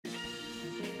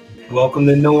Welcome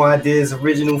to No Ideas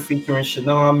Original featuring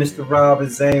Shannon, Mr. Rob, and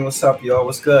Zane. What's up, y'all?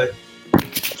 What's good?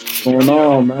 What's going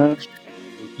on, man?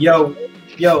 Yo,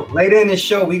 later in the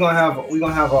show, we're gonna have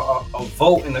a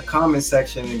vote in the comment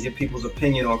section and get people's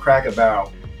opinion on Cracker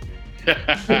Barrel.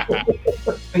 Yeah,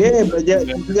 but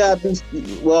you gotta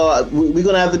be. Well, we're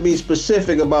gonna have to be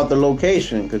specific about the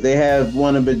location because they have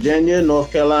one in Virginia,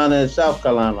 North Carolina, and South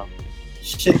Carolina.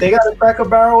 Shit, they got a Cracker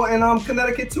Barrel in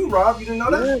Connecticut too, Rob. You didn't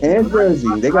know that? And Jersey,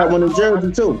 they got one in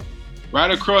Jersey too. Right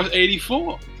across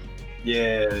 84.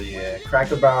 Yeah.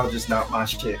 Cracker Barrel just not my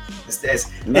shit. It's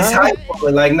high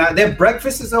quality. Like, not their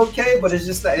breakfast is okay, but it's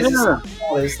just like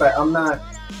it's like I'm not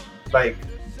like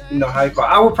high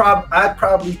quality. I'd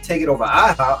probably take it over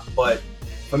IHOP, but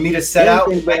for me to set out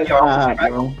like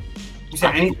y'all, you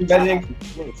said anything better than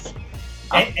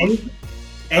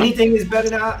anything is better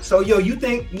than so you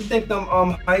think them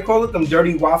how you call it, them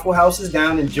dirty Waffle Houses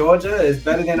down in Georgia is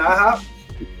better than IHOP?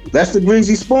 That's the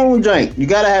greasy spoon drink. You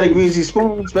gotta have a greasy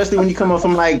spoon, especially when you come up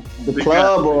from like the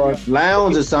club or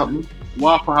lounge or something.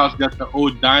 Waffle House got the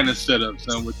old diner setup,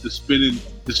 son, with the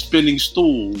spinning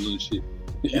stools and shit.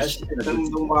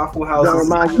 Them Waffle Houses. That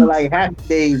reminds me of like Happy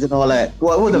Days and all that.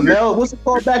 What was it? What's it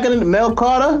called back in the Mel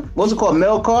Carter? What's it called?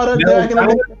 Mel Carter? Mel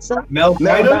Carter? Mel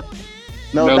Donna.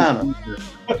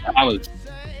 I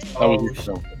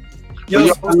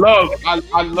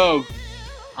love.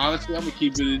 Honestly, I'm gonna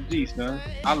keep it in G, son.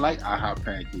 I like IHOP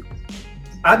pancakes.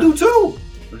 I do too.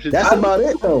 That's about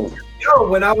it, though.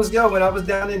 When I was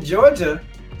down in Georgia,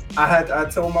 I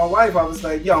told my wife, I was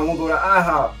like, I'm gonna go to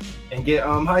IHOP and get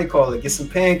some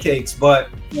pancakes. But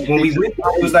when we went,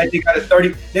 it was like they got a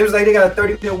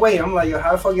 30-minute wait. I'm like,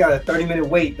 how the fuck you got a 30-minute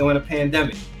wait during a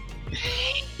pandemic?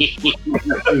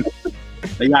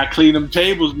 They gotta clean them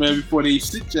tables, man, before they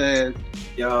sit your ass.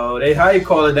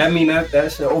 That mean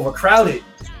that shit overcrowded.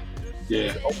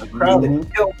 Yeah. Overcrowded.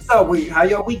 Mm-hmm. Yo, what's up? How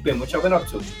y'all week been? What y'all been up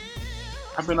to?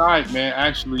 I've been alright, man.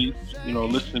 Actually,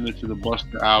 listening to the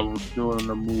Busta album, still in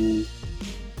the mood.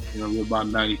 We're about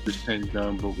 90%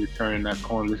 done, but we're turning that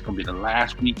corner. This is gonna be the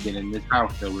last weekend in this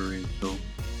house that we're in, so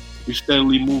we're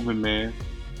steadily moving, man.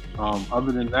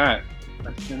 Other than that,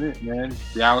 that's been it, man.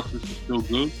 Dialysis is still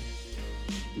good.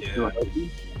 It's still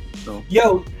healthy. So.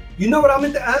 Yo, you know what I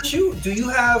meant to ask you? Do you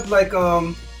have like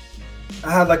I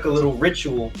have like a little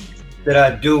ritual that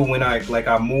I do when I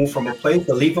move from a place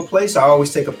or leave a place. I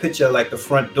always take a picture of like the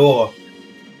front door,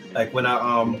 like when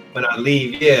I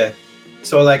leave. Yeah.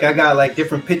 So like I got like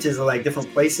different pictures of like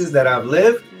different places that I've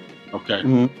lived. Okay.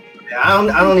 Mm-hmm.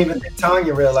 I don't even think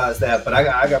Tanya realized that, but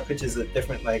I got pictures of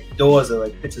different like doors or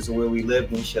like pictures of where we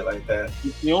lived and shit like that.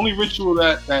 The only ritual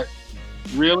that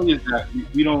really is that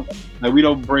we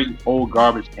don't bring old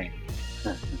garbage cans.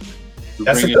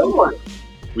 That's a good one.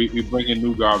 We bring in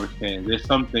new garbage cans. There's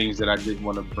some things that I didn't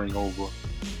want to bring over.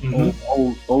 Mm-hmm.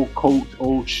 Old coats,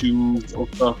 old shoes,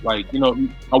 old stuff like,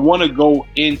 I want to go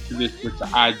into this with the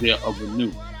idea of a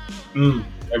new.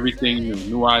 Everything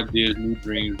new ideas, new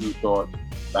dreams, new thoughts.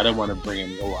 I didn't want to bring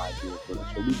any old ideas with it.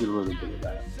 So we did a little bit of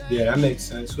that. Yeah, that makes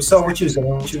sense. What's up with you, Zane?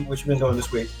 What you been doing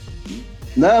this week?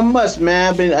 Nothing much,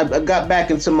 man. I got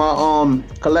back into my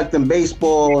collecting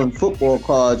baseball and football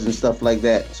cards and stuff like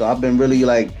that. So I've been really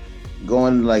like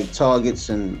going like Targets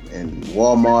and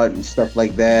Walmart and stuff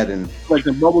like that, and like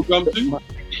the bubble gum too.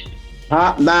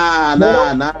 Nah.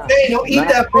 Hey, don't eat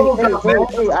that bubble gum, man.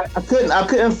 I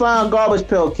couldn't find Garbage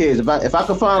Pail Kids. If I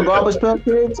could find Garbage Pail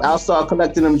Kids, I'll start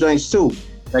collecting them joints too.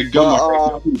 That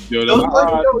gum,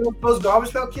 those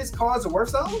Garbage Pail Kids cards are worth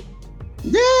something.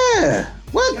 Yeah.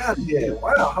 What? God, yeah.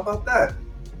 Wow. How about that?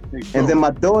 And then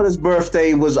my daughter's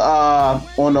birthday was on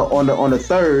the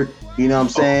 3rd. You know what I'm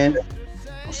saying?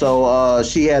 So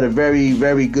she had a very,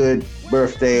 very good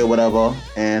birthday or whatever.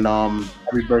 And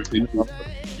happy birthday.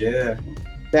 Yeah.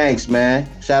 Thanks, man.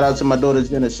 Shout out to my daughter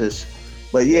Genesis.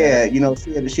 But yeah,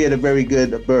 she had a very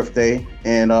good birthday.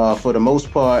 And for the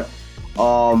most part,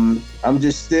 I'm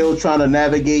just still trying to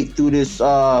navigate through this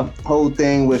whole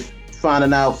thing with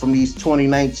finding out from these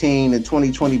 2019 and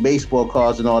 2020 baseball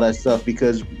cards and all that stuff,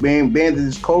 because being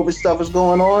this COVID stuff is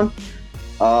going on,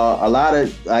 a lot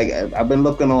of I've been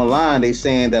looking online, they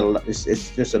saying that it's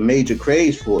just a major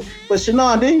craze for it. But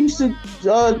Shannon, didn't you used to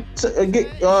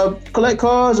collect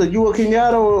cards, or you or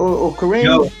Kenyatta or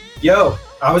Kareem? Yo,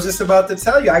 I was just about to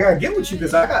tell you, I gotta get with you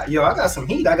because I got some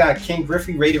heat. I got King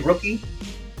Griffey rated rookie.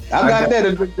 I got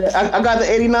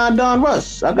the 89 Don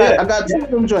Russ. I got two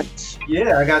of them joints.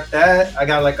 Yeah, I got that. I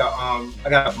got I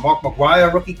got Mark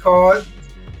McGwire rookie card.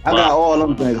 I got all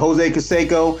them things. Jose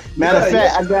Canseco. Matter of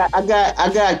fact, I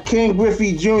got King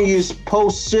Griffey Jr.'s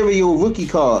post serial rookie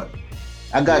card.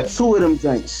 I got two of them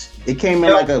joints. It came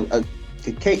in like a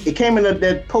It came in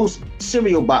that post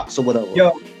cereal box or whatever.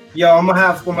 Yo, I'm gonna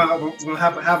have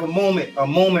a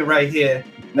moment right here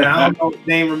that I don't know if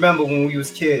they remember when we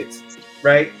was kids,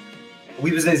 right?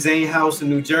 We was in Zane House in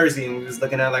New Jersey, and we was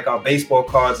looking at like our baseball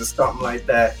cards or something like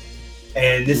that.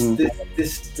 And this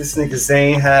nigga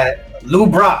Zane had a Lou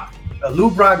Brock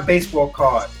baseball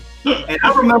card. And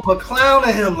I remember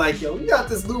clowning him like, yo, we got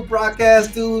this Lou Brock ass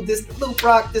dude, this Lou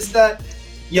Brock, this, that.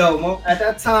 Yo, at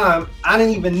that time, I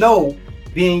didn't even know,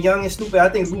 being young and stupid, I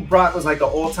think Lou Brock was like an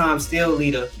all-time steal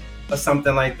leader or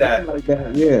something like that.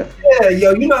 Yeah. Yeah,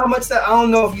 yo, you know how much that, I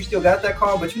don't know if you still got that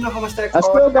card, but you know how much that card. I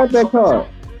still got that card.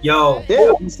 Yo.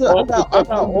 Yeah, I got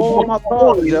all my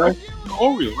cards, yo.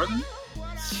 Oreo, wasn't it?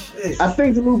 Shit. I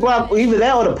think the Lou Brock, either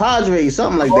that or the Padres,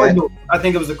 something like that. I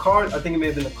think it was the card. I think it may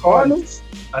have been the Cardinals.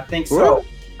 I think so.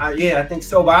 Really? I think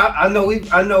so. But I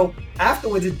know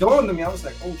afterwards it dawned on me. I was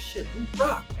like, oh shit, Lou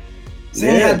Brock. So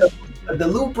he had the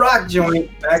Lou Brock joint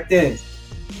back then.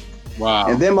 Wow.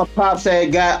 And then my pops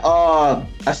had got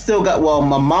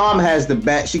my mom has the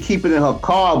bat. She keep it in her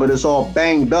car, but it's all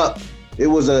banged up.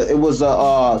 Originally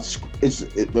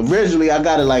I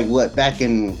got it like back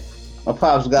in, my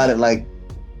pops got it like,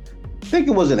 I think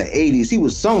it was in the 80s. He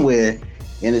was somewhere,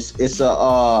 and it's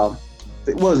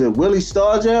was it Willie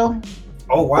Stargell?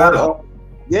 Oh wow.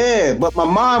 Yeah, but my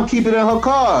mom keep it in her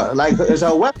car like it's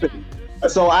her weapon.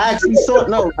 So I actually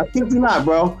I kid you not,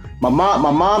 bro. My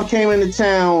mom came into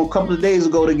town a couple of days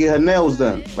ago to get her nails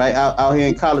done, right out here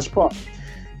in College Park.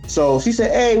 So she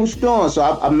said, "Hey, what you doing?"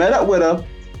 So I met up with her.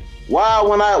 Wow,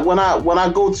 when I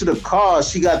go to the car,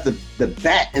 she got the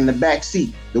bat in the back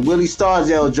seat, the Willie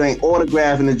Stargell joint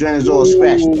autograph, and the joint is all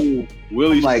scratched up.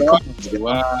 Willie like, Stargell.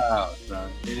 Wow,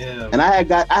 son. Yeah. And I had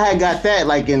got that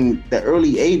like in the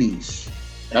early 80s.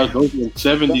 Those were the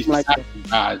 70s like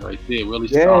guys right there. Willie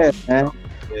Stargell. Stargell.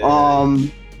 Man. Yeah.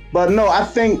 But no, I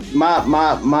think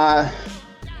my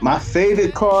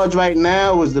favorite cards right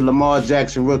now is the Lamar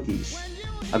Jackson rookies.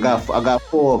 I got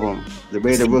 4 of them. The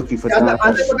rated rookie for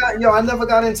I never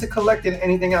got into collecting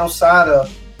anything outside of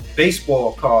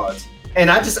baseball cards. And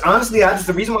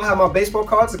the reason why I have my baseball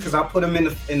cards is because I put them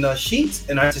in the sheets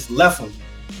and I just left them.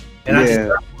 And I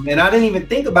didn't even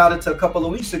think about it till a couple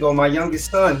of weeks ago. My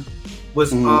youngest son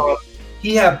was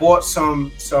he had bought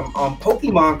some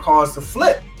Pokemon cards to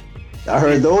flip. I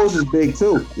heard those is big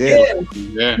too. Yeah,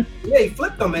 he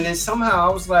flipped them, and then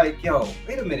somehow I was like, "Yo,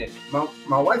 wait a minute."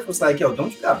 My wife was like, "Yo,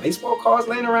 don't you got baseball cards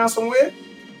laying around somewhere?"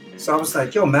 So I was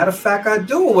like, "Yo, matter of fact, I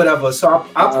do, or whatever." So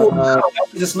I pulled them out. I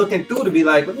was just looking through to be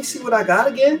like, "Let me see what I got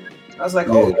again." I was like,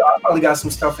 "Oh, yo, I probably got some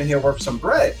stuff in here worth some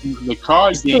bread." The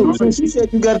card game. She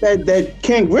said you got that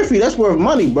Ken Griffey. That's worth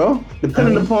money, bro.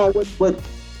 Depending upon what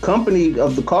company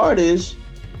of the card is.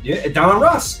 Yeah, Don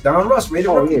Russ, rated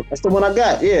rookie. Yeah, that's the one I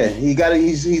got. Yeah, he got it.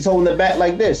 He's holding it back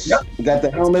like this. Yep. He got the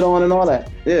helmet on and all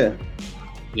that. Yeah.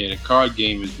 Yeah, the card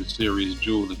game is the serious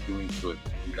jewel if you're into it.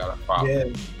 You gotta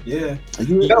follow. Yeah.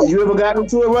 You ever got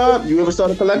into it, Rob? You ever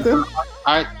started collecting?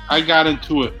 I got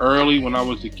into it early when I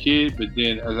was a kid, but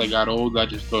then as I got older, I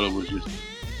just thought it was just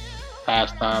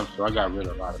pastime, so I got rid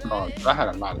of a lot of cards. I had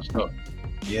a lot of stuff.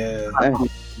 Yeah.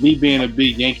 Me being a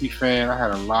big Yankee fan, I had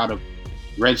a lot of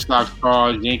Red Sox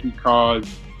cards, Yankee cards,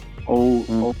 old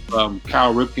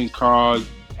Cal Ripken cards.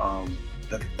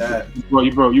 Look at that.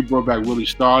 You brought back Willie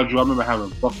Stargell. I remember having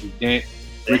Bucky Dent,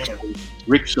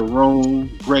 Rick Cerrone,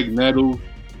 Greg Nettles.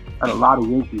 I had a lot of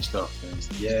Yankee stuff, man.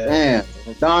 Yeah. Damn.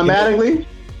 Don Mattingly?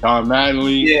 Don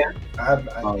Mattingly. Yeah.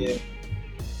 Yeah.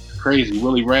 Crazy.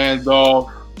 Willie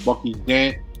Randolph, Bucky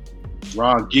Dent,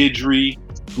 Ron Guidry,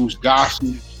 Bruce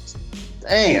Gossett.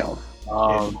 Damn.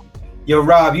 Yo,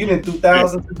 Rob, you done threw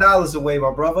thousands of dollars away,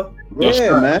 my brother.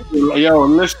 Yeah, man. Yo,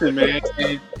 listen, man.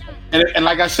 And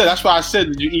like I said, that's why I said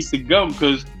that you eat the gum,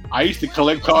 because I used to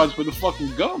collect cards for the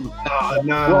fucking gum.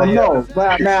 No.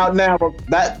 But now,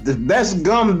 the best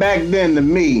gum back then to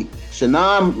me,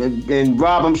 Shannon and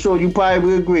Rob, I'm sure you probably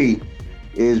would agree,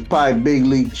 is probably Big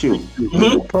League Chew.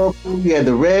 The purple, you had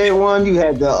the red one, you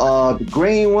had the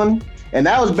green one. And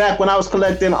that was back when I was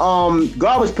collecting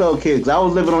Garbage Pail Kids. I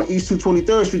was living on East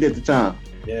 223rd Street at the time.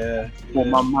 Yeah. Well,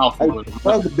 my mouth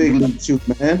was a Big League Chew,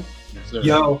 man.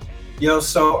 Yo,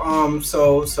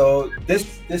 so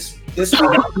this I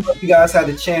don't know if you guys had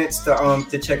a chance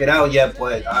to check it out yet,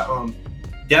 but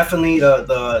definitely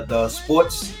the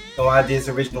sports, Ideas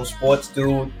Original Sports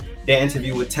dude, their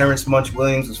interview with Terrence Munch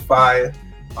Williams was fire.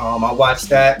 I watched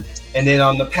that, and then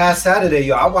on the past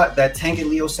Saturday, I watched that Tank and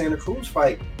Leo Santa Cruz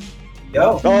fight.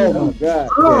 Yo, oh my God!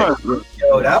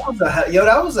 Yo,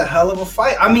 that was a hell of a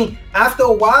fight. I mean, after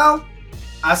a while,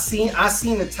 I seen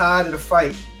the tide of the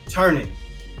fight turning.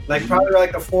 Like probably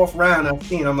like the 4th round,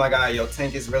 I'm like, all right, yo,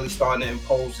 Tank is really starting to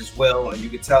impose his will, and you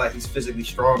could tell that he's physically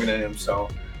stronger than him. So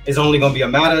it's only gonna be a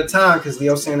matter of time because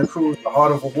Leo Santa Cruz, the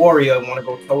heart of a warrior, want to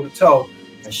go toe to toe.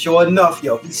 And sure enough,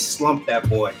 yo, he slumped that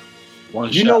boy.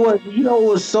 You know what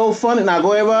was so funny? Now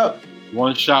go ahead, Rob.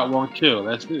 One shot, one kill.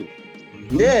 That's it.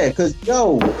 Yeah, cause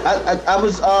yo, I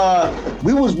was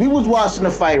we was watching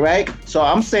the fight, right? So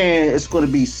I'm saying it's gonna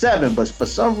be 7, but for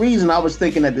some reason I was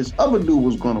thinking that this other dude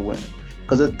was gonna win.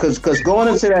 Cause going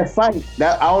into that fight,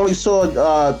 that I only saw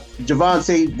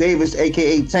Gervonta Davis,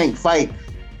 aka Tank, fight.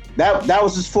 That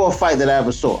was his 4th fight that I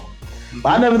ever saw.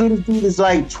 But I never knew this dude is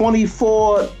like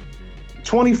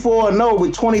 24-0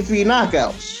 with 23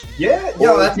 knockouts. Yeah,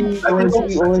 yo, or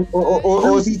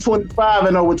is he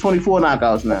 25-0 with 24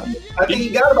 knockouts now? I think he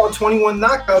got about 21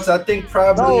 knockouts. I think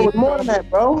probably. No, it was more than that,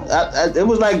 bro. It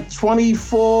was like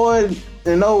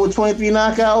 24-0 with 23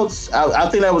 knockouts. I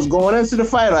think that was going into the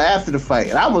fight or after the fight.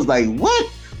 And I was like, what?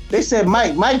 They said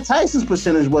Mike Tyson's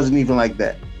percentage wasn't even like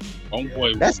that.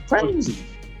 Homeboy, that's crazy.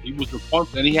 He was a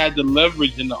puncher, and he had the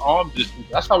leverage in the arm distance.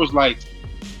 That's why I was like,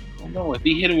 I don't know if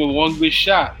he hit him with one good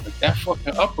shot, like that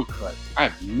fucking uppercut.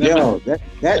 I've never. Yo,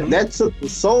 that took the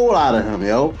soul out of him,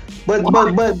 yo. But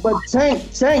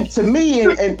Tank to me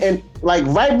and like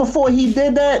right before he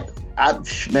did that,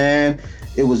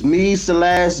 it was me,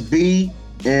 Celeste, B,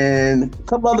 and a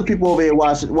couple other people over here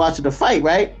watching the fight,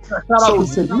 right? So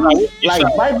to me, like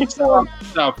right before.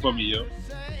 Shout out for me, yo.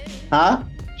 Huh?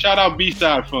 Shout out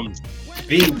B-side for me.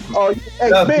 B. Oh,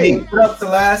 hey, B. What up,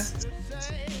 Celeste?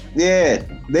 Yeah,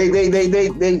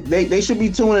 they should be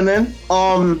tuning in.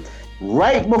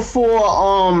 Right before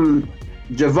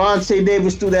Gervonta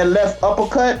Davis threw that left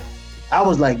uppercut, I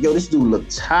was like, yo, this dude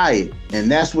looked tired,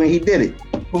 and that's when he did it.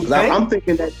 I'm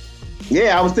thinking that.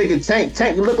 Yeah, I was thinking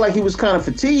Tank looked like he was kind of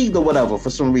fatigued or whatever for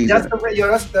some reason. That's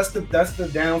the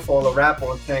downfall of rap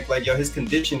on Tank. Like, yo, his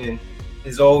conditioning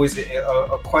is always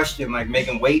a question, like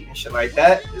making weight and shit like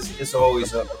that. It's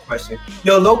always a question.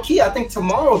 Yo, low key, I think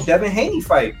tomorrow Devin Haney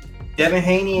fight. Devin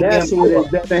Haney. That's what it is,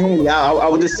 Devin Haney. I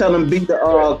was just telling B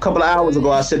a couple of hours ago.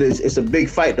 I said it's a big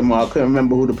fight tomorrow. I couldn't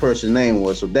remember who the person's name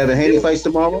was. So Devin Haney fights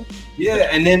tomorrow. Yeah,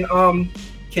 and then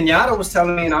Kenyatta was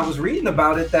telling me, and I was reading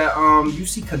about it, that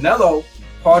UC Canelo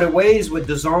parted ways with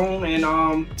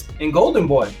DAZN and Golden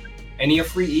Boy, and he a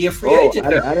free agent.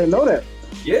 I didn't know that.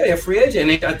 Yeah, a free agent.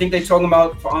 And I think they're talking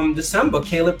about December.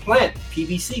 Caleb Plant,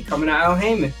 PBC, coming to Al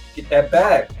Heyman. Get that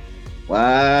bag.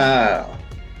 Wow.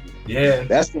 Yeah.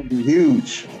 That's going to be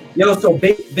huge. Yo, so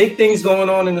big things going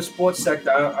on in the sports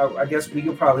sector. I guess we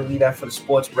could probably leave that for the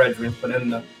sports brethren, for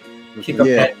them to kick up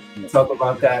that and talk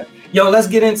about that. Yo, let's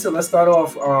start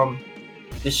off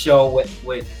the show with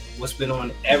what's been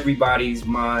on everybody's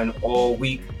mind all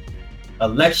week.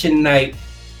 Election night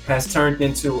has turned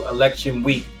into election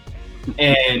week.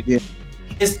 And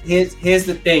here's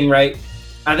the thing, right?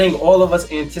 I think all of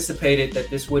us anticipated that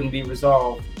this wouldn't be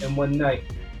resolved in one night,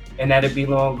 and that it'd be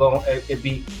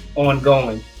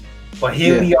ongoing. But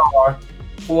here we are,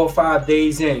 4 or 5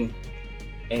 days in,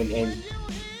 and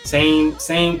same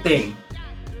thing.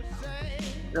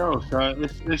 Yo, son,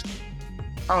 it's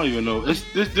I don't even know.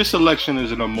 This election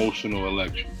is an emotional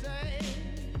election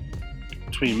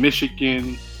between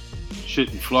Michigan,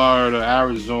 shit in Florida,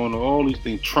 Arizona, all these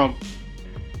things. Trump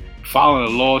filing a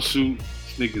lawsuit.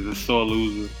 This nigga's a sore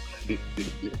loser.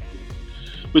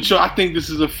 But yo, I think this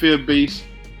is a fear-based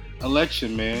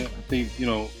election, man. I think,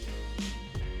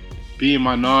 being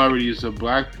minorities of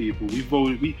black people,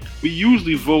 we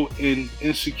usually vote in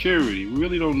insecurity. We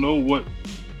really don't know what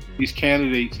these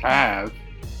candidates have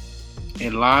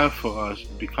in line for us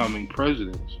becoming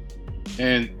presidents.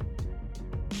 And,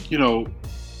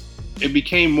 it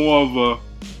became more of a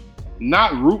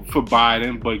not root for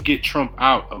Biden, but get Trump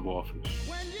out of office.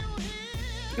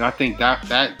 And I think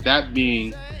that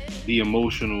being the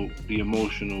emotional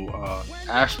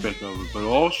aspect of it, but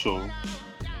also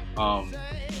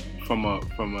from a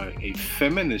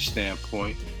feminist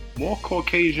standpoint, more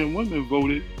Caucasian women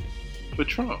voted for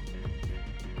Trump.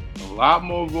 A lot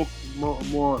more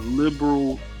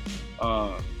liberal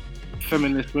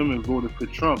feminist women voted for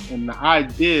Trump, and the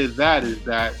idea is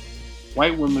that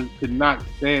white women could not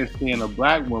stand seeing a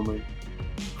black woman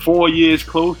 4 years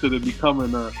closer to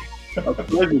becoming a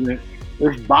president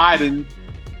if Biden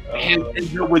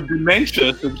ends up with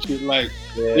dementia or some shit. Like,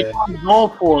 they're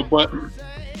going for it, but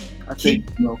I think...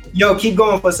 keep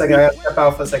going for a second. I gotta step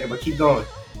out for a second, but keep going.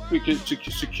 Because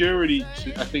security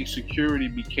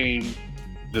became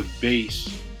the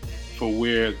base for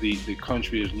where the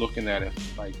country is looking at it,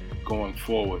 like, going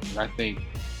forward. And I think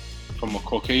from a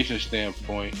Caucasian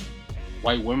standpoint,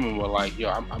 white women were like, yo,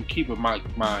 I'm keeping my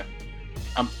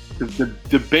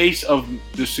the base of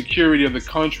the security of the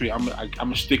country.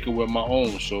 I'm a sticker with my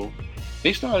own. So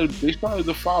they started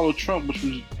to follow Trump,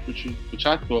 which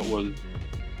I thought was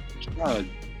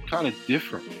kind of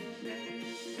different.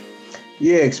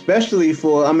 Yeah, especially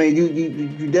for, I mean,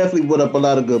 you definitely put up a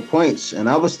lot of good points, and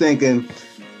I was thinking,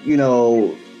 you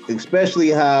know, especially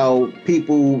how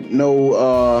people know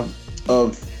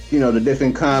of, you know, the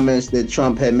different comments that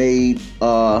Trump had made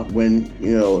when,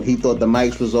 you know, he thought the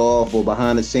mics was off or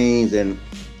behind the scenes, and,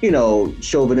 you know,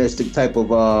 chauvinistic type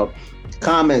of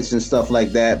comments and stuff like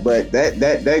that. But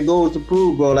that goes to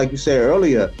prove, bro, like you said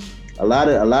earlier, a lot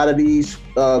of these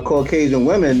Caucasian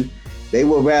women, they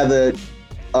would rather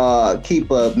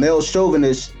keep a male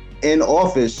chauvinist in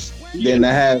office than to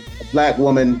have a black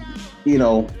woman, you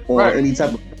know, on any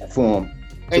type of platform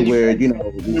to where, you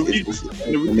know,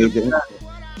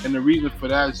 and the reason for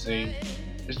that, Zane,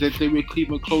 is that they were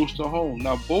keeping close to home.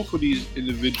 Now, both of these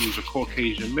individuals are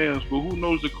Caucasian males, but who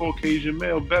knows the Caucasian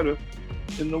male better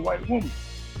than the white woman?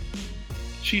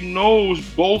 She knows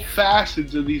both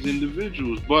facets of these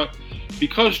individuals, but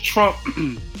because Trump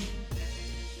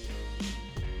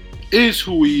is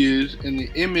who he is and the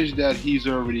image that he's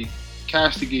already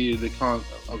castigated upon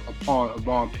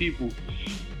people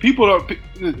are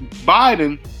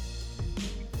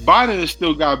Biden has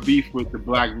still got beef with the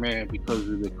black man because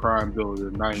of the crime bill of the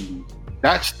 90s.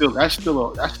 That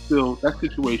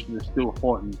situation is still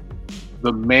haunting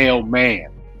the male man.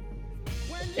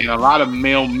 And a lot of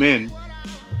male men,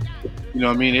 you know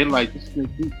what I mean, they're like, this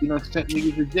nigga, you know, sent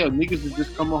niggas to jail. Niggas is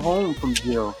just coming home from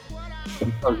jail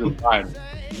because of Biden.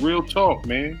 Real talk,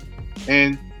 man.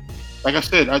 And like I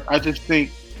said, I just think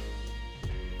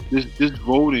this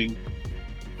voting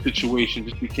situation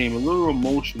just became a little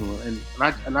emotional, and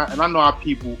I know how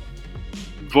people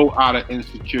vote out of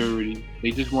insecurity.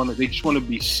 They just want to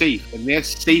be safe, and their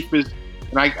safest,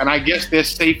 and I guess their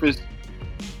safest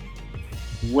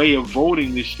way of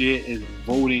voting this year is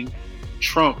voting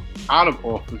Trump out of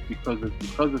office because of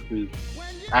his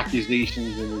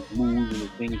accusations and his moves and the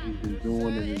things he's been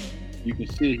doing, and you can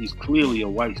see he's clearly a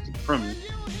white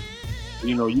supremacist.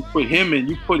 You know, you put him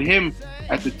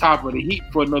at the top of the heap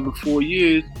for another 4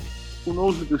 years. Who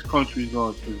knows what this country is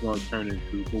going to turn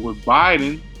into? But with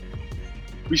Biden,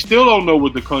 we still don't know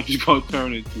what the country's going to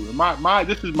turn into. And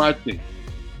this is my thing.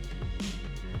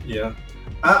 Yeah,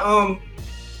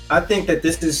 I think that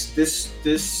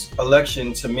this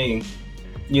election, to me,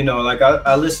 you know, like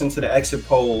I listened to the exit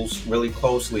polls really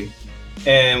closely,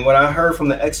 and what I heard from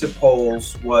the exit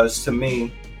polls was, to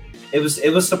me, it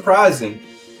was surprising,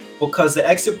 because the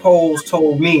exit polls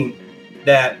told me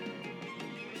that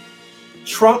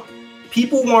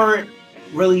people weren't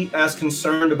really as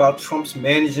concerned about Trump's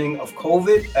managing of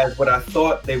COVID as what I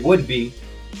thought they would be.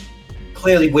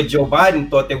 Clearly, what Joe Biden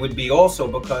thought they would be also,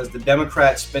 because the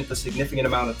Democrats spent a significant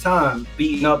amount of time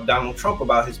beating up Donald Trump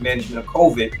about his management of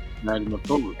COVID.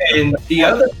 And the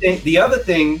other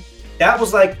thing, that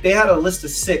was like, they had a list of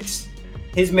 6.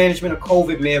 His management of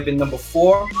COVID may have been number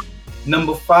 4.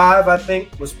 Number 5, I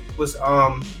think, was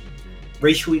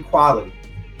racial equality,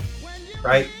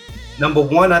 right? Number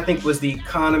 1, I think, was the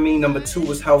economy. Number 2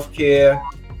 was healthcare.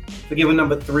 I forget what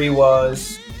number 3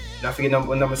 was. And I forget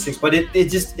number 6. But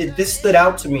this stood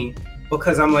out to me,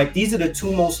 because I'm like, these are the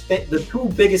two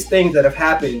biggest things that have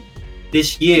happened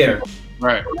this year.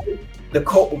 Right.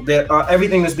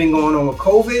 Everything that's been going on with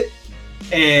COVID,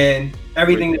 and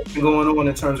everything that's been going on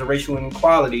in terms of racial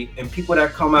inequality, and people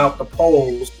that come out the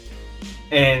polls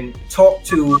and talk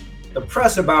to the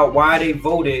press about why they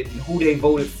voted and who they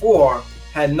voted for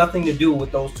had nothing to do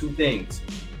with those 2 things.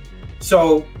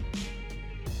 So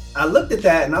I looked at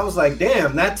that and I was like,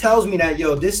 damn, that tells me that,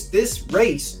 this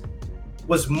race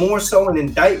was more so an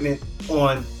indictment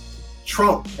on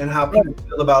Trump and how people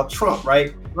feel about Trump,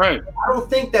 right? Right. I don't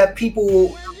think that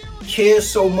people care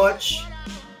so much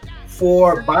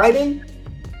for Biden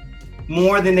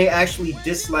more than they actually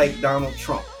dislike Donald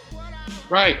Trump.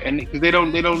 Right, and because they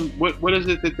don't. What is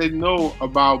it that they know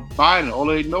about Biden? All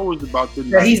they know is about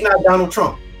that he's not Donald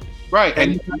Trump. Right,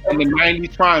 and the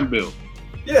 90s crime bill.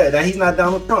 Yeah, that he's not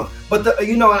Donald Trump. But I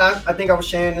think I was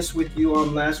sharing this with you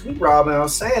last week, Rob, and I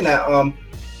was saying that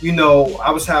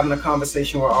I was having a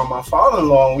conversation with my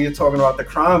father-in-law, and we were talking about the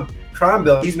crime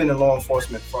bill. He's been in law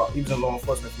enforcement for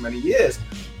many years,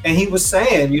 and he was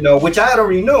saying, which I had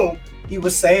already knew. He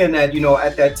was saying that,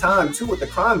 at that time too, with the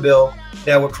crime bill,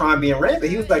 that with crime being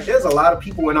rampant, he was like, there's a lot of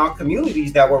people in our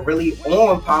communities that were really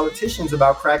on politicians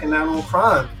about cracking down on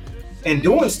crime and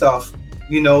doing stuff,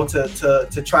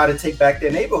 to try to take back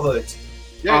their neighborhoods.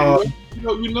 Yeah, if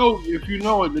you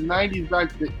know, in the 90s,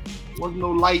 back then, wasn't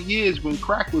no light years when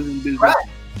crack was in business.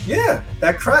 Yeah,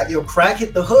 that crack, crack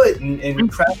hit the hood,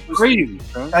 and crack was Crazy,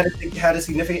 had a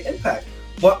significant impact.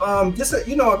 But just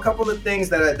a couple of things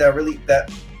that really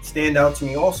stand out to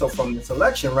me also from this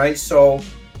election, right? So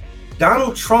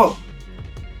Donald Trump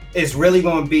is really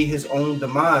going to be his own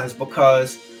demise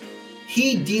because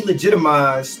he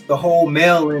delegitimized the whole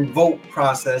mail-in vote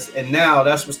process, and now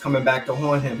that's what's coming back to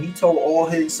haunt him. He told all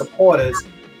his supporters,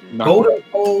 go to the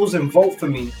polls and vote for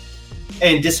me,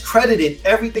 and discredited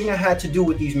everything that had to do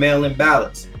with these mail-in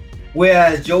ballots.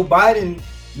 Whereas Joe Biden's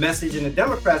message and the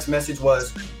Democrats' message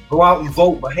was, go out and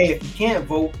vote, but hey, if you can't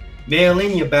vote, mail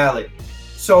in your ballot.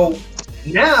 So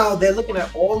now they're looking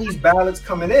at all these ballots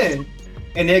coming in,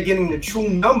 and they're getting the true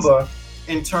number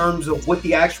in terms of what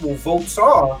the actual votes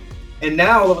are. And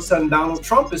now all of a sudden, Donald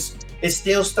Trump is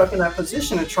still stuck in that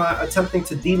position of attempting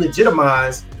to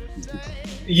delegitimize,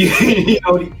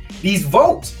 these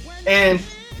votes. And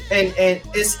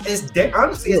it's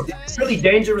honestly, it's really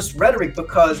dangerous rhetoric,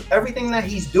 because everything that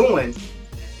he's doing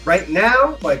right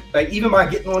now, like even by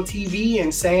getting on TV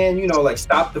and saying, like,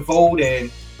 stop the vote,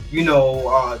 and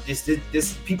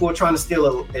this people are trying to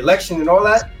steal an election and all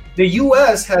that. The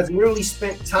U.S. has literally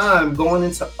spent time going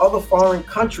into other foreign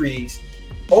countries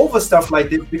over stuff like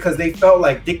this, because they felt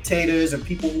like dictators and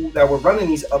people that were running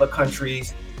these other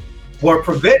countries were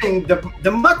preventing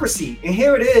democracy. And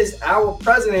here it is, our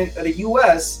president of the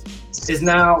U.S. is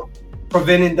now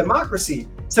preventing democracy.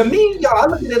 To me, I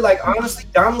look at it like, honestly,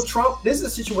 Donald Trump, this is a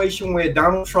situation where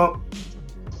Donald Trump,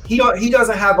 he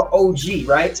doesn't have an OG,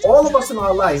 right? All of us in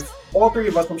our life, all three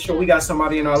of us, I'm sure we got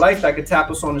somebody in our life that could tap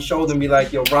us on the shoulder and be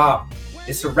like, yo, Rob,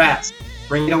 it's a wrap.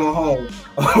 Bring it on home.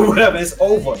 Or whatever, it's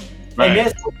over. Right.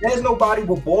 And there's nobody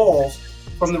with balls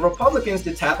from the Republicans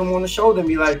to tap him on the shoulder and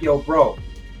be like, yo, bro,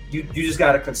 you just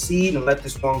got to concede and let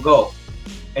this one go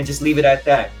and just leave it at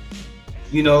that.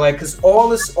 Because all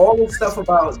this stuff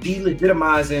about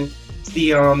delegitimizing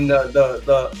the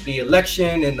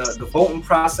election and the voting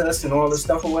process and all this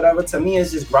stuff or whatever, to me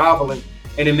is just groveling,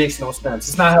 and it makes no sense.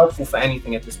 It's not helpful for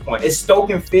anything at this point. It's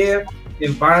stoking fear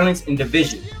and violence and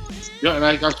division. Yeah, and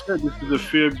like I said, this is a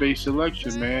fear-based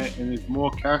election, man, and it's more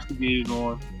castigated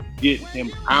on getting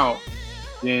him out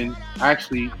than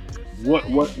actually what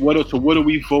are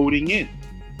we voting in?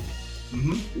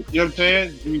 Mm-hmm. You know what I'm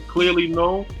saying? We clearly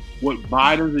know what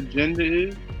Biden's agenda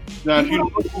is. Now, if you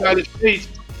look at the United States,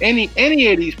 any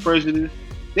of these presidents,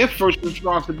 their first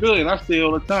responsibility, and I say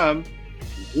all the time,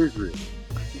 is Israel.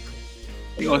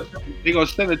 They're gonna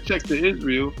send a check to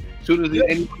Israel as soon as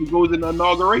anybody goes in the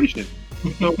inauguration.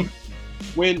 So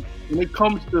when it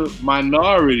comes to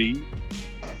minority,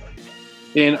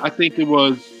 and I think it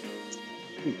was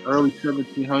early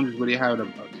 1700s where they had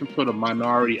some sort of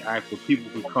minority act where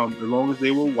people could come, as long as they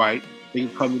were white, they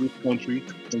can come to this country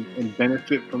and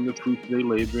benefit from the fruits of their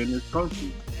labor in this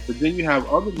country. But then you have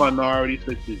other minorities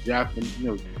such as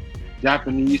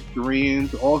Japanese,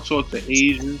 Koreans, all sorts of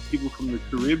Asians, people from the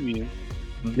Caribbean.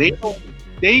 Mm-hmm.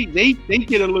 They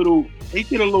get a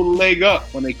little leg up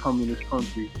when they come to this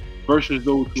country versus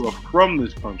those who are from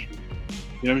this country.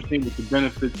 You know what I'm saying? With the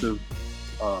benefits of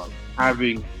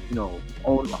having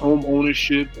home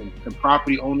ownership and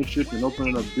property ownership and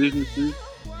opening up businesses.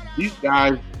 These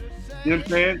guys, you know what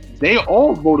I'm saying? They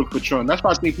all voted for Trump. That's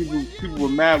why I think people were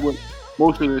mad with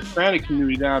most of the Hispanic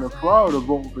community down in Florida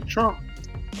voting for Trump.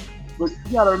 But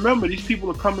you gotta remember, these people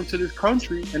are coming to this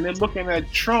country and they're looking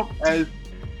at Trump as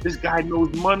this guy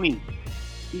knows money.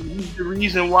 He's the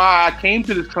reason why I came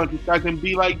to this country, so I can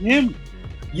be like him.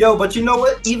 Yo, but you know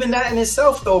what? Even that in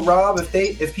itself, though, Rob,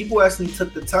 if people actually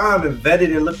took the time and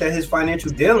vetted and looked at his financial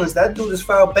dealings, that dude has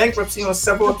filed bankruptcy on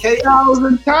several occasions.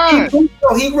 1,000 times.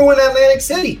 He ruined Atlantic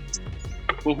City.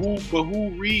 But who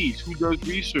reads? Who does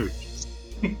research?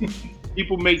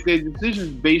 People make their decisions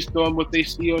based on what they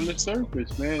see on the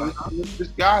surface, man. This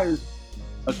guy is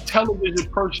a television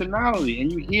personality,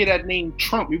 and you hear that name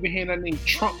Trump. You've been hearing that name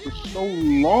Trump for so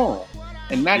long,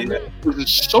 and that name was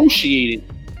associated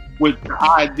with the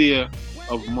idea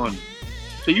of money.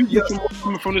 So you get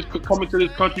someone coming to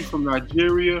this country from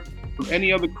Nigeria, from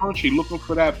any other country, looking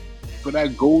for that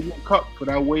golden cup, for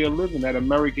that way of living, that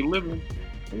American living.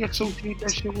 They associate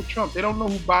that shit with Trump. They don't know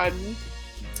who Biden is.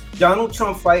 Donald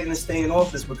Trump fighting to stay in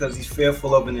office because he's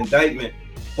fearful of an indictment.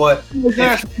 But if he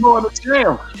didn't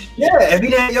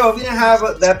have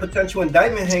that potential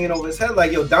indictment hanging over his head,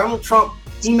 like Donald Trump,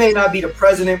 he may not be the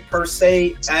president per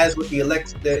se, as what the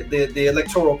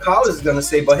electoral college is gonna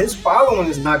say, but his following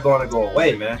is not gonna go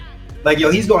away, man. Like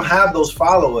he's gonna have those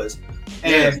followers,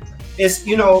 and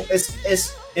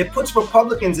it puts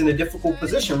Republicans in a difficult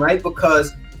position, right?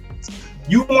 Because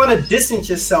you want to distance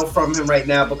yourself from him right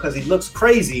now because he looks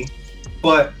crazy,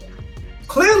 but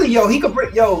clearly, yo, he could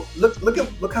bring. Yo, look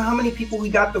at how many people we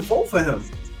got to vote for him.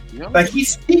 Yep. Like he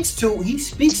speaks to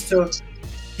his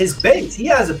base. He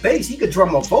has a base. He could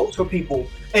drum up votes for people.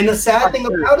 And the sad thing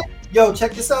about it, yo,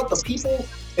 check this out. The people,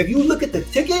 if you look at the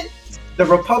ticket, the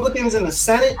Republicans in the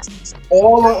Senate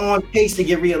all are on pace to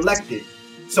get reelected.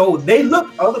 So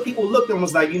other people looked and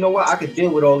was like, you know what? I could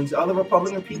deal with all these other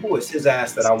Republican people. It's his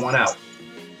ass that I want out.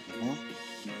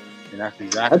 And that's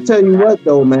exactly. I tell you what,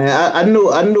 though, man, I knew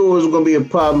it was going to be a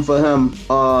problem for him.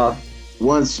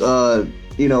 Once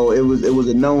you know, it was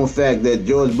a known fact that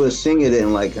George Bush Sr.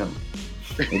 didn't like him,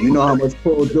 and you know how much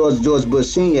pull George Bush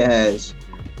Sr. has.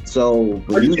 So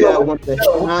when you got one of the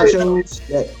honchos,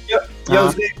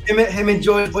 him and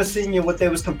George Bush Sr. what they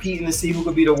was competing to see who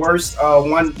could be the worst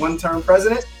one-term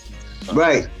president.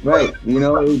 Right. You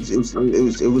know,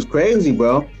 it was crazy,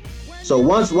 bro. So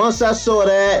once I saw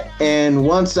that, and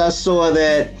once I saw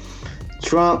that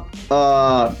Trump,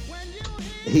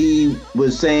 he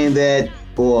was saying that,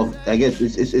 or I guess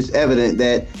it's evident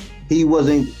that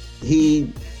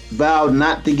he vowed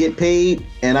not to get paid,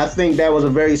 and I think that was a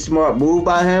very smart move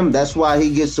by him. That's why he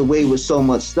gets away with so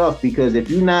much stuff, because if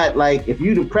you're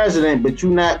the president, but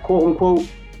you're not quote unquote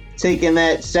taking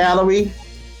that salary,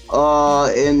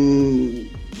 and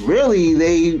really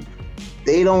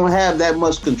they don't have that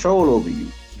much control over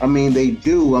you. I mean, they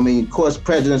do. I mean, of course,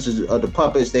 presidents are the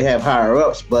puppets. They have higher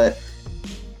ups, but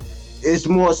it's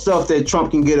more stuff that Trump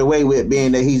can get away with,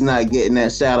 being that he's not getting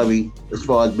that salary as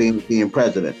far as being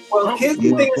president. Well, here's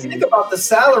the thing to think about. The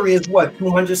salary is what,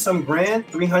 200 some grand,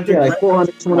 300. Yeah, like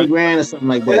 420 grand or something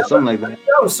like that. Something like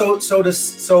that. So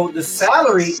the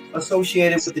salary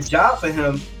associated with the job for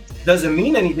him doesn't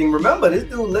mean anything. Remember, this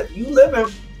dude, he's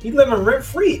living rent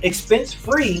free, expense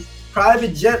free,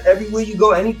 private jet everywhere you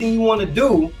go, anything you want to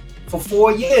do. For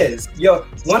 4 years, yo,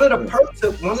 one of the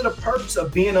perks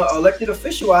of being an elected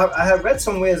official, I have read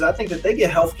somewhere, is I think that they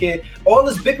get health care. All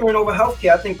this bickering over health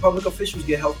care, I think public officials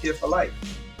get health care for life.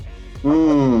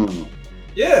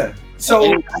 Yeah.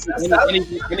 So and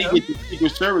he gets the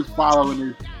Secret Service following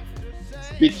his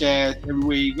bitch ass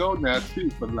everywhere you go now too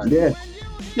for life. Yeah.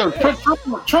 Yo,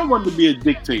 Trump wanted to be a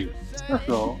dictator. That's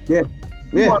all. Yeah.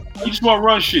 He just want to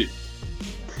run shit.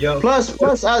 Yo.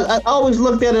 Plus, I always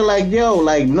looked at it like,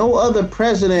 like no other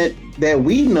president that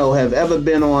we know have ever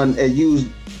been on and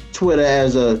used Twitter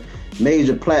as a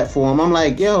major platform. I'm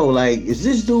like, is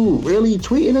this dude really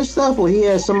tweeting and stuff, or he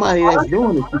has somebody that's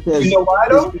doing it? Because you know why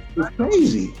though? It's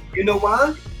crazy. You know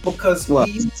why? Because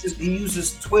he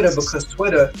uses Twitter because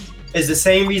Twitter is the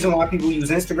same reason why people use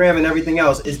Instagram and everything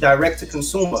else. Is direct to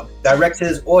consumer, direct to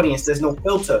his audience. There's no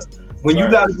filter. When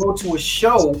you got to go to a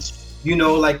show. You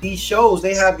know, like these shows,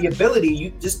 they have the ability.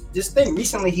 You just think.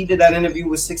 Recently, he did that interview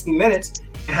with 60 Minutes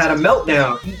and had a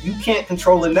meltdown. You can't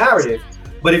control the narrative,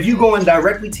 but if you go in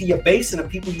directly to your base and the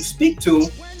people you speak to,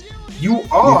 you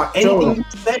are anything you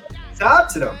say, God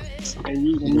to them. And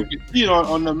you can see it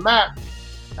on the map.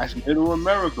 That's Middle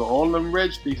America. All them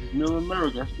red states is Middle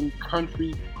America. That's some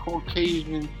country,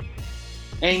 Caucasian,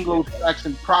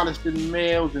 Anglo-Saxon, Protestant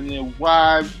males and their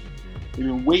wives. They've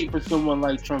been waiting for someone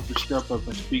like Trump to step up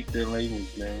and speak their language,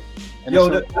 man. And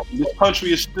this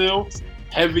country is still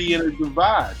heavy in a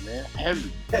divide, man. Heavy.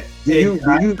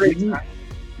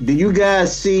 Do you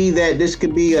guys see that this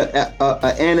could be a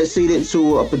antecedent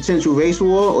to a potential race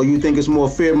war, or you think it's more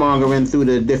fear mongering through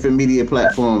the different media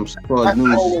platforms? That's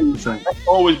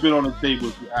always been on the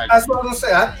table. That's what I was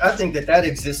gonna say. I think that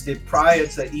existed prior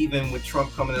to even with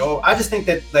Trump coming in. I just think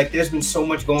that there's been so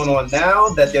much going on now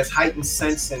that there's heightened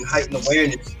sense and heightened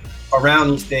awareness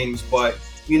around these things. But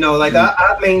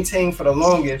I maintained for the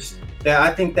longest that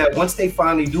I think that once they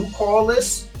finally do call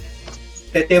this,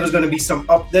 that there's going to be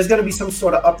some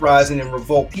sort of uprising and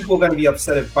revolt. People are going to be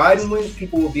upset if Biden wins.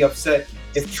 People will be upset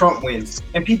if Trump wins.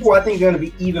 And people, I think, are going to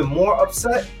be even more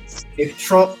upset if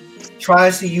Trump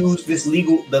tries to use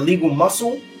the legal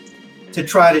muscle to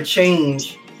try to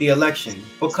change the election.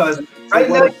 Because right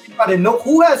now, everybody know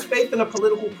who has faith in the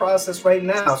political process right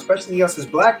now, especially us as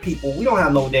black people. We don't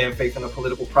have no damn faith in the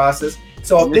political process.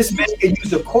 So if this man can use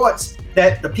the courts,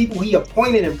 that the people he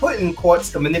appointed and put in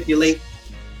courts to manipulate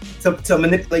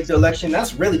the election,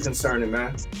 that's really concerning,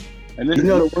 man. And then,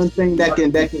 the one thing that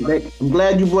I'm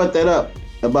glad you brought that up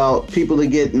about people to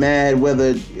get mad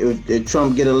whether if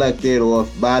Trump get elected or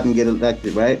if Biden get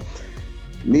elected, right?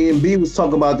 Me and B was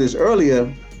talking about this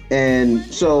earlier, and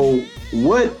so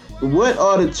what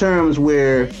are the terms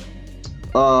where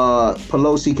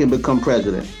Pelosi can become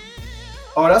president?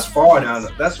 Oh, that's far down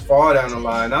the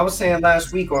line. I was saying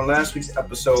last week's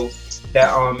episode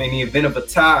that in the event of a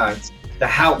tie, the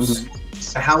House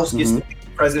gets to pick the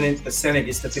president, the Senate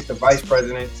gets to pick the vice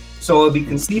president, So it'd be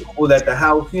conceivable that the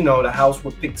House, the House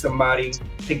would pick somebody,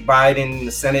 pick Biden,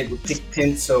 the Senate would pick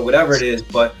Pence or whatever it is.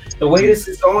 But the way this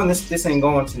is going, this ain't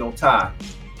going to no tie.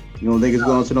 You don't think it's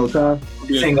going to no tie?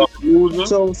 This ain't going to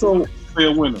loser. So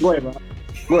clear winner. Go ahead,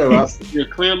 Rob. You're a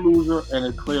clear loser and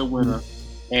a clear winner.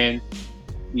 And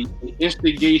the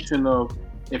instigation of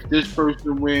if this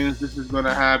person wins, this is going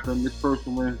to happen. This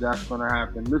person wins, that's going to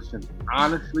happen. Listen,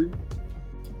 honestly,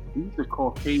 these are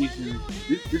Caucasians.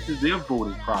 This is their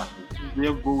voting process. This is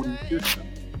their voting system.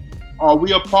 Are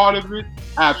we a part of it?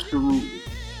 Absolutely.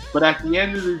 But at the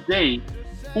end of the day,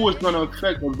 who is going to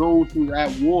affect are those who's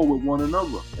at war with one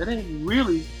another. It ain't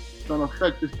really going to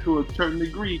affect us to a certain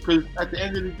degree, because at the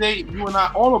end of the day, you and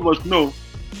I, all of us know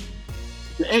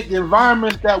the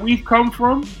environments that we've come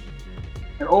from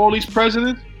and all these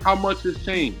presidents, how much has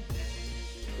changed.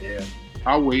 Yeah.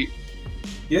 I'll wait.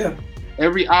 Yeah.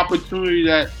 Every opportunity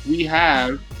that we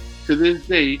have to this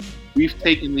day, we've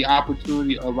taken the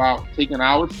opportunity of taking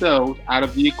ourselves out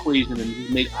of the equation and just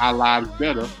make our lives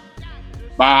better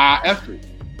by our effort,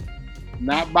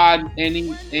 not by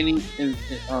any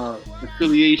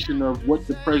affiliation of what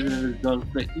the president has done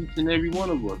for each and every one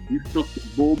of us. We took the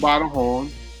bull by the horn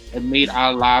and made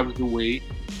our lives the way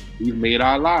we've made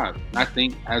our lives. And I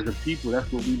think as a people,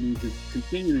 that's what we need to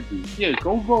continue to do. Yeah,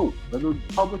 go vote, whether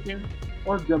Republican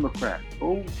or Democrat.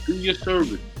 Go do your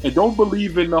service. And don't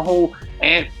believe in the whole,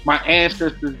 my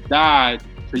ancestors died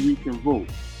so you can vote.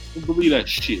 Don't believe that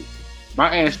shit.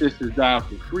 My ancestors died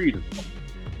for freedom.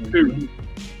 Period.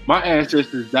 My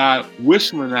ancestors died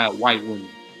whistling at white women.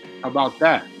 How about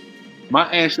that?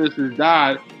 My ancestors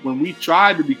died when we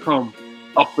tried to become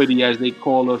uppity, as they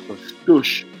call us, or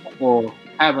stush, or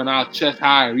having our chest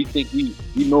high, and we think we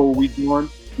know what we doing.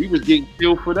 We was getting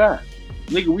killed for that.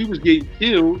 Nigga, we was getting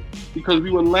killed because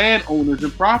we were landowners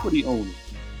and property owners.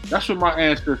 That's what my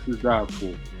ancestors died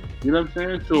for. You know what I'm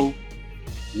saying? So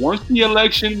once the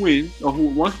election wins,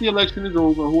 once the election is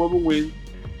over, whoever wins,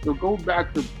 you'll go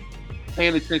back to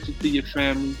paying attention to your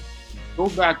family. Go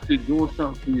back to doing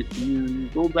something for your community.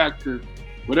 Go back to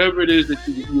whatever it is that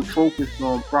you're focused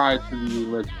on prior to the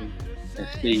election, and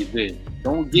stay there.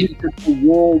 Don't get into the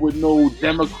war with no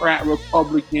Democrat,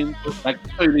 Republican. Like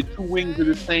I tell you, they're two wings of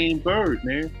the same bird,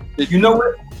 man. You know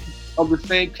what? Of the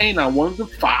same canine. One's a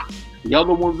fox, the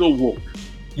other one's a wolf.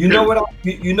 You know what?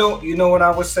 You know what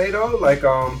I would say though. Like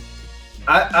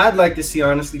I'd like to see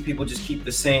honestly people just keep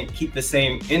the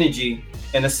same energy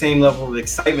and the same level of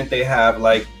excitement they have.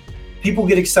 Like people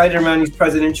get excited around these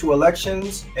presidential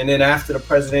elections, and then after the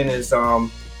president is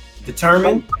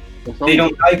determined. They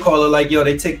don't call it like, yo,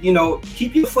 they take,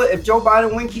 keep your foot, if Joe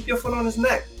Biden win, keep your foot on his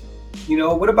neck.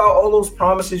 What about all those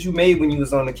promises you made when you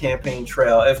was on the campaign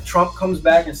trail? If Trump comes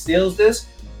back and steals this,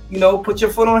 put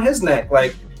your foot on his neck.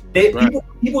 Like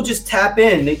people just tap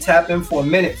in. They tap in for a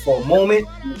minute, for a moment,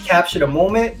 capture the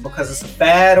moment because it's a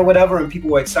fad or whatever, and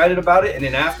people are excited about it. And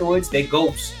then afterwards they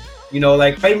ghost.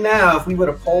 Like right now, if we were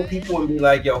to poll people and be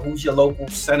like, yo, who's your local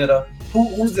senator?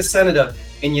 Who's the senator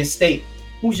in your state?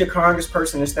 Who's your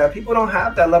congressperson and stuff? People don't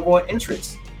have that level of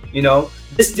interest.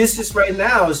 This just right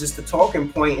now is just a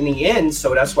talking point in the end.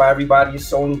 So that's why everybody is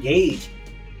so engaged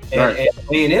and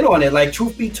weighing in on it. Like,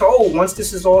 truth be told, once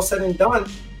this is all said and done,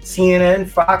 CNN,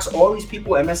 Fox, all these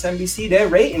people, MSNBC, their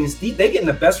ratings, they're getting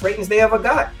the best ratings they ever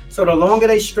got. So the longer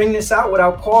they string this out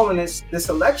without calling this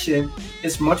election,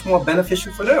 it's much more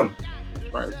beneficial for them.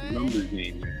 That's right. It's a numbers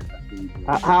game, man.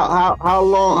 How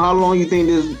long you think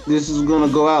this is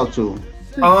gonna go out to?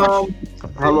 How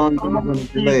long are you going to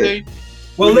delay it?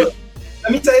 Well, look,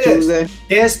 let me tell you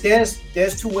this.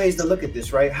 There's two ways to look at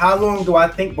this, right? How long do I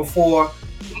think before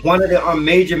one of the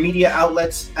major media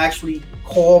outlets actually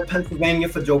call Pennsylvania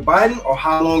for Joe Biden, or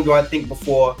how long do I think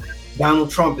before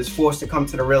Donald Trump is forced to come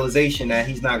to the realization that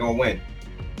he's not going to win?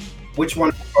 Which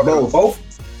one? Both.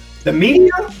 The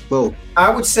media? Both. I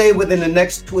would say within the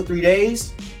next 2 or 3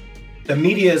 days, the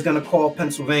media is going to call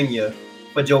Pennsylvania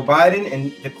for Joe Biden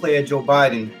and declare Joe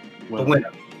Biden the winner.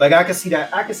 Like I can see that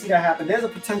happen. There's a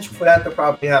potential for that to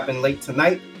probably happen late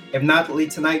tonight. If not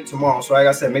late tonight, tomorrow. So like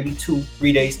I said, maybe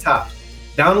 2-3 days tops.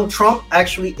 Donald Trump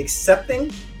actually accepting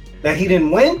that he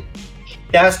didn't win,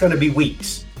 that's going to be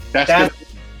weeks. That's going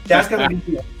to be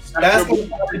weeks. That's going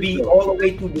to be all the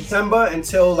way through December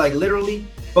until like literally,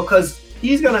 because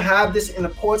he's going to have this in the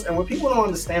courts. And what people don't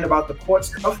understand about the court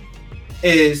stuff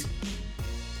is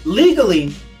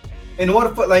legally, in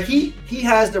order for, like, he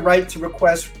has the right to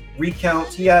request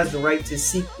recounts. He has the right to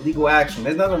seek legal action.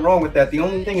 There's nothing wrong with that. The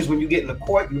only thing is when you get in the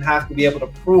court, you have to be able to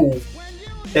prove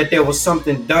that there was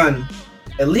something done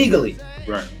illegally.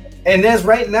 Right. And there's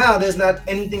right now, there's not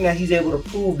anything that he's able to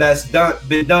prove that's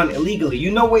been done illegally.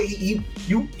 You know what?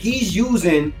 He's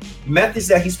using methods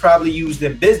that he's probably used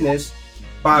in business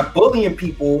by bullying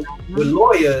people with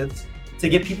lawyers to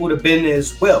get people to bend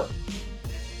his will.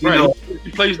 You know,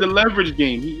 he plays the leverage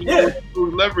game. He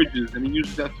leverages and he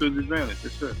uses that to his advantage.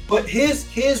 That's it. But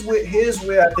here's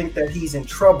where I think that he's in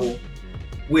trouble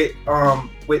with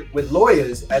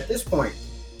lawyers at this point.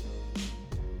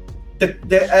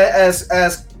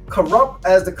 As corrupt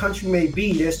as the country may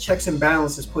be, there's checks and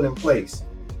balances put in place,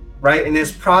 right? And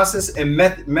there's process and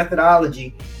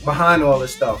methodology behind all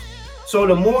this stuff. So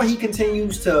the more he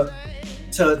continues to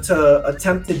attempt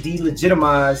to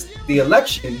delegitimize the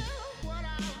election,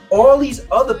 all these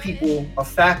other people are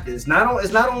factors.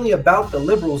 It's not only about the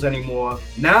liberals anymore.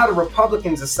 Now the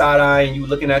Republicans are side-eyeing you,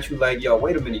 looking at you like, yo,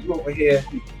 wait a minute, you over here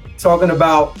talking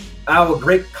about our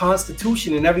great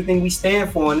Constitution and everything we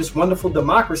stand for, and this wonderful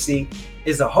democracy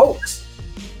is a hoax.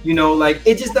 You know, like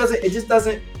it just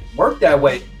doesn't work that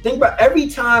way. Think about every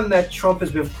time that Trump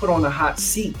has been put on a hot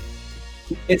seat,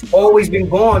 it's always been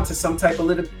gone to some type of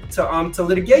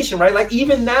litigation, right? Like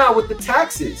even now with the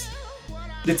taxes,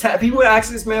 people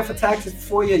ask this man for taxes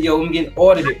before yo, I'm getting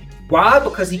audited. Why?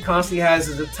 Because he constantly has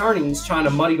his attorneys trying to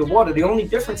muddy the water. The only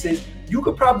difference is you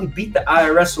could probably beat the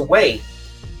IRS away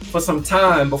for some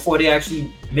time before they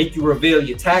actually make you reveal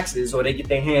your taxes, or they get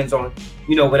their hands on,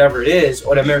 you know, whatever it is,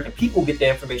 or the American people get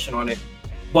their information on it.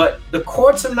 But the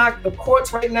courts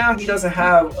right now, he doesn't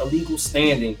have a legal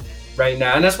standing right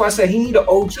now. And that's why I said he need an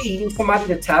OG. He needs somebody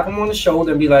to tap him on the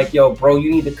shoulder and be like, yo, bro,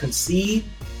 you need to concede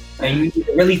and you need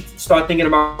to really start thinking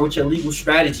about what your legal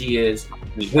strategy is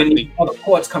when the other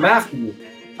courts come after you.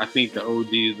 I think the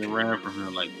OGs that ran from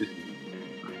him like this.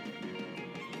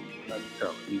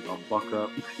 He's gonna fuck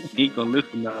up. He ain't gonna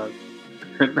listen to us.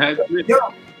 That's it.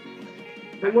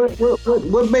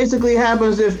 What basically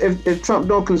happens if Trump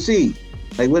don't concede?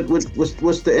 Like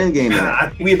what's the end game?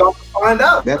 We about to find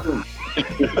out.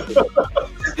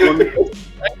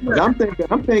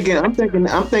 I'm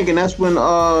thinking that's when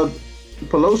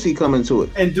Pelosi come into it.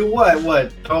 And do what?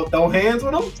 What? Throw hands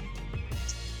with him?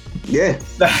 Yeah.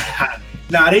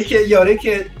 Nah, they can't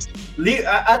leave.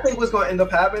 I think what's gonna end up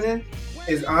happening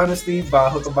is honestly by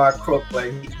hook or by crook,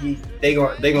 like they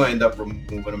gonna end up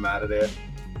removing him out of there.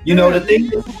 You know, the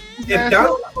thing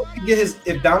is,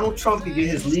 if Donald Trump could get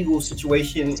his legal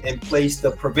situation in place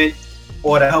to prevent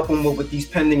or to help him with these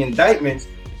pending indictments,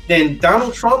 then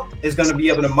Donald Trump is going to be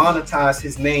able to monetize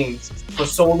his name for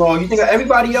so long. You think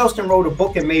everybody else can wrote a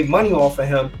book and made money off of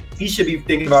him? He should be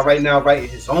thinking about right now writing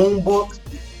his own book.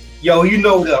 Yo, you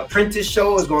know, the Apprentice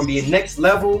show is going to be a next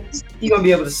level. He's going to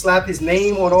be able to slap his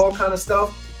name on all kind of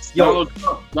stuff. Yo,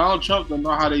 Donald Trump don't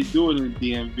know how they do it in the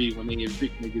DMV when they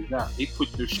evict niggas out. They put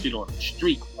their shit on the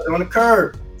street. Put it on the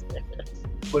curb.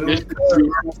 Put it on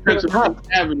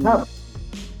the curb.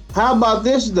 How about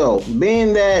this though?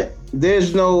 Being that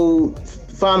there's no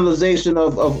finalization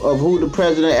of who the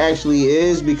president actually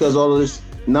is because all of this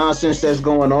nonsense that's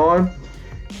going on,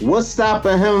 what's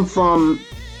stopping him from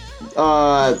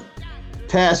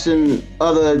passing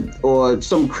other or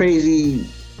some crazy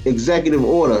executive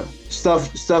order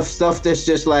stuff that's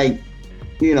just like,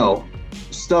 you know,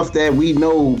 stuff that we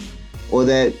know or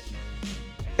that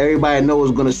everybody knows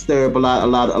is going to stir up a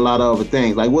lot of other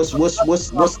things. Like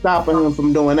what's stopping him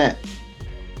from doing that?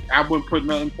 I wouldn't put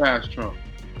nothing past Trump.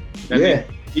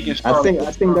 He can start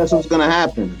I think that's what's going to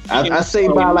happen. I say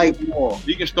by like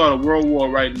he can start a world war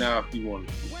right now if he wanted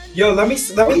to. Yo, let me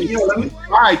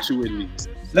try to at least.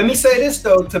 Let me say this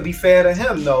though, to be fair to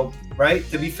him though, right?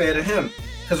 To be fair to him.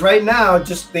 Because right now,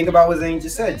 just think about what Zane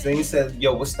just said. Zane said,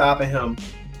 yo, what's stopping him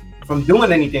from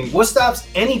doing anything? What stops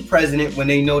any president when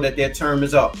they know that their term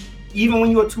is up? Even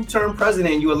when you're a two-term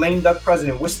president, you're a lame duck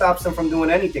president, what stops them from doing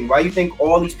anything? Why you think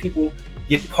all these people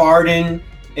get pardoned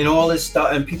and all this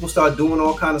stuff, and people start doing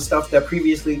all kind of stuff that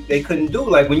previously they couldn't do?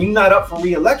 Like when you're not up for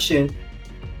re-election,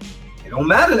 it don't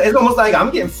matter. It's almost like I'm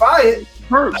getting fired.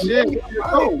 Try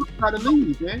to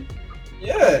leave, man.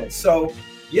 Yeah, so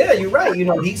yeah, you're right. You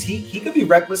know, he could be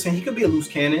reckless and he could be a loose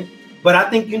cannon. But I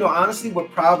think, you know, honestly,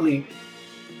 what probably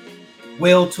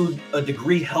will to a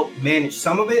degree help manage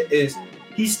some of it is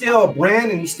he's still a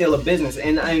brand and he's still a business.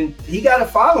 And he got a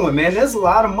following, man. There's a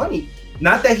lot of money.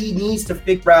 Not that he needs to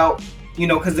figure out, you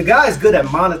know, because the guy is good at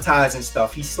monetizing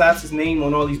stuff. He slaps his name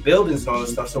on all these buildings and all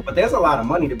this stuff. So, but there's a lot of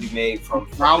money to be made from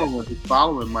his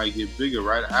following might get bigger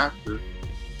right after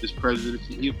this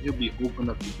presidency. He'll be open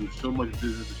up to do so much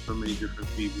business with so many different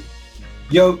people.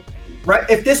 Yo, right?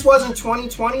 If this wasn't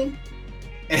 2020,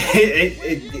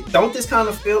 don't this kind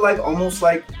of feel like almost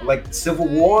like Civil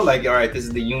War? Like, all right, this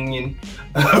is the Union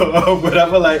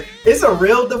Whatever. Like, it's a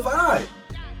real divide.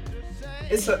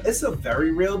 It's a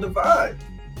very real divide.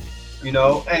 You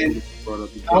know, and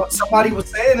somebody was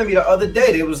saying to me the other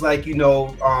day, they was like, you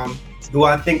know, do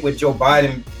I think with Joe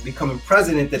Biden becoming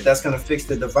president that's going to fix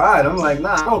the divide? I'm like,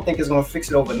 nah, I don't think it's going to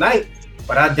fix it overnight.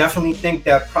 But I definitely think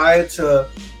that prior to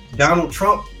Donald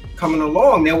Trump coming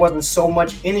along, there wasn't so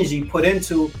much energy put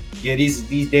into,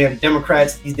 these damn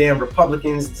Democrats, these damn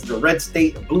Republicans, the red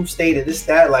state, the blue state, and this,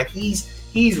 that. Like,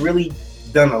 he's really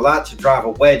done a lot to drive a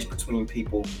wedge between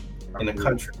people in the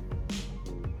country.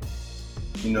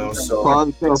 You know, so I'll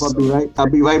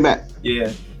be right back.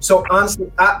 Yeah. So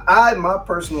honestly, I my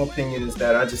personal opinion is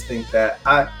that I just think that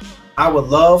I would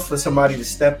love for somebody to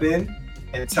step in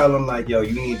and tell them, like, yo,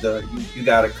 you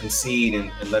gotta concede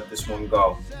and let this one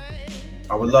go.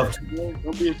 I would love to.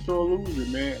 Don't be a sore loser,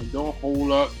 man. And don't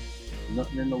hold up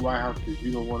nothing in the White House because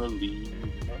you don't want to leave.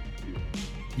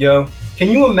 Yo, can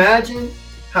you imagine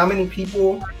how many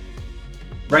people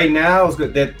right now is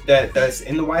good that's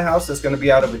in the White House that's going to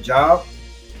be out of a job?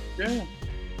 Yeah.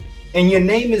 And your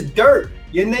name is dirt.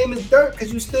 Your name is dirt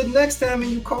because you stood next to him and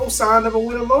you co-signed and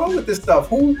went along with this stuff.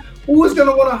 Who is going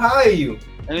to want to hire you?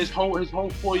 And his whole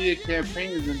 4-year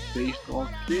campaign is based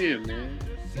on fear, man.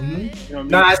 Mm-hmm. You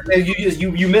know what I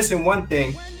mean? You missing one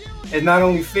thing. It's not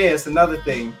only fear, it's another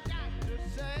thing.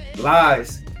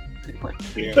 Lies.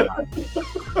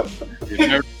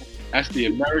 That's the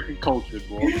American culture,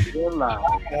 boy.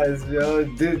 Lies, yo.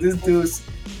 Dude, this dude's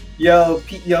yo,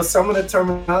 some of the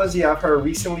terminology I've heard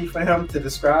recently for him to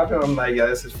describe him, I'm like,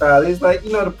 this is foul. He's like,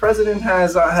 you know, the president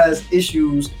has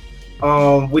issues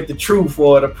with the truth,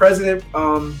 or the president,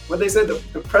 what they said,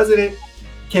 the president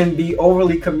can be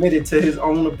overly committed to his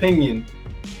own opinion.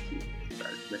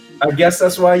 I guess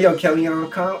that's why,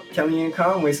 Kellyanne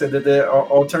Conway said that there are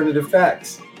alternative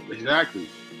facts. Exactly.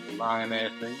 Lying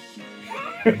ass thing.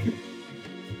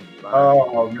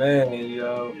 Oh man,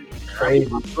 yo, crazy.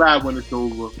 I'm glad when it's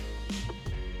over.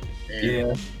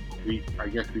 And I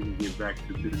guess we can get back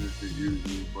to business as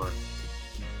usual, but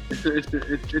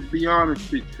it's beyond a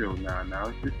shit show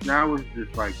now. It's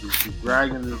just like you're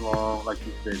dragging it along, like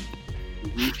you said. The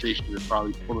news stations are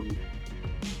probably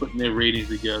putting their ratings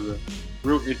together.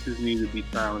 Real issues need to be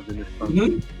silenced in this country.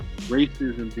 Mm-hmm.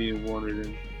 Racism being one of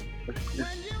them.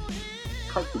 Let's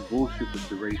cut the bullshit with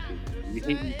the racism. You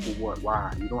hate me for what?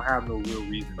 Why? You don't have no real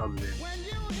reason other than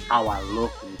how I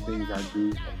look and the things I do.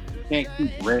 You can't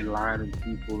keep redlining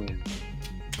people and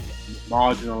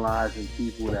marginalizing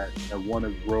people that want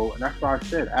to grow. And that's why I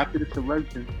said, after this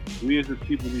election, we as a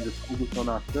people need to focus on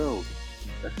ourselves.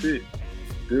 That's it.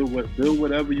 Build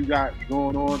whatever you got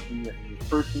going on in your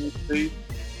personal space.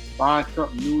 Find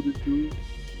something new to do.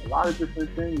 A lot of different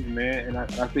things, man. And I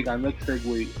think our next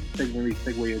segue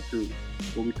into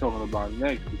what we're talking about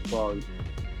next, as far as,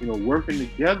 you know, working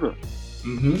together.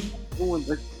 Mm-hmm.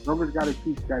 Numbers got to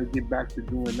get back to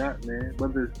doing that, man.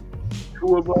 Whether it's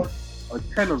 2 of us or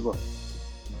 10 of us.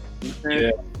 You know what I'm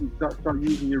saying? Yeah. Start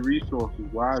using your resources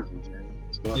wisely, man.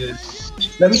 Yeah.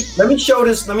 Let me show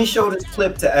this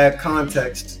clip to add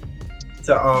context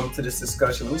to this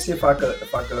discussion. Let me see if I could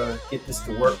get this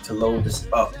to work to load this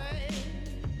up.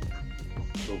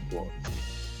 Go for it.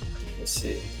 Let's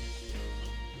see.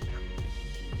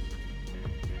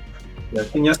 Yeah,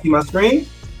 can y'all see my screen?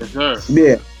 Yes, sir.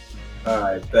 Yeah. All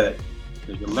right, bet.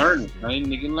 Nigga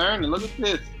learning. Look at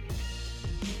this.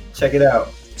 Check it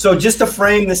out. So just to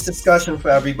frame this discussion for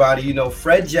everybody, you know,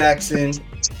 Fred Jackson,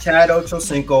 Chad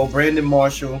Ochocinco, Brandon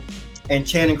Marshall, and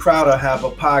Channing Crowder have a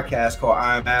podcast called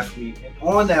I Am Athlete. And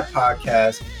on that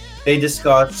podcast, they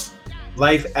discuss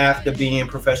life after being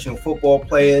professional football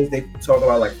players. They talk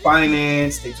about like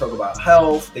finance, they talk about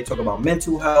health, they talk about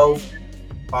mental health.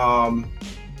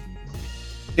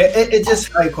 It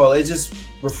just, how you call it, it's just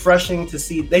refreshing to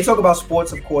see. They talk about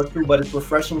sports, of course, too, but it's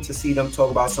refreshing to see them talk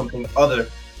about something other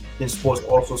than sports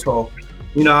also. So,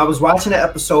 you know, I was watching the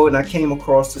episode and I came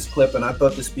across this clip and I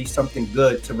thought this would be something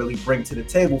good to really bring to the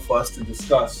table for us to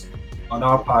discuss on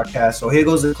our podcast. So here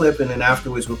goes the clip, and then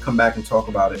afterwards we'll come back and talk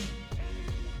about it.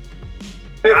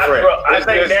 I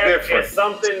think that is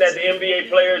something that the NBA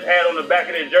players had on the back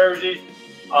of their jerseys.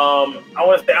 I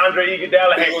want to say Andre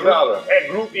Iguodala had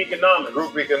group economics.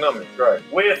 Group economics, right.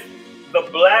 With the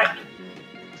black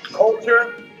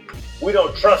culture, we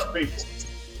don't trust people.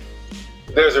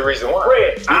 There's a reason why.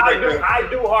 Fred, I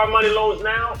do hard money loans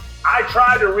now. I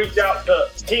try to reach out to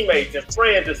teammates and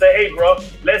friends and say, hey, bro,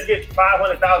 let's get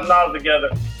 $500,000 together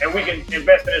and we can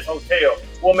invest in this hotel.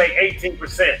 We'll make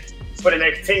 18% for the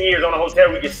next 10 years on the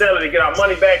hotel. We can sell it and get our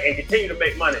money back and continue to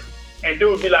make money. And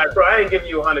dude would be like, bro, I ain't giving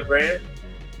you $100,000.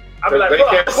 I'd be like, bro,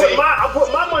 I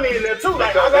put my money in there too.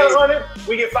 Like, I got 100.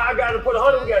 We get 5 guys to put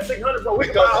 100. We got 600, bro. We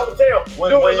can buy a Because hotel.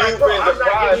 when Do it you've like, bro, been I'm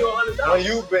not giving you deprived, $100. when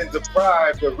you've been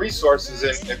deprived of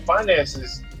resources and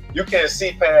finances, you can't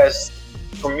see past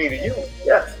from me to you.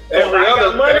 Yes. Every I got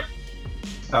other money.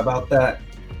 How about that?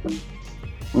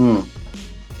 Yeah.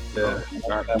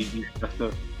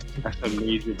 That's a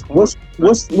major point.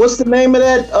 What's the name of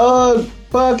that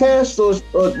podcast?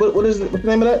 Or what is it? What's the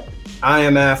name of that? I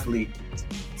Am Athlete.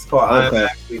 It's called I Am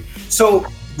Athlete. So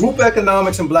group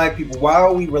economics and black people, why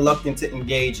are we reluctant to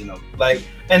engage in them? Like,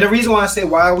 and the reason why I say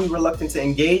why are we reluctant to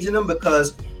engage in them,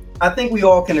 because I think we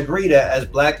all can agree that as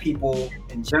black people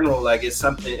in general, like it's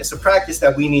a practice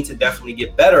that we need to definitely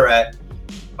get better at.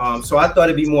 So I thought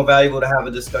it'd be more valuable to have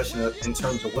a discussion in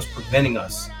terms of what's preventing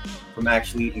us from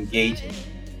actually engaging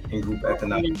in group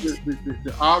economics.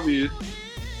 The obvious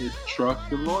is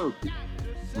trust and loyalty.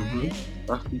 Mm-hmm.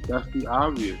 That's the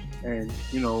obvious, and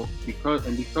because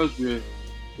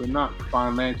we're not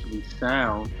financially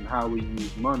sound in how we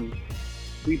use money,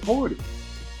 we hoard it.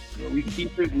 We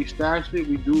keep it, we stash it,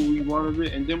 we do what we want of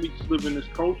it, and then we just live in this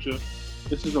culture.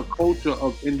 This is a culture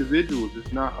of individuals.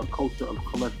 It's not a culture of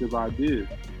collective ideas.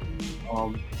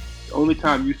 The only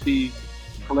time you see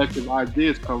collective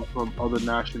ideas come from other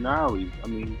nationalities. I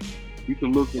mean, you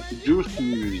can look at the Jewish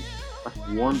community. That's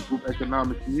one group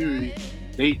economic community.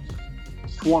 They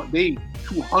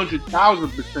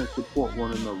 200,000% support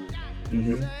one another.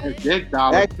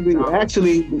 Mm-hmm.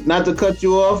 Actually, not to cut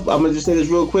you off, I'm gonna just say this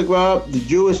real quick, Rob. The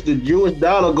Jewish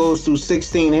dollar goes through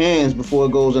 16 hands before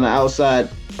it goes in the outside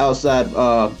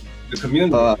the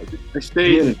community. It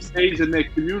stays in their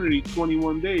community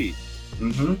 21 days.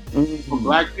 Mm-hmm. When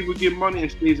black people get money,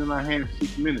 it stays in our hands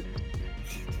 6 minutes.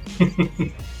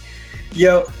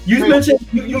 Yo, you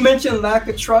mentioned lack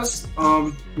of trust.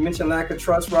 You mentioned lack of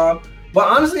trust, Rob. But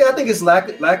honestly, I think it's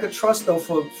lack of trust though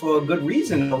for a good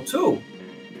reason though too.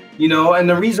 And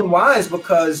the reason why is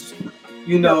because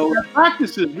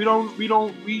practices. We don't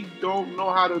know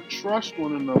how to trust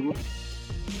one another.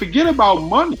 Forget about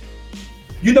money.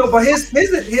 But here's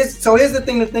the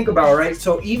thing to think about, right?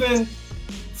 So even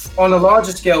on a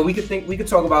larger scale, we could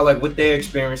talk about like what they're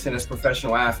experiencing as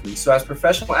professional athletes. So as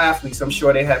professional athletes, I'm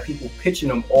sure they have people pitching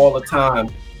them all the time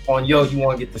on, yo, you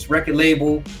want to get this record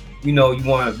label, you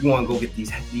want to go get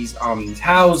these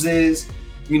houses,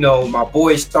 my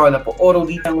boy's starting up an auto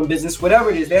detailing business, whatever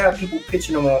it is. They have people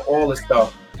pitching them on all this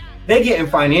stuff. They're getting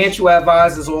financial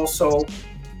advisors also.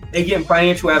 They're getting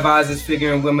financial advisors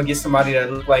figuring we're gonna get somebody that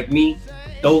look like me.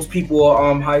 Those people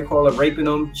are raping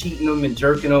them, cheating them, and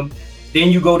jerking them. Then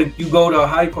you go to you go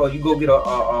get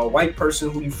a white person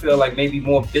who you feel like maybe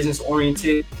more business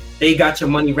oriented. They got your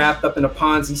money wrapped up in a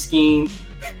Ponzi scheme,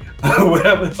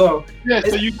 whatever. So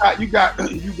so you got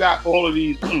all of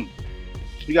these.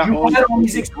 You had all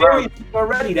these experiences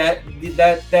already that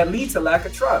lead to lack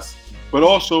of trust. But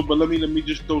let me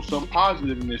just throw some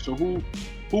positive in there. So who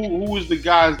is the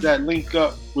guys that link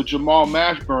up with Jamal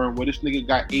Mashburn, where this nigga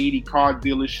got 80 car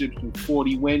dealerships and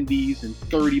 40 Wendy's and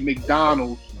 30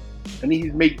 McDonald's, and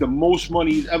he's made the most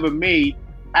money he's ever made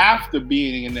after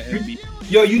being in the NBA.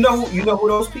 Yo, you know who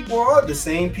those people are? The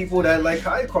same people that like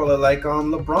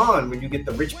LeBron, when you get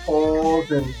the Rich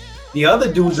Pauls and the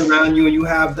other dudes around you, and you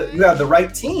have the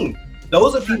right team.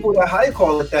 Those are people that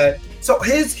that. So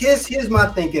here's my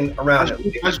thinking around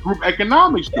it. That's group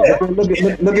economics. Yeah.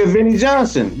 Look at Vinny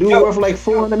Johnson, dude worth like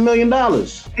 $400 million.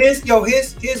 Here's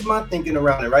my thinking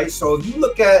around it, right? So if you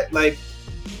look at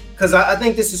because I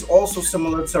think this is also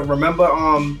similar to, remember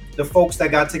the folks that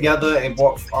got together and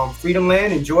bought Freedom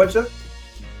Land in Georgia.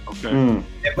 Okay. And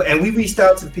we reached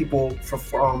out to people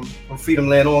from Freedom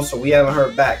Land also. We haven't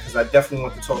heard back because I definitely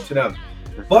want to talk to them.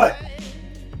 But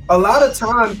a lot of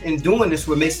time in doing this,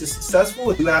 what makes it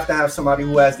successful is you have to have somebody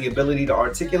who has the ability to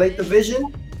articulate the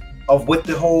vision of what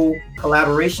the whole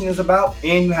collaboration is about,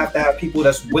 and you have to have people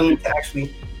that's willing to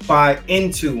actually buy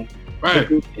into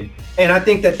the vision. And I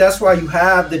think that's why you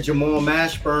have the Jamal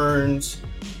Mashburns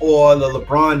or the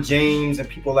LeBron James and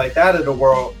people like that of the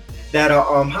world that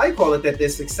are that they're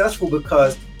successful,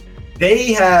 because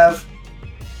they have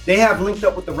linked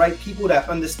up with the right people that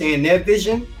understand their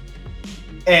vision,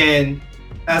 and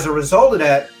as a result of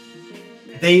that,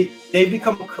 they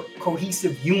become a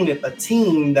cohesive unit, a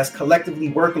team that's collectively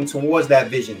working towards that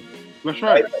vision. That's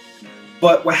right.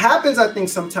 But what happens, I think,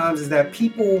 sometimes is that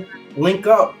people link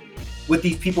up with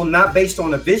these people not based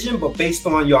on a vision, but based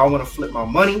on, I want to flip my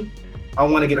money, I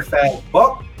want to get a fast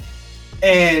buck.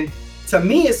 And to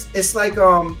me, it's like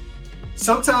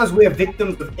sometimes we're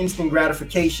victims of instant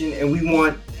gratification and we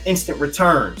want instant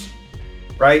returns,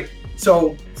 right?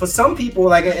 So for some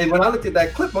people, and when I looked at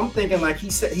that clip, I'm thinking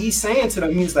he's saying to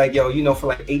them, he's like, yo, for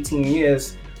like 18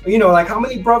 years, You know, like how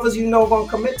many brothers you know gonna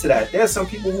commit to that? There's some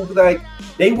people who like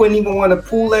they wouldn't even want to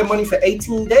pool their money for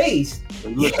 18 days.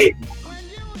 Look,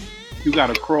 you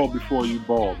gotta crawl before you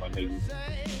ball, my nigga.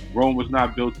 Rome was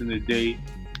not built in a day.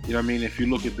 You know what I mean? If you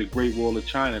look at the Great Wall of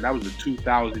China, that was a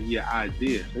 2,000-year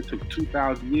idea. It took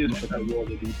 2,000 years for that wall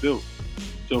to be built.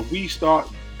 So if we start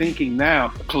thinking now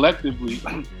collectively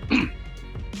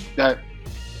that,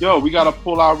 yo, we got to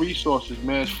pull our resources,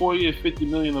 man. It's 40 to 50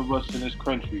 million of us in this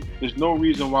country. There's no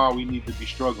reason why we need to be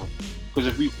struggling. Because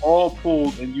if we all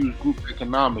pulled and used group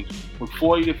economics, with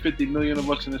 40 to 50 million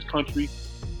of us in this country,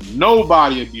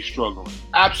 nobody would be struggling.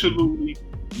 Absolutely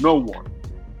no one.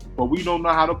 But we don't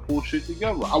know how to pull shit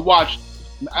together. I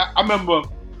remember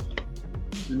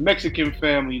the Mexican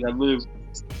family that lived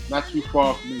not too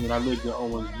far from me when I lived in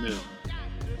Owens Mill.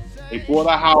 They bought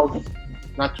a house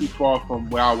not too far from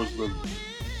where I was living.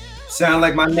 Sound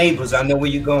like my neighbors. I know where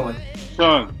you're going.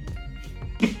 Son,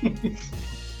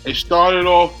 it started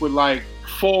off with like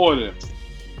 4 of them.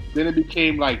 Then it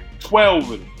became like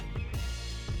 12 of them.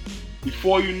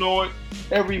 Before you know it,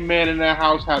 every man in that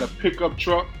house had a pickup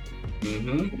truck.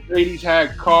 Mm-hmm. The ladies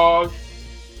had cars.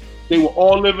 They were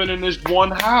all living in this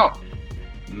one house.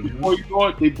 Mm-hmm. Before you know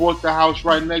it, they bought the house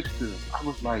right next to them. I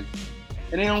was like,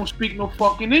 and they don't speak no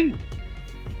fucking English.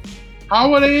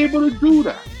 How are they able to do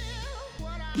that?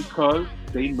 Because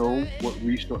they know what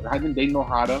resources. I think they know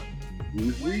how to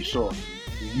use resources.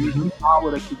 Use the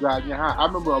power that you got in your house. I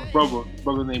remember a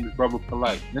brother name is Brother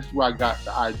Polite. This is where I got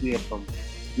the idea from.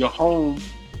 Your home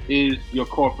is your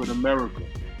corporate America.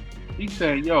 He's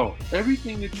saying, yo,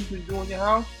 everything that you can do in your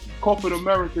house, corporate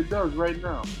America does right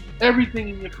now. Everything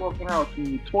in your fucking house, from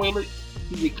your toilet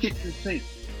to your kitchen sink.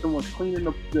 Someone's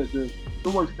cleaning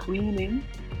someone's cleaning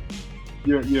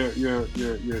your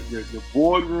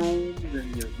boardrooms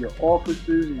and your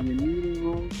offices and your meeting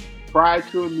rooms prior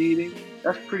to a meeting.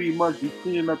 That's pretty much you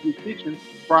cleaning up your kitchen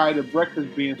prior to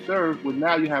breakfast being served. But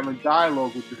now you're having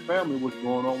dialogue with your family, what's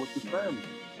going on with your family.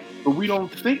 But we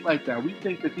don't think like that. We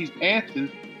think that these answers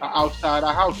are outside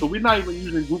our house. So we're not even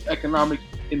using group economics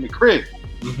in the crib.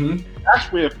 Mm-hmm.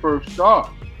 That's where it first starts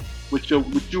with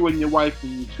you and your wife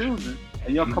and your children.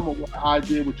 And y'all come up with an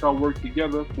idea which y'all work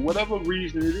together for whatever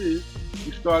reason it is.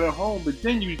 You start at home, but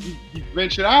then you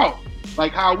venture out.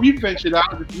 Like how we ventured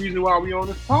out is the reason why we on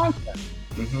this podcast.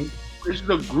 Mm-hmm. This is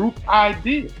a group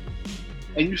idea.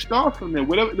 And you start from there.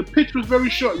 Whatever the pitch was very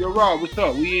short. Yo, Rob, what's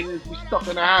up? We stuck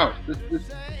in the house. Let's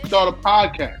start a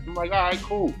podcast. I'm like, all right,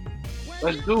 cool.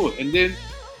 Let's do it. And then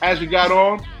as we got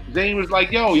on, Zane was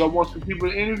like, yo, y'all want some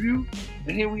people to interview?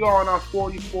 And here we are on our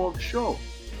 44th show.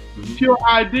 Mm-hmm. Pure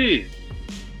ideas.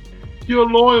 Pure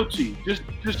loyalty. Just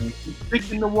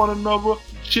sticking to one another.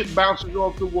 Shit bounces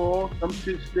off the wall. Some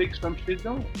shit sticks, some shit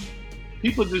don't.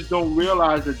 People just don't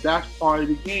realize that that's part of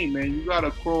the game, man. You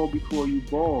gotta crawl before you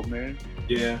ball, man.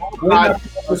 Yeah.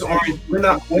 We're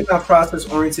not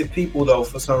process-oriented people though,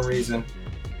 for some reason.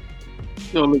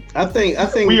 Yo, look, I think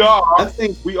we are. I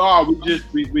think we are. We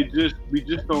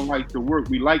just don't like the work.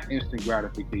 We like instant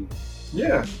gratification.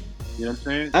 Yeah. You know what I'm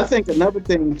saying? I think another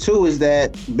thing too is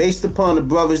that based upon the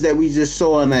brothers that we just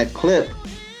saw in that clip,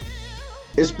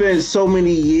 it's been so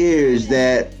many years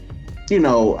that, you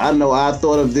know I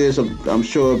thought of this. I'm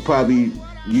sure probably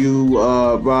you,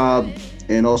 Rob,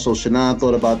 and also Shannon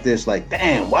thought about this. Like,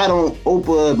 damn, why don't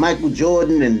Oprah, Michael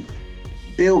Jordan, and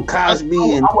Bill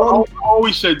Cosby and I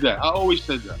always said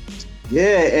that.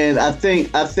 Yeah, and I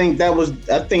think that was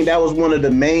one of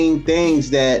the main things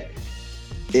that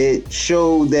it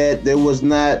showed that there was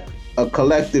not a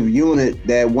collective unit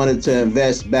that wanted to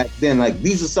invest back then. Like,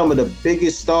 these are some of the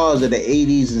biggest stars of the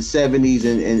 80s and 70s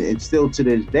and still to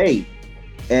this day.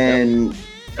 And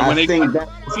I think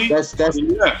that's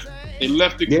they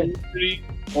left the community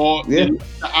or they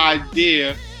left the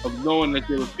idea of knowing that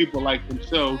there were people like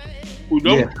themselves who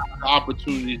don't have the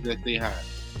opportunities that they have.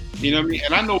 You know what I mean?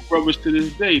 And I know brothers to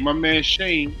this day. My man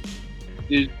Shane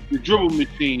is the dribble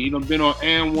machine. You know, been on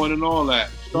And1 and all that.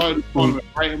 Started the tournament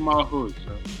right in my hood,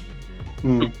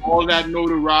 son. Took all that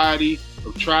notoriety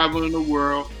of traveling the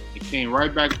world and came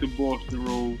right back to Boston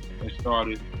Road and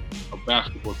started a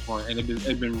basketball tournament. And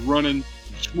it's been running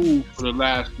smooth for the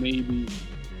last maybe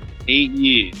 8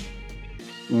 years.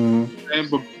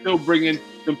 But still bringing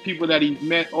the people that he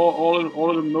met, all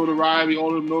of them notoriety,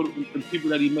 all of them the people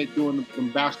that he met doing the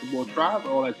basketball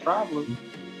travel, all that traveling,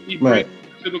 he brings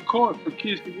to the court for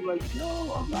kids to be like, yo,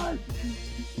 all right.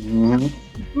 You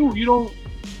don't,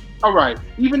 all right,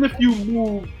 even if you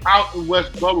move out in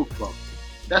West Bubblecrumb,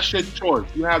 that's your choice.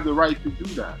 You have the right to do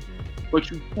that.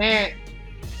 But you can't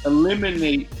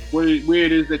eliminate where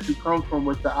it is that you come from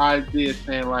with the idea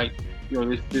saying like,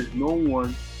 there's no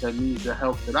one that needs the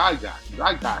help that I got. 'Cause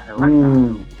I got help.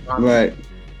 Right.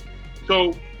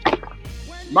 So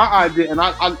my idea, and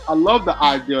I love the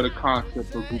idea of the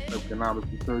concept of group economics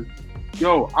because,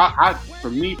 I for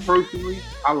me personally,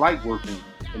 I like working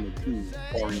in a team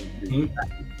oriented.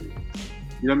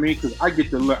 You know what I mean? Because I get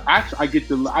to learn. Actually,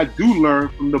 I do learn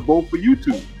from the both of you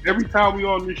two every time we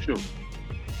on this show.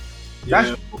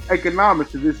 That's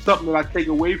economics. Is something that I take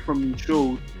away from these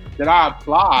shows that I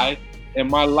apply in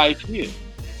my life here.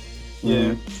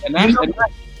 Yeah, and that's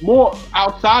more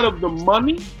outside of the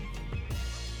money.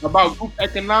 About group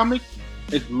economics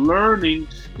is learning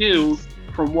skills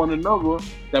from one another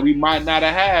that we might not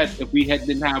have had if we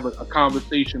didn't have a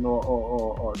conversation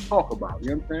or talk about. You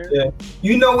know what I'm saying? Yeah.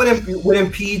 You know what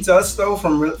impedes us though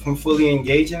from fully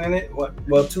engaging in it?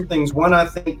 Well, two things. One, I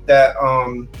think that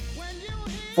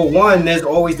for one, there's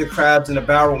always the crabs in the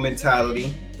barrel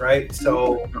mentality, right?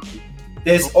 So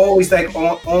there's always like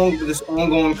this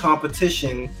ongoing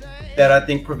competition that I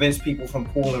think prevents people from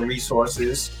pooling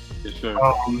resources. Yes, sir.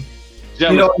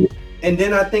 And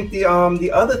then I think the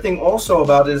other thing also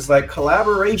about it is like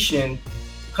collaboration.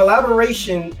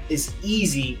 Collaboration is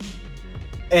easy,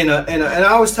 and I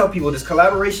always tell people this: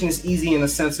 collaboration is easy in the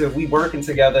sense of we working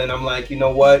together, and I'm like, you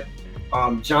know what,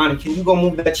 Johnny, can you go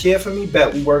move that chair for me?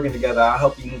 Bet, we working together. I'll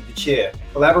help you move the chair.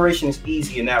 Collaboration is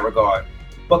easy in that regard,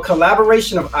 but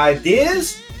collaboration of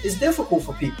ideas is difficult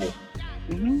for people.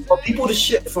 For people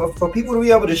to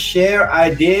be able to share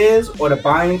ideas or to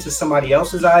buy into somebody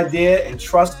else's idea and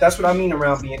trust, that's what I mean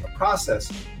around being a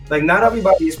process. Like not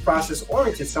everybody is process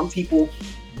oriented. Some people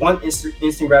want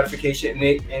instant gratification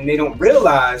and they don't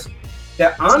realize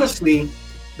that honestly,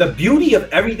 the beauty of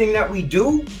everything that we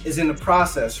do is in the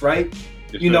process, right?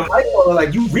 Yes,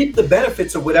 like you reap the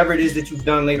benefits of whatever it is that you've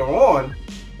done later on.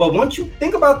 But once you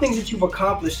think about things that you've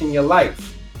accomplished in your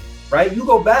life, right? You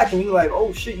go back and you're like,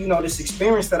 oh shit, this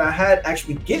experience that I had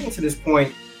actually getting to this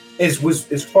point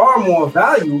is far more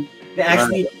value than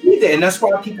actually achieved it. And that's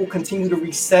why people continue to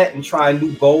reset and try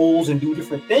new goals and do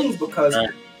different things because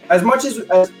as much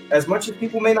as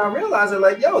people may not realize it,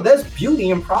 like, there's beauty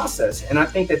in process. And I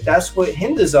think that that's what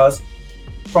hinders us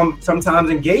from sometimes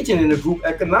engaging in the group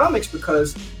economics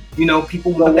because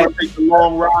people want that take the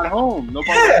long ride home.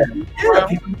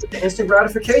 People want the instant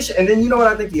gratification. And then what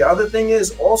I think the other thing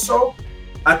is also,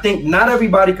 I think not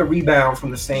everybody can rebound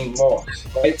from the same loss,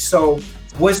 right? So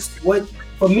what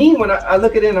for me when I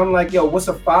look at it, and I'm like, what's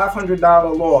a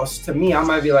 $500 loss? To me, I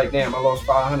might be like, damn, I lost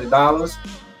 $500.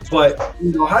 But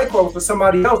high quality for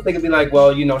somebody else, they could be like,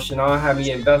 well, Shannon had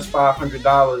me invest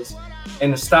 $500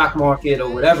 in the stock market or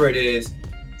whatever it is.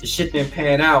 The shit didn't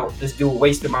pan out. This dude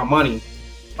wasted my money.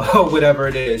 Or whatever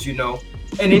it is, and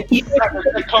then even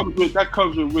that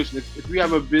comes with risk. If we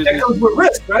have a business, that comes with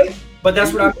risk, right? But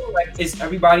that's what I mean. Like, is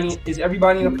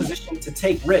everybody in a position to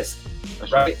take risk,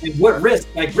 right? And what risk?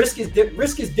 Like, risk is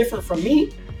different from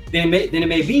me than it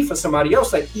may be for somebody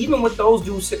else. Like, even with those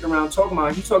dudes sitting around talking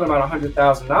about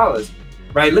 $100,000,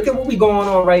 right? Look at what's going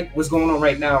on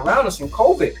right now around us in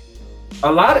COVID.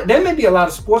 There may be a lot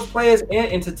of sports players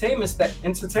and entertainers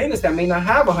that may not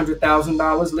have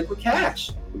 $100,000 liquid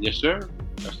cash. Yes, sir.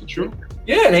 That's the truth.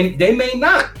 Yeah, they may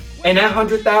not. And that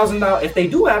 $100,000, if they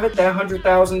do have it, that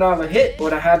 $100,000 hit or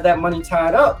to have that money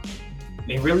tied up,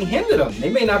 may really hinder them. They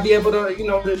may not be able to,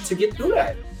 to get through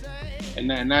that.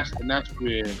 And that's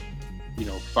where,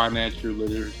 financial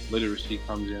literacy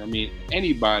comes in. I mean,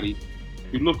 anybody,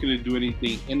 if you're looking to do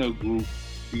anything in a group,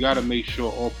 you got to make sure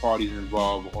all parties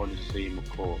involved are on the same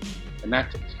accord, and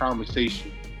that's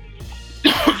conversation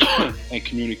and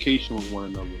communication with one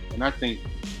another. And I think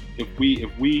if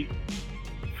we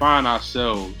find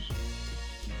ourselves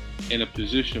in a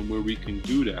position where we can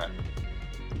do that,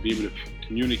 to be able to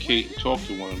communicate and talk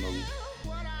to one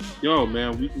another,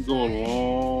 man, we can go a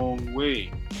long way,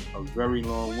 a very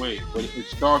long way. But it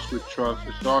starts with trust.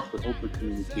 It starts with open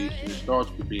communication. It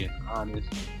starts with being honest.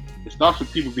 It starts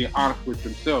with people being honest with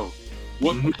themselves.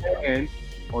 What you can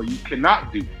or you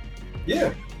cannot do.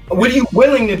 Yeah. What are you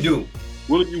willing to do?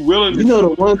 What are you willing to do? The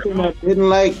one thing I didn't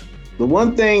like, the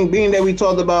one thing being that we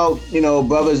talked about,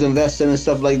 brothers investing and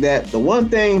stuff like that. The one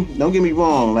thing, don't get me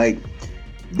wrong, like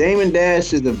Damon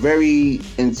Dash is a very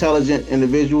intelligent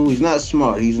individual. He's not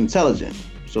smart, he's intelligent.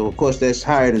 So of course that's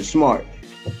higher than smart.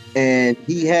 And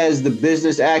he has the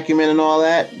business acumen and all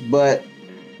that, but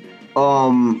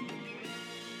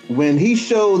when he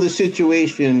showed the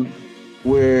situation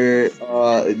where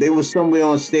they was somewhere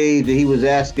on stage and he was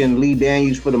asking Lee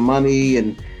Daniels for the money,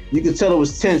 and you could tell it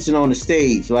was tension on the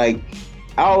stage. Like,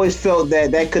 I always felt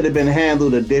that could have been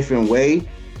handled a different way.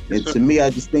 And to me, I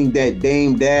just think that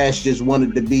Dame Dash just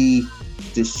wanted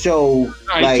to show,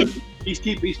 like, he's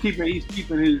keeping his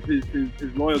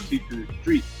loyalty to the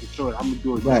street. For sure, I'm gonna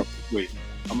do it this way.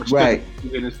 I'm gonna step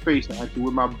in his face and ask you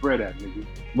where my bread at, nigga.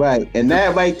 Right, and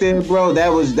that right there, bro, that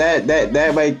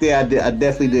right there, I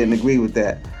definitely didn't agree with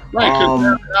that. Right,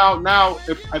 because now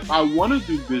if I want to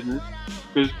do business,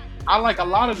 because I like a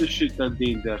lot of the shit that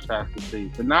Dame Dash has to say,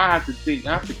 but now I have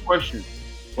to question,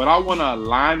 but I want to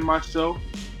align myself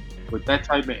with that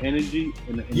type of energy.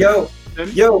 Yo,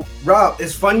 Rob,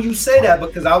 it's funny you say that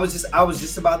because I was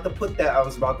just about to put that. I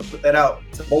was about to put that out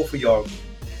to both of y'all.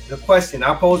 The question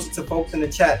I posed it to folks in the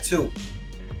chat too.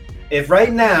 If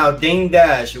right now Dame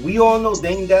Dash, we all know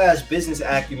Dame Dash business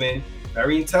acumen,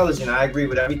 very intelligent. I agree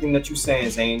with everything that you're saying,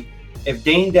 Zane. If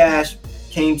Dame Dash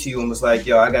came to you and was like,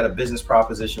 yo, I got a business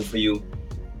proposition for you,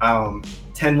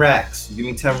 10 racks. Give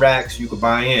me 10 racks, you could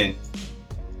buy in.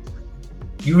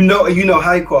 You know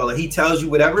how you call it. He tells you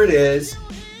whatever it is,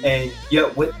 and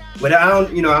what I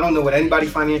don't know what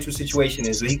anybody's financial situation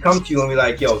is, but he comes to you and be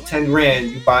like, yo, 10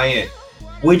 grand, you buy in.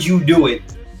 Would you do it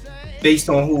based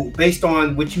on who? Based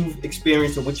on what you've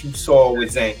experienced or what you saw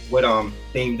with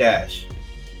Dame Dash?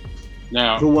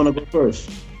 Now, who want to go first?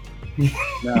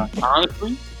 Now,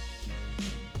 honestly,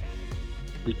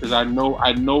 because I know,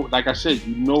 like I said,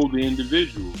 you know the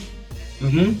individual.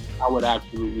 I would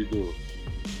absolutely do it.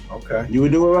 Okay. You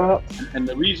would do it, Rob? And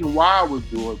the reason why I would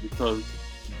do it because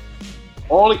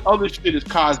all the other shit is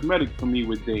cosmetic for me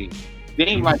with Dame.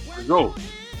 Dame like results.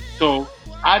 So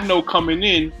I know coming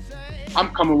in, I'm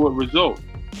coming with results.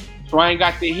 So I ain't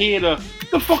got to hear what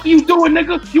the fuck are you doing,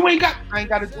 nigga? I ain't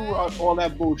got to do all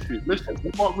that bullshit. Listen,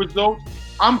 you want results?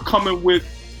 I'm coming with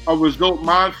a result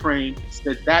mind frame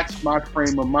that's my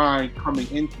frame of mind coming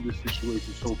into the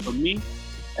situation. So for me,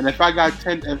 and if I got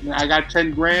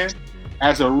 10 grand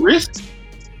as a risk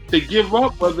to give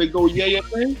up, whether they go yay or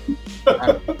nay,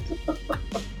 I'm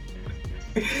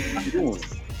doing it.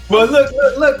 Well,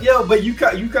 look, yo, but you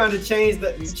kind of changed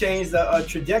the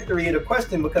trajectory of the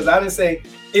question because I didn't say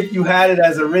if you had it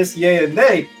as a risk, yay or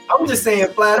nay. I'm just saying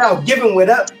flat out, giving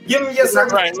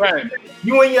yourself right.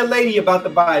 You and your lady about to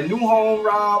buy a new home,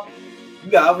 Rob. You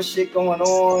got other shit going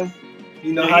on.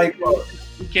 You know how you go.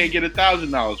 You can't get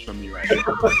 $1,000 from me right now.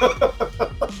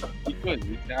 You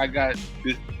couldn't. I got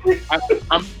this.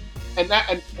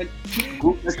 And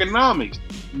group economics.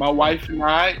 My wife and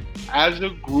I, as a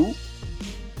group,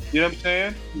 you know what I'm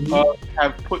saying,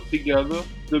 have put together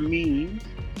the means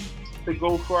to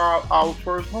go for our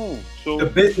first home. So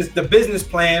the business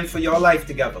plan for your life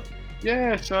together.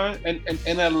 Yeah, son,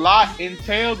 and a lot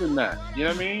entailed in that. You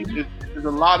know what I mean? There's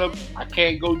a lot of I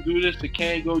can't go do this, I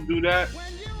can't go do that.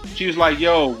 She was like,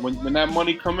 "Yo, when that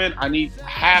money come in, I need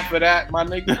half of that, my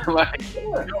nigga." Like,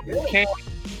 you can't.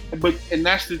 And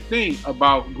that's the thing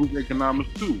about group economics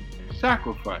too.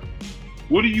 Sacrifice.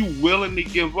 What are you willing to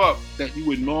give up that you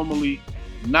would normally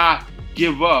not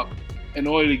give up in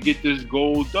order to get this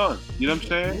goal done? You know what I'm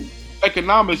saying?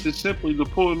 Economics is simply the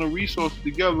pulling the resources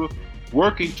together,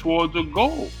 working towards a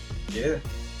goal. Yeah.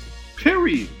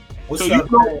 Period. What's so up,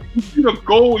 you see the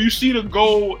goal. You see the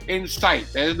goal in sight.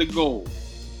 That is the goal.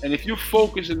 And if you're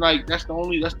focusing like that's the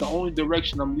only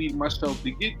direction I'm leading myself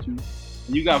to get to,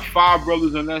 and you got 5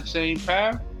 brothers on that same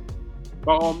path,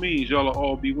 by all means, y'all will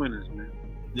all be winners, man.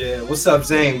 Yeah. What's up,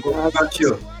 Zane? What about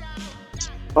you?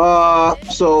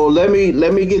 So let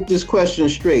me get this question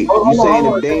straight. Hold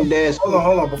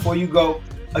on. Before you go,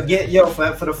 again, yo,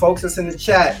 for the folks that's in the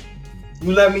chat,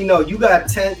 you let me know. You got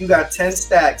 10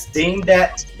 stacks. Dame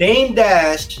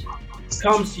Dash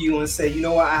comes to you and say, you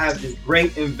know what? I have this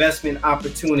great investment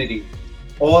opportunity.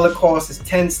 All it costs is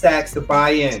 10 stacks to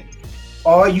buy in.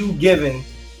 Are you giving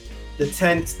the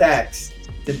 10 stacks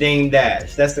to Dame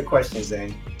Dash? That's the question,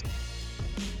 Zane.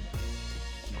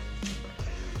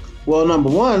 Well, number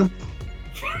one,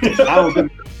 I don't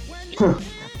think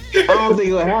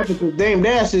it'll happen because Dame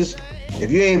Dash is, if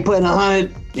you ain't putting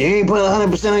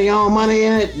 100% of your own money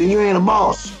in it, then you ain't a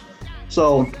boss.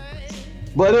 So,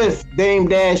 but if Dame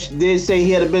Dash did say he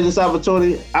had a business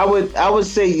opportunity, I would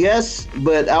say yes,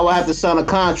 but I would have to sign a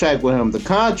contract with him. The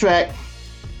contract,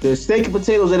 the steak and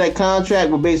potatoes of that contract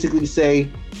will basically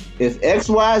say, if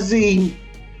XYZ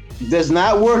does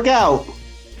not work out,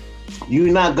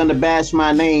 you're not gonna bash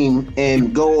my name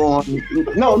and go on.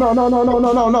 No.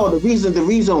 The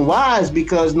reason why is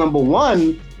because number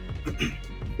one,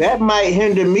 that might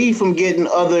hinder me from getting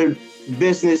other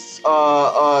business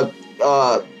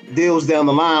deals down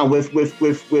the line with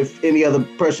any other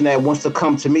person that wants to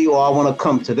come to me or I want to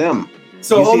come to them.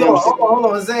 So hold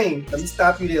on, Zane. Let me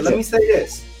stop you there. Let me say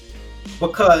this,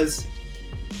 because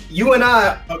you and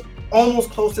I are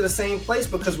almost close to the same place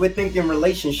because we're thinking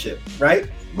relationship, right?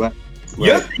 Right.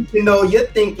 You're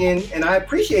thinking, and I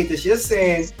appreciate this. You're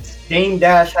saying Dame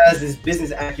Dash has this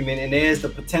business acumen and there's the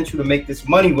potential to make this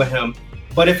money with him.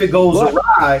 But if it goes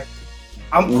awry,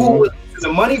 I'm cool with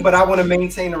the money, but I want to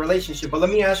maintain a relationship. But let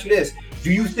me ask you this.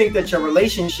 Do you think that your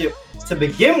relationship to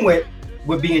begin with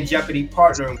would be in jeopardy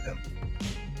partnering with him?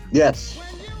 Yes.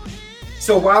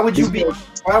 So why would you be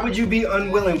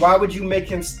unwilling? Why would you make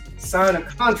him sign a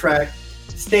contract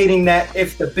stating that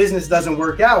if the business doesn't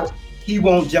work out, he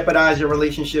won't jeopardize your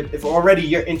relationship if already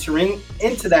you're entering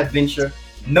into that venture,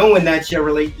 knowing that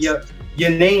your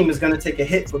name is going to take a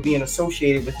hit for being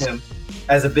associated with him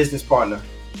as a business partner?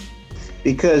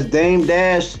 Because Dame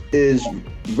Dash is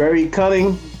very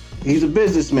cunning. He's a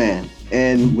businessman,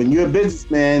 and when you're a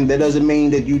businessman, that doesn't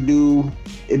mean that you do.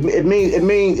 It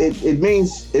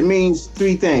means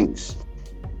three things: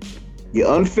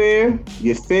 you're unfair,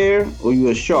 you're fair, or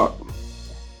you're a shark.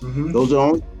 Mm-hmm. Those are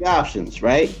only the options,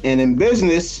 right? And in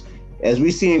business, as we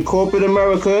see in corporate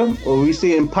America, or we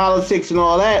see in politics and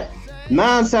all that,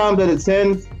 9 times out of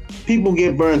 10, people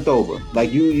get burnt over.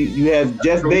 Like you have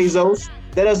Jeff Bezos.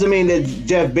 That doesn't mean that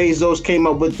Jeff Bezos came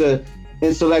up with the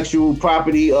intellectual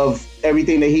property of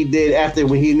everything that he did after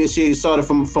when he started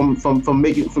from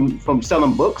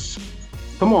selling books.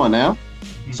 Come on now.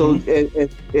 Mm-hmm. So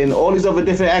and all these other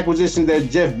different acquisitions that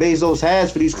Jeff Bezos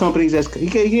has for these companies,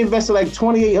 he invested like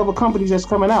 28 other companies that's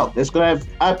coming out that's gonna have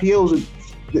IPOs.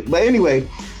 But anyway,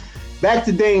 back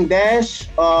to Dame Dash.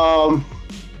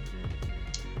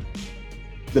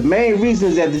 The main reason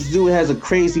is that this dude has a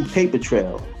crazy paper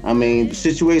trail. I mean, the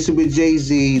situation with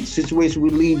Jay-Z, the situation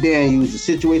with Lee Daniels, the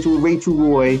situation with Rachel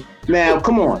Roy. Now,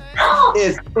 come on.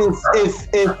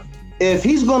 If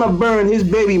he's gonna burn his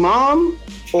baby mom,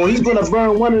 or he's gonna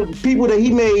burn one of the people that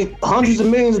he made hundreds of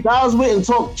millions of dollars with and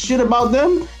talk shit about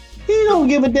them, he don't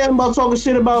give a damn about talking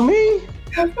shit about me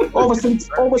over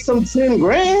some 10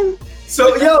 grand.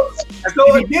 So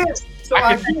again. So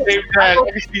I can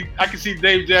see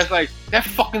Dave Dash like that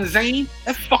fucking Zane.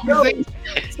 Zane.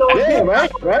 So again, right.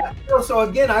 So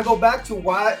again, I go back to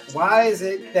why is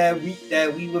it that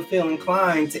we would feel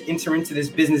inclined to enter into this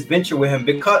business venture with him?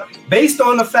 Because based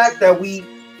on the fact that we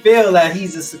feel that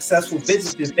he's a successful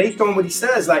businessman, based on what he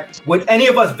says, like, would any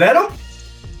of us vet him?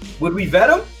 Would we vet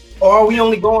him? Or are we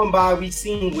only going by we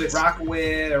seen what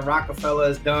Rockaway and Rockefeller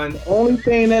has done? The only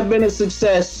thing that been a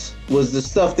success was the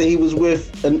stuff that he was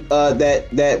with,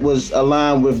 that was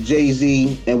aligned with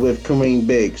Jay-Z and with Kareem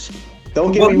Biggs.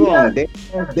 Don't get me wrong.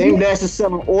 Dame Dash is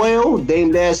selling oil.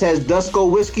 Dame Dash has Dusko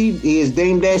whiskey. He is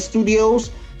Dame Dash Studios,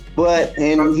 but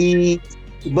nothing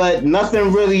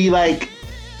really like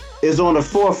is on the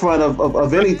forefront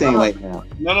of anything right now.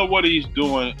 None of what he's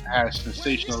doing has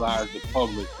sensationalized the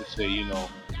public to say,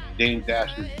 Dame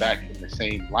Dash is back in the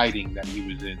same lighting that he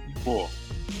was in before.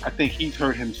 I think he's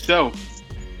hurt himself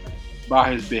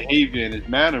by his behavior and his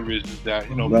mannerisms that,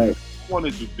 right. want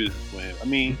to do business with him. I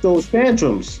mean, those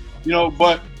tantrums.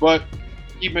 But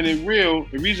even in real,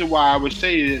 the reason why I would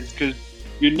say it is because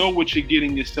you know what you're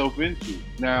getting yourself into.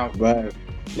 Now,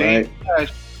 Dame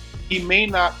Dash, he may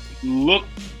not look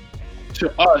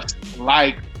to us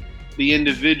like the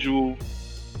individual,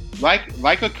 like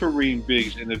a Kareem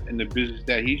Biggs in the business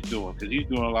that he's doing, because he's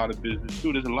doing a lot of business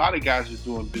too. There's a lot of guys who's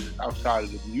doing business outside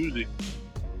of the music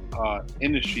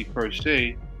industry per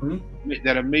se,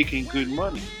 that are making good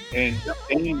money, and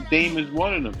Dame is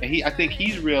one of them. And I think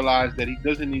he's realized that he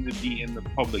doesn't need to be in the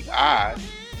public eye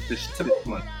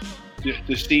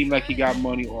to seem like he got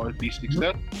money or be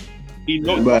successful. He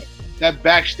knows that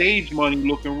backstage money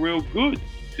looking real good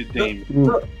to Dame.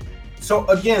 So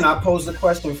again, I pose the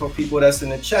question for people that's in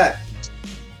the chat.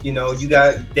 You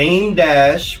got Dame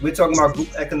Dash. We're talking about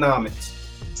group economics.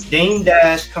 Dame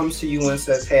Dash comes to you and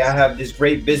says, "Hey, I have this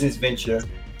great business venture,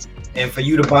 and for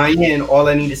you to buy in, all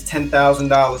I need is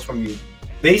 $10,000 from you.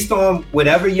 Based on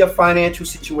whatever your financial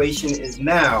situation is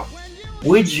now,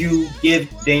 would you give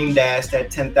Dame Dash that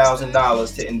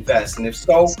 $10,000 to invest? And if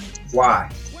so,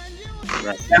 why?"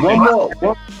 Right.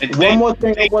 One more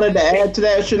thing I wanted to add to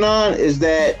that, Shannon, is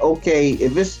that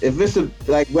if it's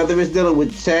like whether it's dealing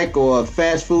with tech or a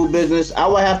fast food business, I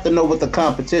would have to know what the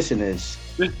competition is.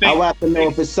 I would have to know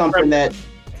if it's something that.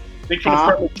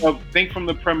 Think from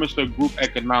the premise of group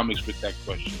economics with that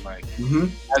question, like.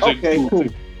 Cool.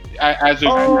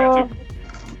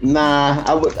 Nah,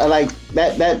 I like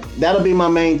that. That'll be my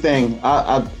main thing.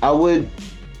 I would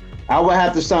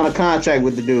have to sign a contract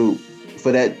with the dude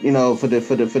for that,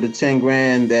 for the 10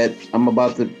 grand that I'm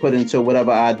about to put into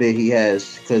whatever idea he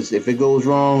has. Because if it goes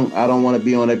wrong, I don't want to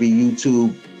be on every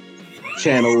YouTube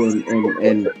channel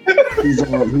and he's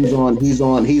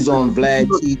on Vlad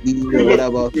TV or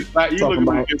whatever,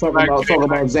 talking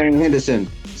about Zane Henderson.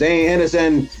 Zane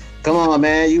Henderson, come on,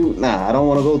 man, I don't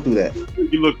want to go through that.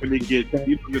 You looking to get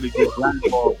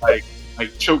blackballed like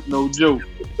Choke No Joke.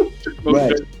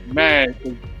 Right. Mad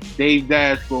Dave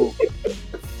Dash will.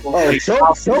 Oh,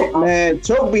 Choke, man.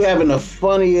 Choke be having the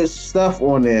funniest stuff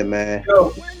on there, man.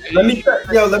 Let me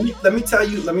tell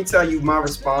you my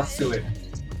response to it.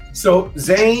 So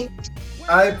Zane,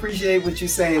 I appreciate what you're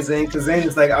saying, Zane, because Zane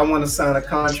is like, I want to sign a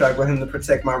contract with him to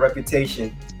protect my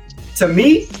reputation. To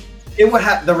me, it would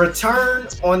have the return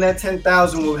on that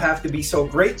 10,000 would have to be so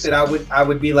great that I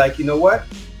would be like, you know what?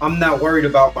 I'm not worried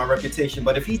about my reputation.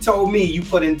 But if he told me you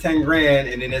put in 10 grand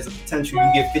and then there's a potential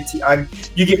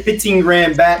you get 15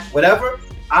 grand back, whatever,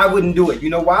 I wouldn't do it.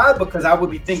 You know why? Because I would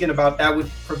be thinking about that would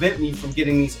prevent me from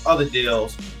getting these other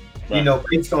deals, right,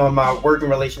 based on my working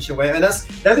relationship with him. And that's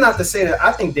not to say that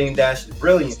I think Dame Dash is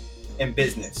brilliant in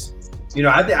business.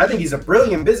 I think he's a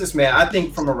brilliant businessman. I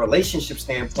think from a relationship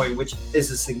standpoint, which is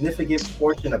a significant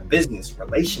portion of business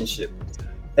relationship,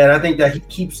 that I think that he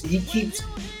keeps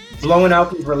blowing out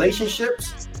these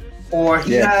relationships, or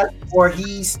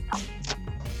he's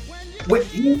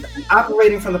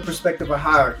operating from the perspective of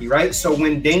hierarchy, right? So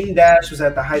when Dame Dash was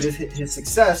at the height of his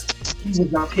success, he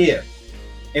was up here.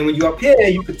 And when you're up here,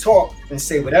 you could talk and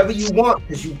say whatever you want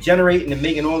because you're generating and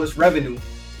making all this revenue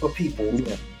for people,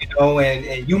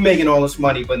 and you making all this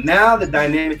money. But now the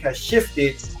dynamic has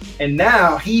shifted, and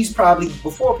now he's probably,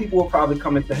 before people were probably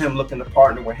coming to him looking to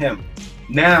partner with him.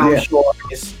 Now, sure,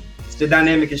 the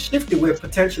dynamic has shifted where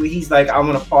potentially he's like, I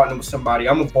want to partner with somebody.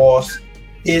 I'm a boss.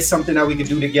 Here's something that we can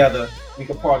do together. We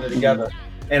can partner together.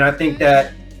 And I think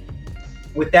that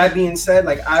with that being said,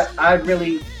 like I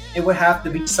really, it would have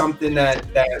to be something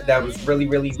that was really,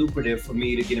 really lucrative for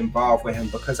me to get involved with him,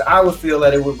 because I would feel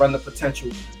that it would run the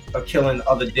potential of killing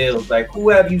other deals. Like, who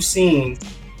have you seen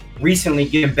recently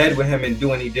get in bed with him and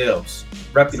do any deals?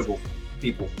 Reputable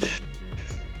people.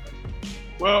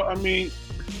 Well, I mean,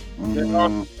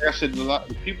 like I said,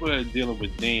 the people that are dealing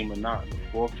with Dame are not in the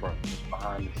forefront,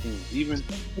 behind the scenes. Even,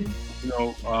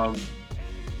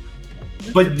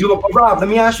 But Rob, let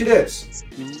me ask you this: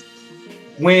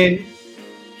 when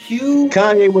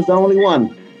Kanye was the only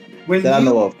one that I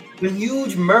know of. When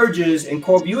huge mergers in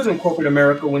corporate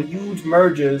America, when huge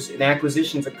mergers and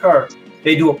acquisitions occur,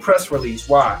 they do a press release.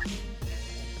 Why?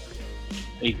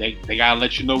 They gotta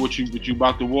let you know what you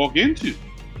about to walk into.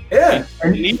 Yeah,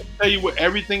 they need to tell you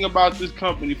everything about this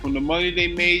company, from the money they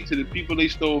made to the people they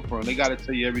stole from. They gotta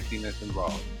tell you everything that's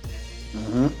involved.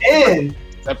 And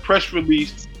that press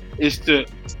release is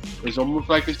almost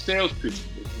like a sales pitch.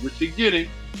 This is what you're getting.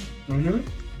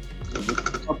 This is what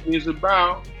the company is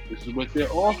about. This is what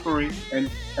they're offering, and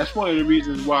that's one of the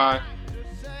reasons why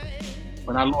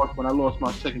when I lost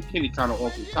my second kidney, kind of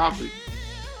off the topic,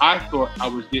 I thought I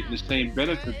was getting the same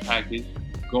benefit package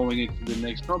going into the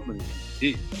next company.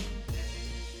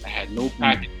 I had no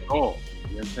package at all.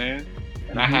 You know what I'm saying?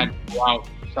 And I had to go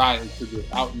outside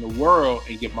out in the world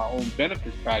and get my own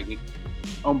benefits package,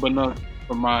 unbeknownst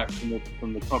from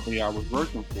the company I was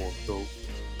working for. So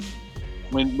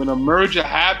when a merger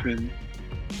happens,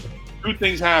 two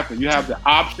things happen. You have the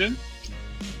option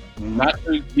not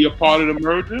to be a part of the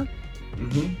merger,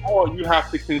 or you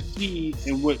have to concede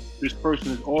in what this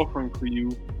person is offering for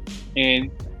you,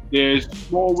 and there's a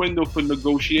small window for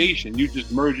negotiation. You're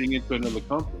just merging into another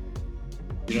company.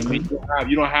 You know what I mean?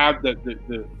 You don't have the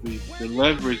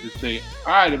leverage to say,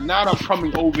 all right, if now I'm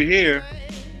coming over here,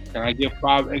 can I get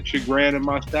 $5 extra grand in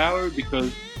my salary?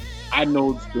 Because I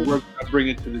know the work I bring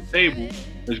into the table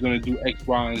is going to do X,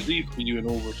 Y, and Z for you in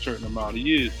over a certain amount of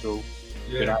years. So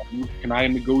can I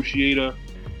negotiate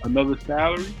another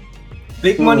salary?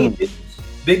 Big money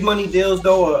deals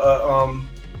though.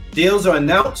 Deals are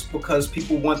announced because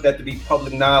people want that to be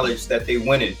public knowledge that they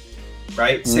winning,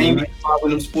 right? Same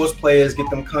when them sports players get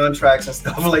them contracts and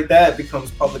stuff like that, it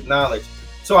becomes public knowledge.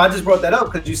 So I just brought that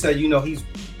up because you said, he's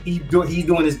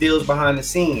doing his deals behind the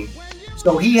scene.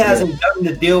 So he hasn't done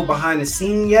the deal behind the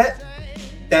scene yet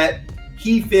that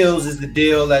he feels is the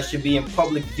deal that should be in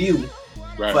public view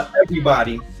for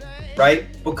everybody, right?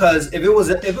 Because if it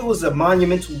was a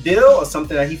monumental deal or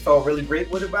something that he felt really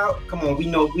great about, come on,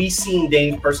 we've seen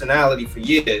Dame's personality for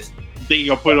years. Think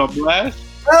you'll put it on blast?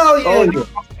 Oh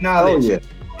yeah.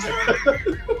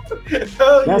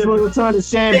 That's when we turn to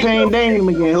Champagne Dame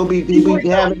again. He'll be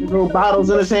having little bottles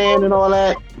in his hand and all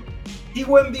that. He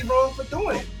wouldn't be wrong for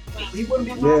doing it. He wouldn't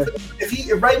be wrong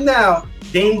if right now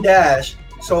Dame Dash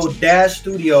sold Dash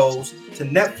Studios to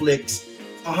Netflix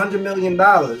 $100 million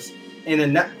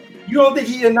You don't think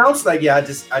he announced like, yeah, I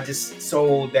just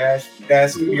sold Dash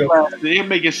Studio? They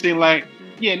make it seem like,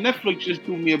 yeah, Netflix just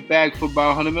threw me a bag for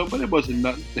about 100 million, but it wasn't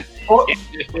nothing. Oh,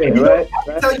 right.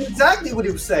 I tell you exactly what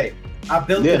he was saying. I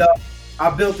built it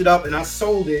up and I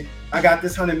sold it. I got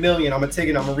this 100 million. I'm gonna take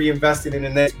it. I'm gonna reinvest it in the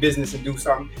next business and do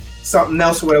something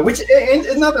else with it. Which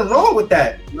there's nothing wrong with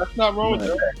that. That's not wrong with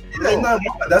that. There's nothing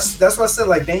wrong. That's what I said.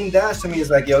 Like Dame Dash to me is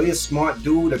like, yo, he's a smart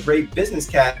dude, a great business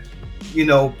cat, you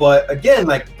know. But again,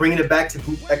 like bringing it back to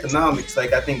group economics,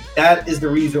 like I think that is the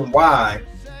reason why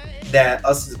that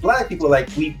us as Black people, like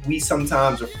we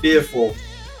sometimes are fearful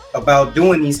about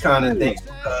doing these kind of things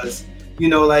because, you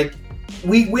know, like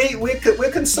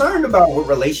we're concerned about what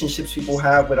relationships people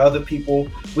have with other people.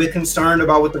 We're concerned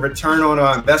about what the return on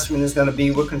our investment is going to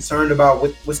be. We're concerned about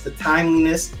what's the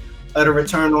timeliness of the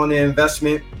return on the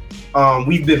investment.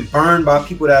 We've been burned by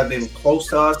people that have been close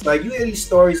to us. Like you hear these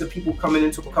stories of people coming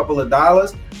into a couple of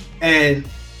dollars and,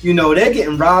 you know, they're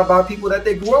getting robbed by people that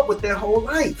they grew up with their whole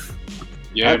life.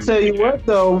 Yeah, I tell you what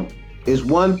though, is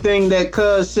one thing that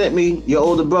Cuz sent me, your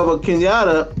older brother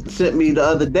Kenyatta sent me the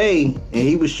other day, and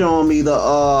he was showing me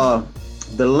the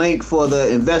link for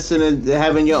the investing in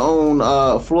having your own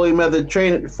Floyd Mayweather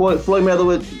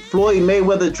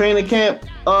training camp,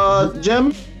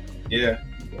 Jim. Yeah.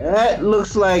 That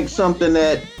looks like something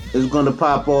that is gonna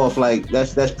pop off. Like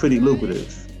that's pretty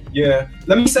lucrative. Yeah.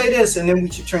 Let me say this, and then we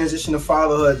should transition to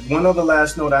fatherhood. One other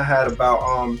last note I had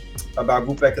about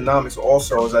group economics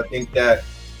also is I think that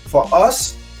for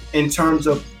us, in terms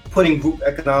of putting group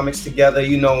economics together,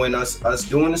 you know, and us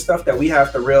doing the stuff, that we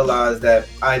have to realize that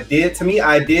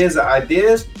ideas are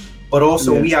ideas, but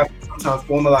also we have to sometimes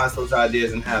formalize those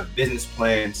ideas and have business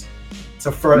plans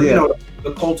to further, you know,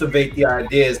 to cultivate the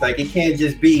ideas. Like it can't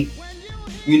just be,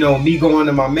 you know, me going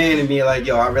to my man and being like,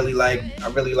 yo, I really like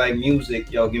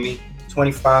music. Yo, give me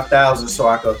 25,000 so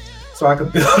I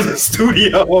could build a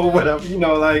studio or whatever. You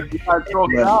know, like you gotta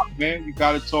talk it out, man. You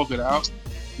gotta talk it out.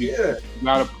 You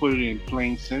gotta put it in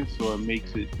plain sense, so it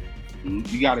makes it.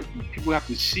 People have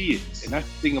to see it, and that's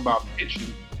the thing about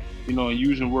pitching, you know, and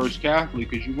using words carefully,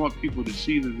 because you want people to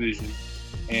see the vision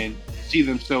and see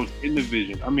themselves in the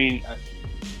vision. I mean,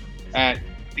 I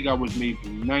think I was maybe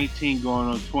 19 going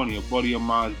on 20. A buddy of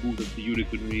mine moved up to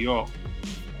Utica, New York,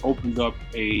 opened up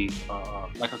a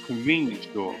convenience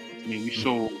store. I mean, we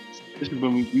sold. This is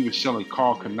when we were selling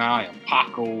Carl Kanai and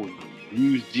Paco and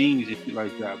used jeans and shit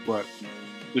like that. But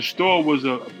the store was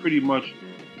a pretty much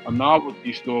a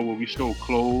novelty store where we sold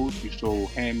clothes, we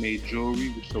sold handmade jewelry,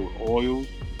 we sold oils,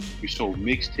 we sold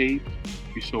mixtapes,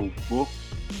 we sold books,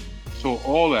 sold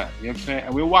all that. You know what I'm saying?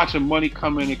 And we're watching money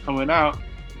come in and coming out.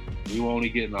 We were only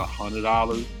getting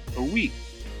 $100 a week.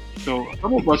 So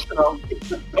some of us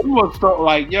felt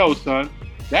like, yo, son,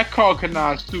 that Carl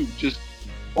Kanai suit, just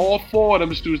all four of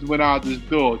them students went out this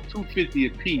door, $250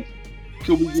 a piece.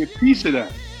 Could we get a piece of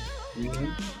that? Mm-hmm.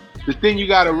 The thing you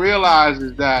got to realize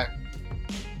is that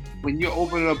when you're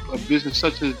opening up a business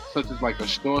such as like a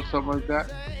store or something like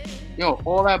that, yo,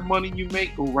 all that money you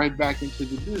make go right back into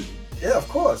the business. Yeah, of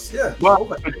course, yeah.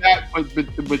 But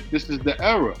this is the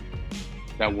era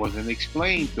that wasn't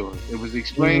explained to us. It was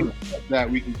explained that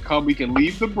we can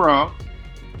leave the Bronx,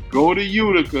 go to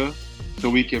Utica, so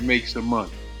we can make some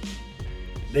money.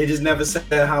 They just never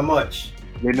said how much.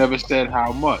 They never said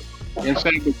how much. You know what I'm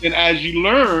saying? But then as you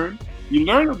learn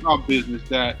about business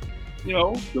that, you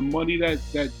know, the money that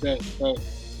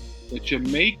you're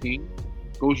making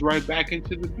goes right back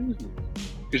into the business.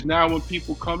 Because now when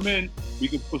people come in, we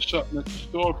can put something at the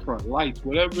storefront, lights,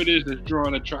 whatever it is that's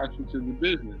drawing attraction to the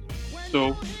business.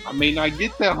 So I may not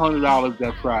get that $100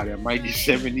 that Friday. I might get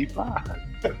 $75.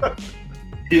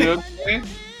 You know what I'm saying?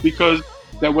 Because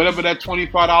that whatever that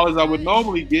 $25 I would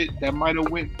normally get, that might have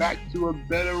went back to a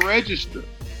better register.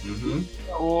 Mm-hmm.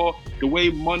 Or the way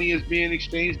money is being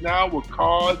exchanged now with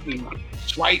cards and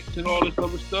swipes and all this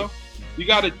other stuff. You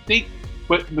got to think,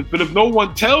 but if no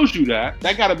one tells you that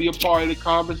got to be a part of the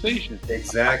conversation.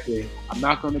 Exactly. I'm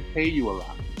not going to pay you a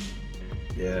lot.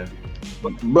 Yeah.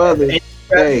 Brother,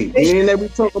 hey, you ain't never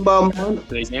talk about money.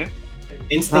 Say again?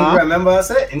 Remember I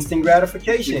said instant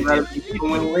gratification. People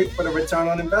want to wait for the return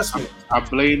on investment. I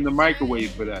blame the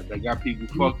microwave for that. They got people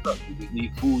fucked up. They just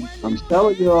need food. I'm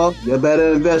telling y'all, you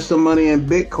better invest some money in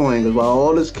Bitcoin, because while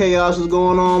all this chaos is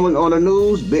going on the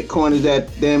news, Bitcoin is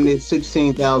at damn near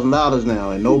 $16,000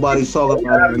 now, and nobody's talking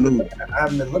about it in the news. I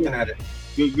haven't been looking at it.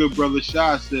 Good brother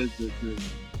Shah says that.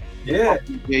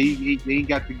 He ain't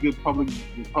got the good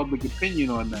public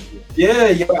opinion on that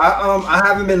yet. Yeah, I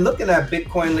haven't been looking at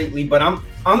Bitcoin lately, but I'm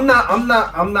not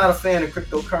a fan of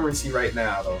cryptocurrency right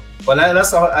now though. But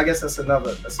that's all. I guess that's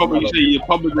another. You say your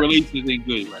public relations ain't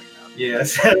good right now. Yeah,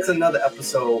 that's another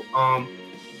episode.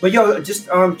 But yo, just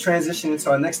transitioning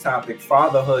to our next topic,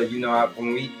 fatherhood. You know,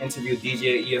 when we interviewed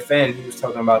DJ EFN, he was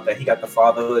talking about that he got the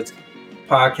Fatherhood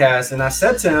podcast, and I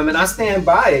said to him, and I stand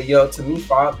by it, yo. To me,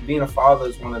 being a father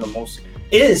is the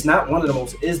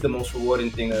most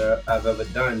rewarding thing that I've ever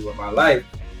done with my life,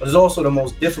 but it's also the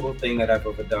most difficult thing that I've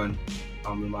ever done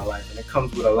in my life, and it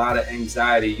comes with a lot of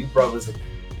anxiety. You brothers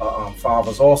are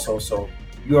fathers also, so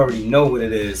you already know what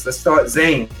it is. Let's start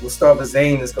Zane. We'll start with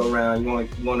Zane this go around. You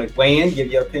want to weigh in,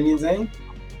 give your opinion, Zane?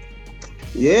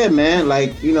 Yeah, man.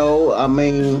 Like, you know, I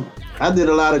mean, I did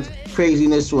a lot of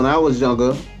craziness when I was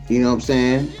younger. You know what I'm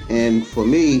saying? And for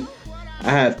me, I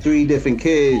have 3 different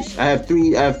kids. I have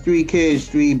 3 kids,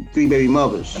 three baby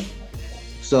mothers.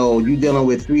 So you dealing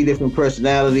with 3 different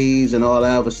personalities and all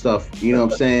that other stuff. You know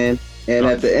what I'm saying? And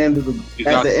at the end of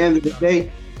the day,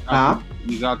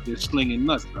 He's out there slinging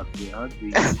nuts out there, huh?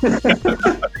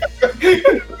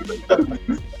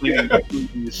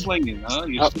 You're slinging, huh?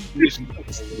 You're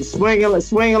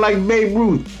swinging like Babe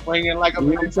Ruth. Swinging like a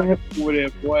Babe Ruth over there,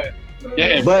 boy.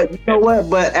 Yeah. But you know what?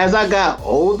 But as I got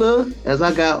older,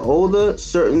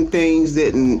 certain things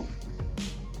didn't.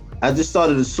 I just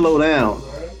started to slow down.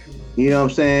 You know what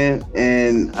I'm saying?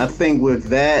 And I think with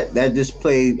that just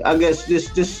played. I guess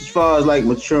just as far as like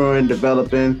maturing,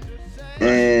 developing,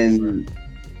 and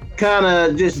kind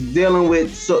of just dealing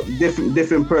with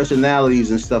different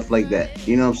personalities and stuff like that.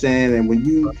 You know what I'm saying? And when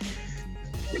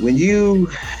you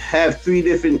have 3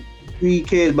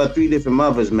 kids by 3 different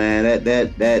mothers, man,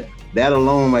 that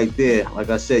alone right there,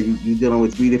 like I said, you dealing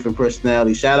with 3 different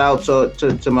personalities. Shout out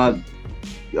to my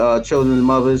children's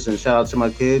mothers, and shout out to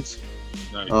my kids.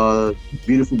 Nice.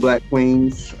 Beautiful black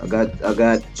queens. I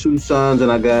got 2 sons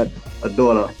and I got a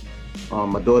daughter.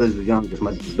 My daughter's the youngest.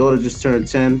 My daughter just turned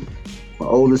 10. My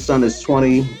oldest son is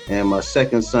 20, and my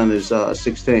second son is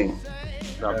 16.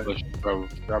 God bless you, brother.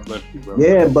 God bless you, brother.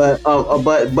 Yeah, but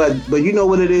you know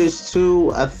what it is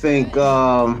too. I think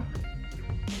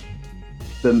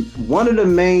one of the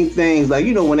main things, like,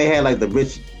 you know, when they had like the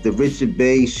Richard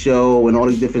Bay show and all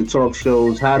these different talk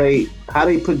shows, how they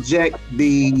project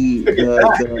the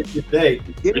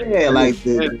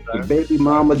baby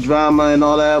mama drama and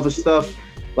all that other stuff.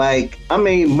 Like, I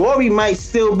mean, Maury might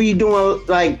still be doing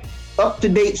like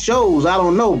up-to-date shows. I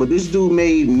don't know, but this dude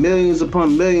made millions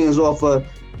upon millions off of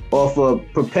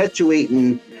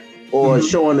perpetuating or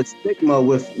showing the stigma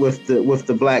with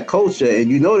the black culture. And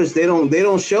you notice they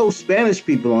don't show Spanish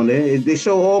people on there. They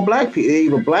show all black people,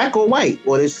 either black or white,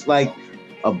 or it's like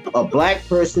a black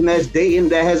person that's dating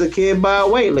that has a kid by a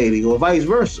white lady, or vice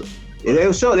versa. They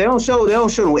don't show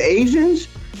no Asians.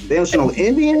 They don't show no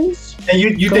Indians. And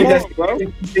you think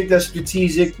that's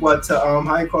strategic? What to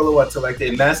how you call it? What to like to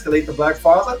emasculate the black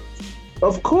father?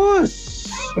 Of course.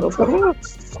 You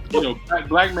know,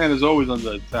 black man is always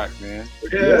under attack, man.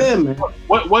 Yeah, man.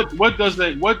 What does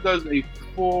a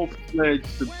full-fledged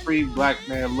supreme black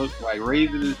man look like?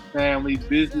 Raising his family,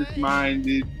 business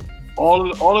minded,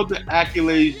 all of the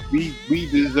accolades we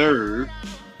deserve.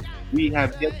 We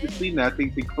have yet to see that. I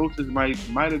think the closest might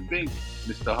have been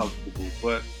Mr. Huxtable,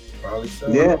 but probably so.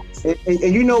 Yeah,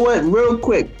 and you know what? Real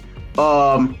quick,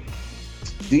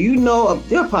 do you know?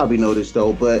 They'll probably know this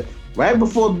though, but right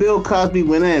before Bill Cosby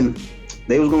went in,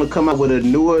 they was going to come out with a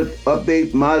newer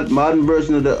update, modern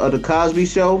version of the Cosby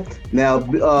Show. Now,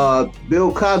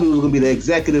 Bill Cosby was going to be the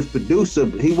executive producer.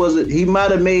 He wasn't. He might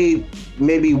have made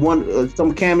maybe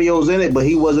some cameos in it, but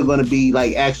he wasn't going to be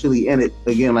like actually in it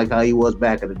again, like how he was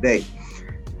back in the day.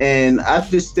 And I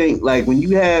just think, like, when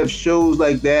you have shows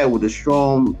like that with a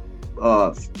strong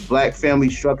black family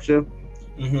structure,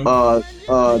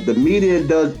 the media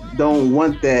don't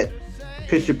want that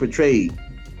picture portrayed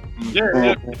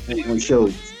on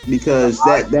shows, because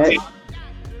that.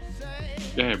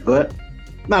 Go ahead, bro.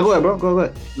 No, go ahead, bro. Go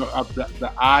ahead. No,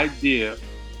 the idea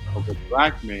of a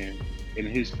black man in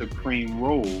his supreme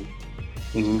role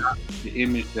is not the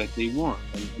image that they want,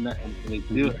 and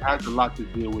it has a lot to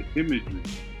deal with imagery.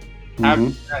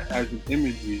 Having that as an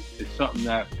imagery is something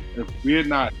that, if we're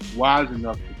not wise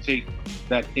enough to take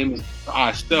that image to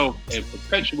ourselves and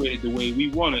perpetuate it the way we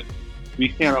want it, we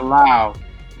can't allow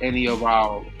any of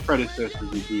our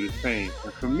predecessors to do the same.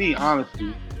 And for me,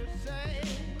 honestly,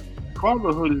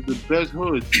 fatherhood is the best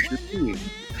hood to be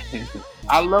in.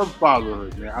 I love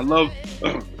fatherhood, man. I love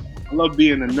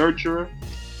being a nurturer.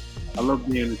 I love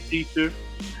being a teacher.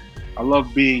 I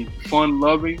love being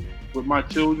fun-loving with my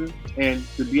children. And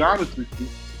to be honest with you,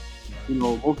 you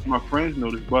know, most of my friends know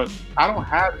this, but I don't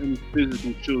have any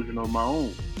physical children of my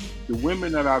own. The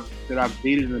women that I've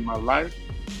dated in my life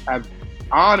have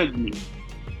honored me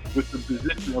with the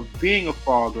position of being a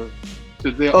father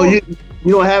to their Oh, own.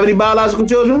 you don't have any biological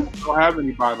children? I don't have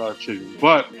any biological children,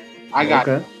 but I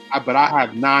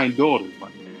have 9 daughters.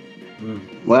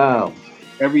 Wow.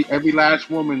 Every last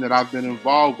woman that I've been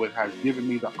involved with has given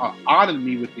me honored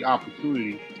me with the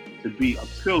opportunity to be a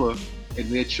pillar in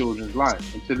their children's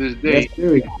life. And to this day,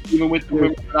 even with the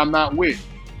women that I'm not with,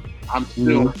 I'm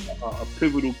still a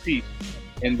pivotal piece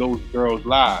in those girls'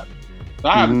 lives. So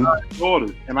I have 9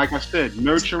 daughters, and like I said,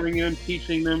 nurturing them,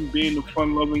 teaching them, being the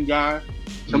fun-loving guy.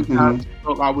 Sometimes I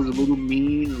felt I was a little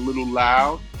mean, a little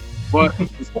loud, but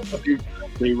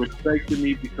they respected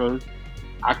me because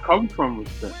I come from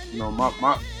respect. You know, my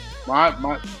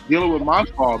dealing with my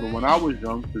father when I was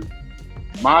young, because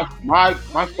my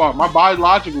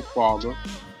biological father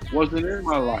wasn't in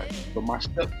my life, but my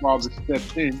stepfather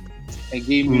stepped in and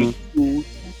gave me the tools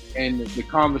and the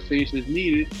conversations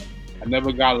needed. I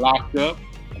never got locked up.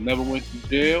 I never went to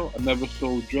jail. I never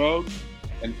sold drugs.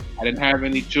 And I didn't have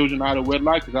any children out of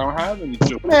wedlock because I don't have any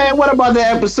children. Man, what about the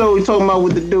episode you talking about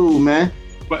with the dude, man?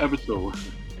 What episode?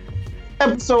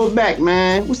 Episode back,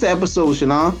 man. What's the episode,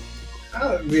 Shannon?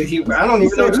 I don't even know.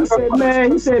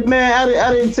 He said, man,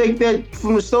 I didn't take that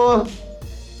from the store.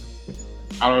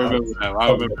 I don't remember that. I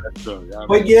don't remember that story.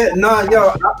 But yeah,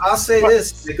 I'll say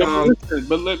this. Like,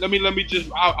 but let me just,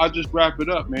 I'll just wrap it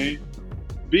up, man.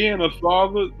 Being a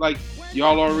father, like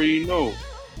y'all already know,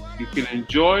 you can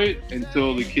enjoy it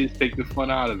until the kids take the fun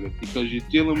out of it, because you're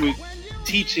dealing with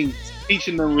teaching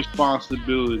them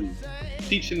responsibility,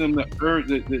 teaching them what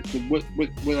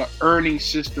an earning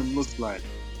system looks like,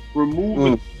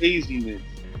 removing laziness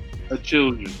of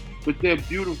children. But they're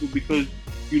beautiful because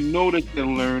you know that they're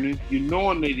learning, you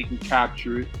know they can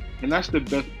capture it, and that's the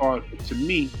best part to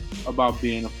me about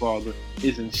being a father,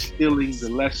 is instilling the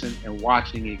lesson and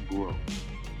watching it grow.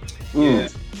 Yeah.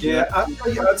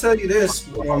 I'll tell you this.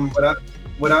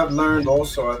 What I've learned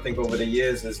also, I think, over the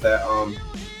years is that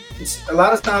a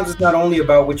lot of times it's not only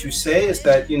about what you say. It's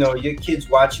that your kids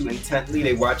watch you intently.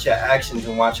 They watch your actions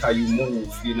and watch how you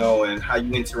move, and how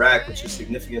you interact with your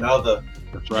significant other.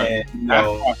 That's right. And,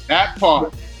 that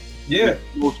part. Yeah. Is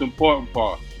the most important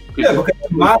part. Yeah,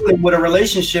 because modeling what a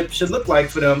relationship should look like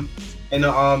for them in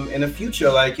the future.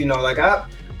 Like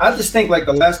I just think like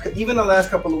the last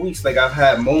couple of weeks, like I've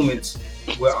had moments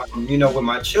where with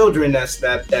my children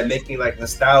that make me like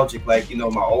nostalgic. Like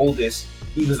my oldest,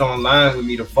 he was online with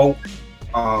me to vote.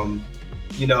 Oh,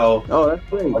 that's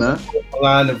great, man.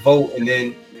 Online to vote, and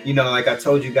then like I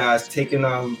told you guys, taking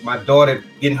my daughter,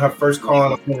 getting her first car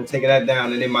on the phone and taking that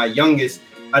down, and then my youngest,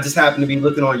 I just happened to be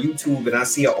looking on YouTube and I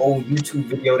see an old YouTube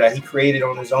video that he created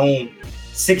on his own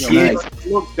 6 years.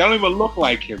 They don't even look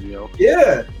like him, yo.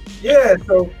 Yeah.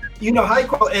 So how you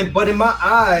call it, but in my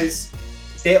eyes,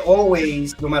 they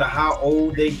always, no matter how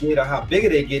old they get or how big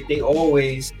they get, they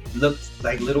always look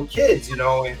like little kids, And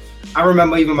I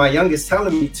remember even my youngest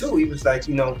telling me too. He was like,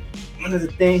 one of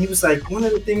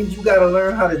the things you got to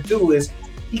learn how to do is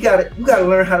you got to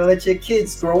learn how to let your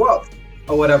kids grow up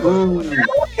or whatever. And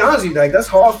I'll be honest with you, like that's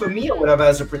hard for me or whatever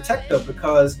as a protector,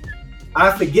 because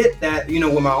I forget that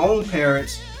with my own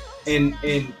parents, in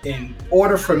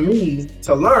order for me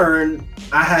to learn,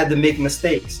 I had to make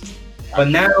mistakes. But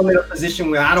now I'm in a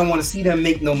position where I don't want to see them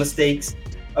make no mistakes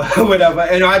or whatever.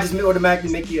 And I just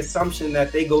automatically make the assumption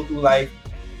that they go through life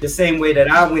the same way that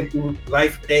I went through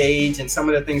life at their age and some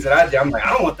of the things that I did. I'm like, I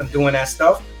don't want them doing that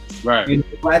stuff. Right.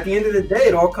 But at the end of the day,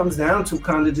 it all comes down to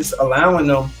kind of just allowing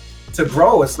them to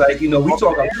grow. It's like, we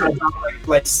talk about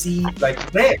like seed, like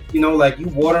plant, like you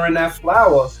watering that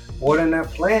flower, watering that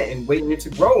plant and waiting it to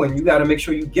grow, and you got to make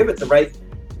sure you give it the right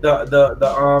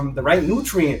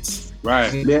nutrients.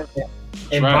 Right.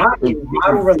 And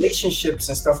model relationships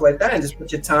and stuff like that, and just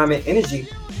put your time and energy.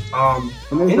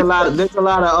 There's a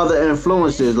lot of other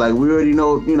influences. Like we already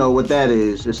know, what that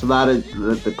is. It's a lot of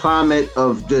the climate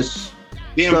of just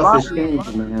stuff is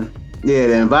changing, man. Yeah,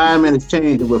 the environment is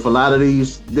changing with a lot of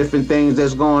these different things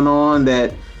that's going on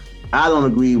that I don't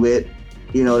agree with.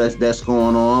 That's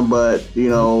going on, but you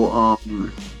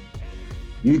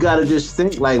got to just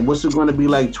think like, what's it going to be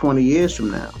like 20 years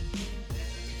from now?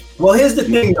 Well, here's the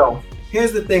thing though.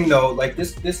 Like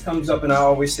this comes up, and I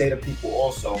always say to people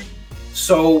also.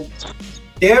 So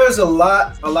there's a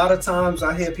lot of times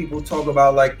I hear people talk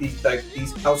about like these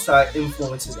outside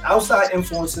influences. Outside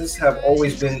influences have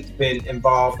always been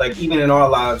involved, like even in our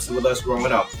lives with us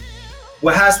growing up.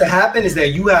 What has to happen is that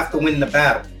you have to win the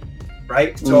battle,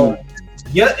 right? So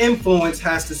your influence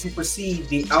has to supersede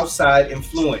the outside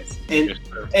influence. And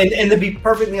to be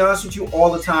perfectly honest with you,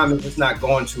 all the time it's not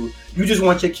going to. You just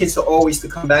want your kids to always to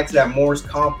come back to that moral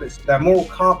compass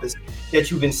that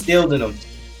you've instilled in them.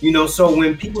 So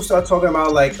when people start talking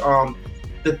about like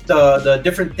the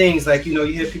different things, like, you know,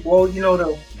 you hear people, oh, you know,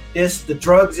 the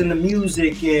drugs and the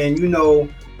music, and, you know,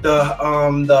 the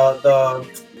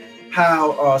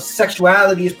how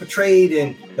sexuality is portrayed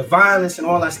and the violence and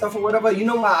all that stuff or whatever. You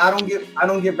know why I don't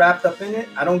get wrapped up in it?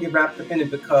 I don't get wrapped up in it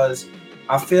because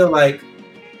I feel like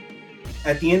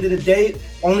at the end of the day,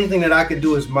 only thing that I could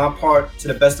do is my part to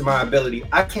the best of my ability.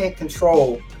 I can't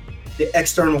control the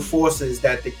external forces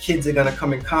that the kids are gonna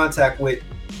come in contact with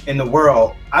in the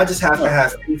world. I just have to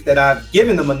have faith that I've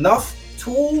given them enough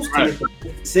tools to make a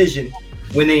decision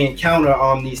when they encounter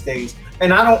these things.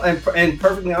 And I don't, and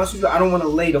perfectly honest with you, I don't want to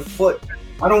lay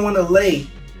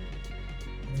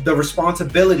the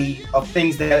responsibility of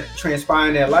things that transpire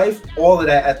in their life, all of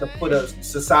that at the foot of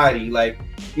society. Like,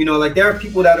 you know, like there are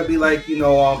people that'll be like, you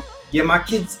know, yeah, my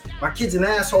kid's an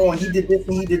asshole and he did this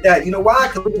and he did that. You know why?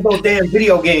 Because look at those damn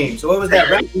video games. So it was that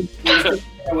rap music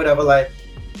or whatever. Like,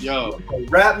 yo,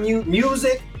 rap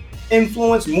music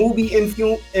influence, movie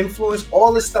influence,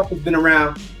 all this stuff has been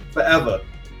around forever.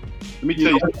 Let me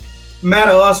tell you.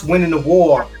 Matter of us winning the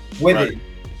war with it.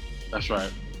 That's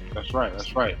right. Let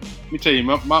me tell you,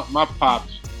 my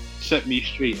pops set me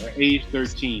straight at age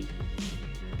 13.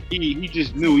 He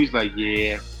just knew. He's like,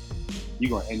 yeah,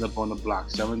 you're gonna end up on the block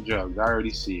selling drugs. I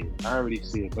already see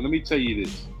it. But let me tell you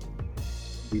this: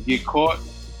 you get caught,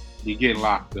 you're getting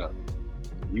locked up.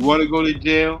 You want to go to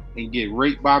jail and get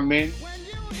raped by men?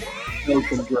 Sell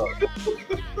some drugs.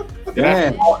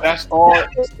 That's all.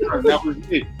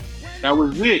 That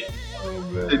was it.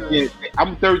 Oh,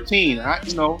 I'm 13. I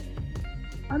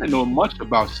didn't know much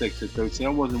about sex at 13. I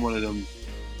wasn't one of them,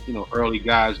 you know, early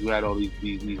guys who had all these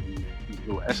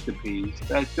little escapades.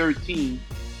 At 13,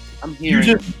 I'm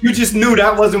hearing. You just knew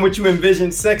that wasn't what you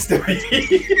envisioned sex to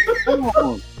be. Come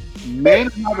on, men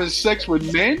having sex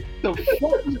with men? The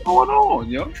fuck is going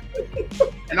on, yo?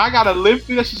 And I gotta live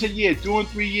through that. She said, yeah, 2 and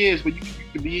 3 years, but you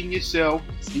can be in yourself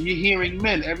and you're hearing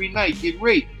men every night get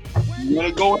raped. You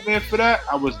wanna go in there for that?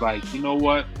 I was like, you know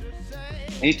what?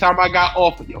 Anytime I got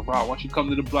offered, yo, bro, why don't you come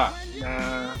to the block?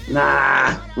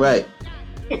 Nah, right.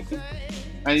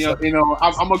 And you know,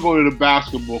 I'm gonna go to the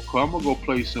basketball court. I'm gonna go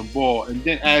play some ball. And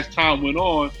then as time went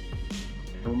on,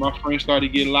 when my friends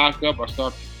started getting locked up,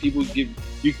 people get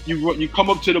you come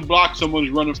up to the block,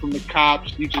 someone's running from the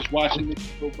cops. You just watching it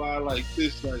go by like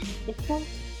this, like what the fuck?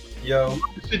 Yo,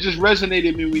 it just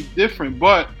resonated with me different,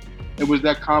 but it was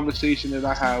that conversation that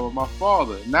I had with my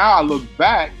father. Now I look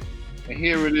back, and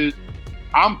here it is.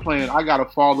 I got a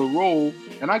father role,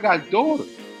 and I got daughters.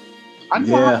 I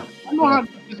know how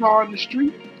niggas are on the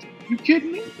street. You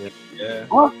kidding me? Yeah.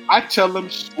 Well, I tell them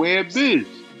square biz. This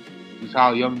is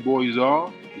how young boys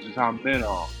are. This is how men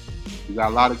are. You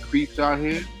got a lot of creeps out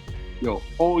here. Yo,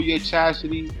 hold your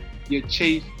chastity, your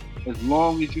chaste as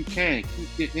long as you can.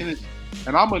 Keep your innocence.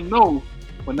 And I'ma know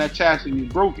when that chastity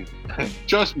is broken.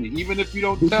 Trust me, even if you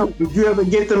don't tell me. Did you ever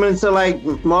get them into like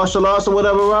martial arts or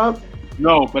whatever, Rob?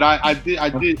 No, but I did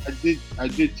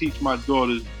teach my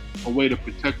daughters a way to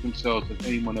protect themselves if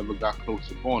anyone ever got close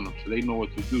upon them, so they know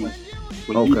what to do.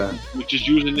 Which is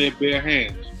using their bare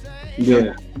hands.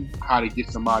 Yeah. How to get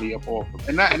somebody up off them,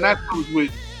 and that comes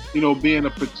with, you know, being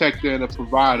a protector and a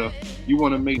provider. You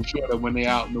want to make sure that when they're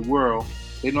out in the world,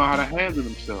 they know how to handle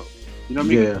themselves. You know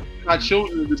what I mean? Yeah. Our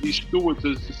children to be stewards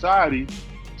of society,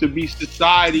 to be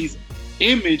society's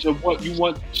image of what you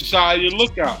want society to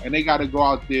look out, and they got to go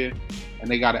out there and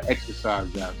they got to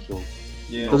exercise that. So,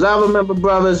 yeah. Because I remember,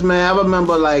 brothers, man. I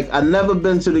remember, like, I never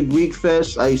been to the Greek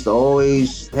Fest. I used to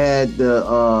always had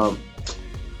the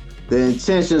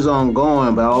intentions on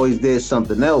going, but I always did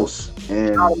something else.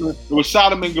 And it was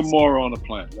Sodom and Gomorrah on the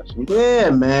planet. Yeah,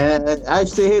 man. I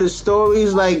used to hear the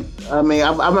stories. Like, I mean,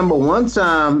 I remember one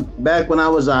time back when I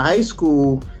was in high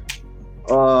school,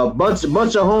 bunch of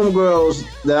homegirls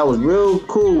that I was real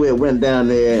cool with went down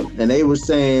there, and they were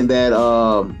saying that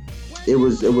it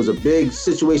was a big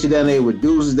situation down there with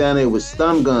dudes down there with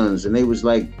stun guns, and they was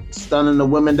like stunning the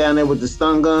women down there with the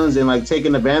stun guns and like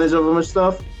taking advantage of them and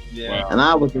stuff. Yeah. And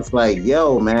I was just like,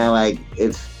 yo, man, like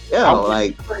I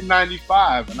was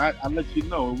 95, and I let you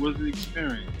know it was an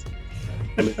experience.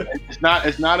 It's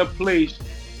not a place.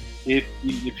 If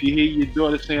you hear your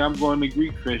daughter say, "I'm going to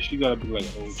Greek Fest," you gotta be like,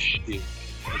 "Oh shit."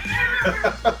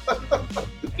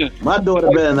 My daughter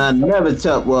better not never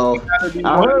tell. Well,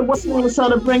 I heard what's name was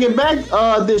trying to bring it back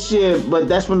this year, but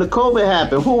that's when the COVID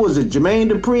happened. Who was it? Jermaine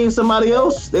Dupri and somebody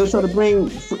else? They were trying to bring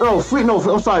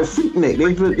Freaknik. They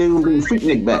were bring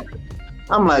Freaknik back.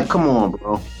 I'm like, come on,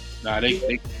 bro. Nah, they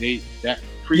that.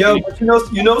 Yo, but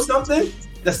you know something?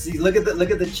 look at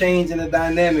the change in the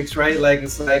dynamics, right? Like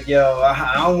it's like, yo,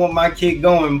 I don't want my kid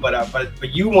going, but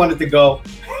you wanted to go.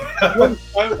 I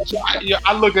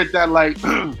look at that like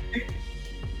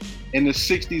in the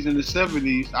 60s and the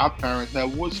 70s, our parents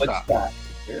had Woodstock.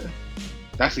 Yeah.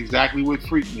 That's exactly what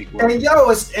Freaknik was. And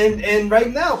yo, and right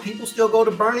now people still go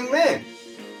to Burning Man.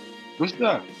 What's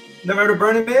that? Never heard of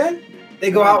Burning Man?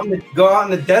 They go out in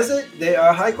the desert. They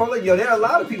are high quality. Yo, there are a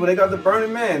lot of people. They got the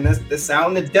Burning Man. That's out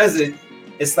in the desert.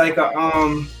 It's like a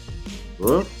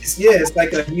it's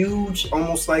like a huge,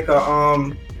 almost like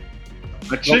a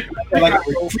chick, like a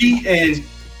retreat, and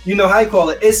you know how you call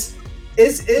it. It's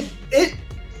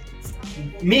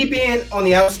me being on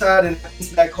the outside and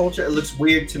into that culture, it looks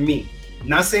weird to me.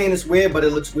 Not saying it's weird, but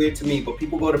it looks weird to me. But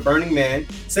people go to Burning Man.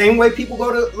 Same way people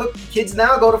kids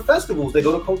now go to festivals. They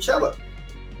go to Coachella.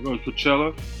 Go to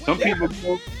Coachella. Some people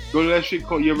go to that shit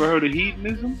called, you ever heard of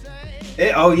hedonism?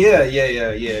 Oh yeah.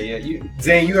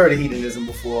 Zane, you heard of hedonism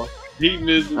before.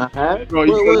 Hedonism. Uh-huh. You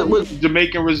go to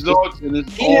Jamaican resorts and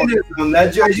it's hedonism.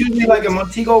 That's usually like in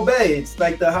Montego Bay. It's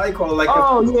like the high call. Like yeah.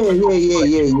 I know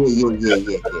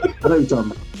you're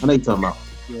talking about.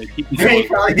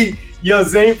 Yeah,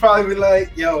 Zane probably be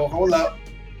like, yo, hold up.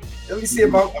 Let me see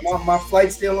if my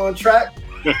flight's still on track.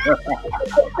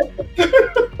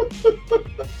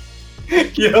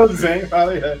 Yo, Zane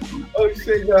probably had, oh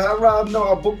shit, yo, how Rob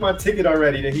know I booked my ticket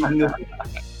already to hedonism.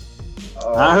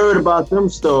 I heard about them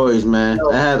stories, man.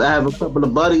 I have a couple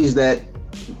of buddies that,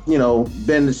 you know,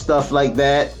 been to stuff like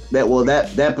that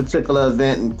particular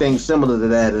event and things similar to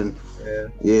that, and yeah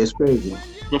it's crazy.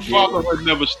 But fatherhood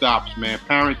never stops, man.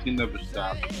 Parenting never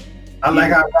stops. I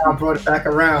like how Rob brought it back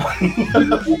around.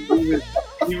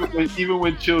 even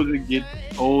when children get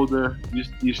older,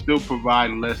 you still provide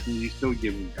lessons. You still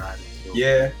give them guidance. So.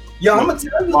 Yeah. Yo, I'm gonna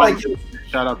tell you, like,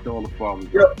 shout out to all the fathers.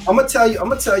 Yo, I'm gonna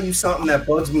tell you something that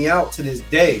bugs me out to this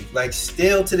day. Like,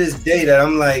 still to this day, that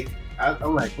I'm like,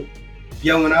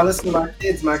 yo, when I listen to my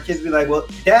kids be like, well,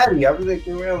 Daddy. I was like,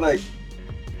 around like,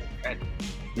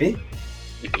 me?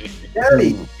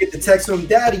 Daddy. Get the text from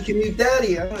Daddy. Can you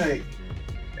Daddy? I'm like,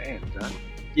 damn, son.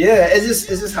 Yeah, it's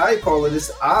just how you call it. It's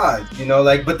odd, you know.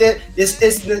 Like, but then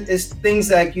it's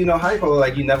things like, you know, how you call it.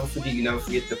 Like, you never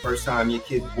forget the first time your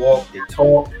kids walk, they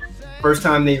talk, first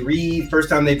time they read, first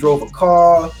time they drove a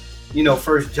car, you know,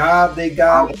 first job they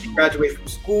got when they graduate from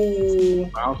school.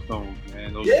 Milestones,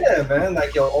 man. Yeah, man.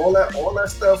 Like, yo, all that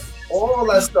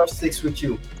stuff sticks with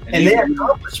you. And their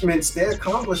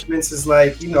accomplishments is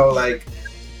like, you know, like,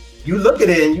 you look at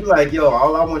it and you like, yo,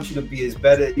 all I want you to be is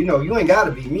better. You know, you ain't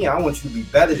gotta be me. I want you to be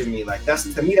better than me. Like, that's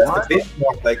the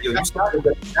benchmark. Like, yo, that's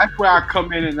where I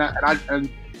come in and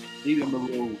even a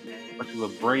little much of a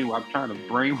brain. I'm trying to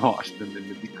brainwash them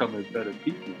into becoming better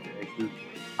people. Because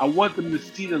I want them to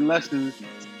see the lessons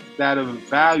that have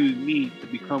valued me to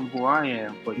become who I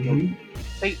am. But yo,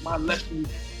 take my lessons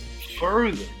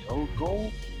further. Yo,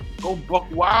 go buck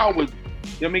wild with. You know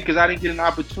what I mean? Because I didn't get an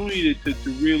opportunity to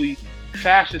really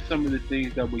fashion some of the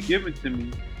things that were given to me,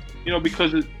 you know,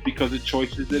 because of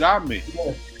choices that I made.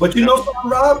 Yeah. But you know something,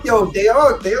 Rob? Yo, they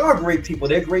are great people.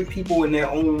 They're great people in their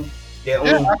own.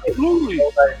 Absolutely.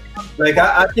 You know, like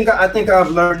I think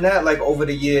I've learned that, like, over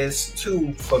the years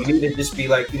too, for me to just be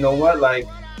like, you know what, like,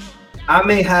 I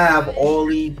may have all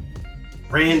these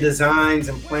brand designs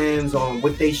and plans on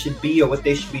what they should be or what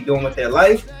they should be doing with their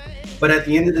life, but at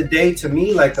the end of the day, to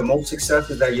me, like, the most success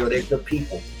is that, yo, they're good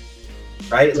people.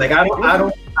 Right? Like, I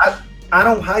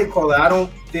don't high call it. I don't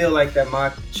feel like that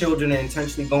my children are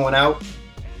intentionally going out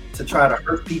to try to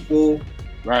hurt people,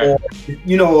 right? Or,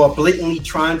 you know, or blatantly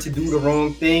trying to do the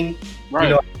wrong thing. Right.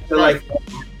 You know, I feel like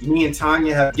me and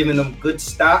Tanya have given them good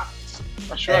stock.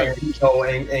 That's right. And, you know,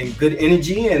 and good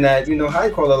energy, and that, you know, how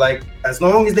you call it, like, as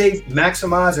long as they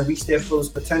maximize and reach their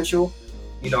fullest potential,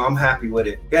 you know, I'm happy with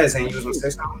it. Guys, and you was gonna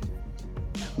say something?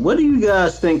 What do you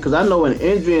guys think? Because I know in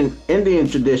Indian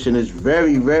tradition, it's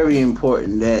very, very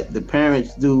important that the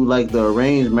parents do, like, the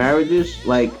arranged marriages.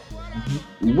 Like,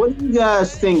 what do you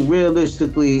guys think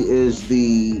realistically is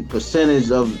the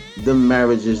percentage of the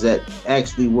marriages that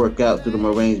actually work out through them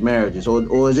arranged marriages,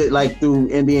 or is it like through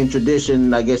Indian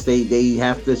tradition? I guess they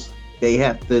have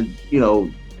to, you know.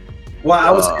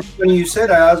 Well, when you said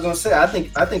that, I was gonna say I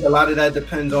think a lot of that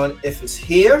depends on if it's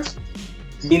here.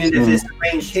 Meaning if it's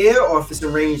arranged here or if it's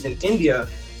arranged in India.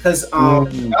 Because I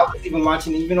was even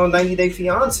watching, even on 90 Day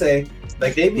Fiance,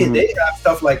 like they have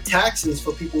stuff like taxes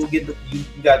for people who you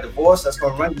got divorced, that's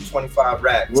going to run you 25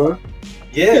 racks. What?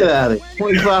 Yeah. Get out of it.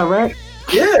 25 racks?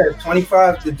 Yeah,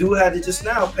 25. The dude had to just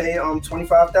now pay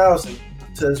 $25,000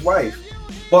 to his wife.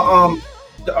 But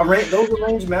those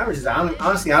arranged marriages,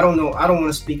 honestly, I don't know. I don't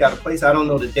want to speak out of place. I don't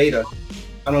know the data.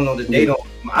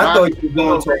 I thought you were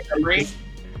going to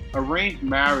arranged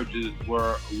marriages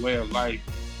were a way of life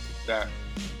that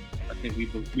I think we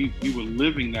were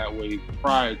living that way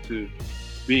prior to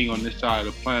being on this side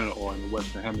of the planet or in the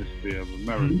Western Hemisphere of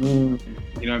America.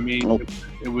 Mm-hmm. You know what I mean? Oh.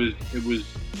 It was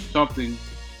something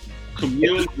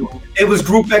communal. It was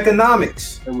group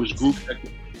economics. It was group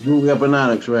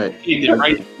economics, right?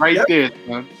 Right there,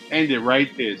 son. Ended right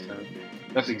there, son.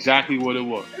 That's exactly what it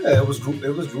was. Yeah, it was group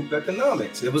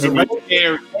economics. It was it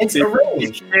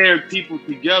paired people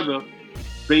together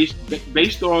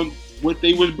based on what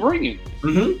they was bringing.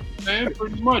 Mm-hmm. And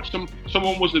pretty much,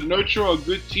 someone was a nurturer, a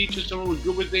good teacher. Someone was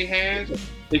good with their hands.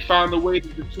 They found a way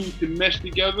that the two can mesh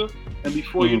together. And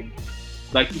before you,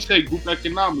 like you said, group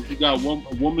economics. You got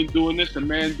a woman doing this, a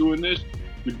man doing this.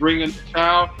 You bring a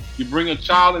child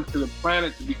into the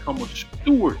planet to become a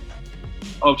steward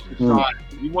of society.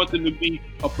 You want them to be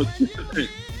a participant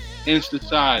in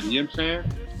society. You know what I'm saying?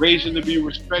 Raise them to be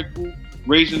respectful.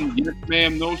 Raise them, yes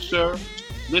ma'am, no sir.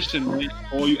 Listen, man,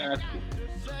 all you ask for.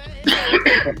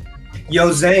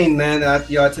 Yo, Zane, man, I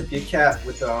tip your cap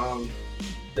with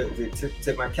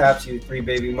tip my cap to you, 3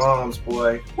 baby moms,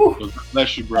 boy. Woo.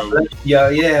 Bless you, bro.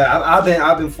 Yeah.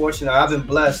 I've been fortunate. I've been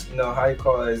blessed. You know how you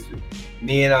call it?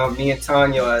 Me and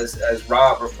Tanya, as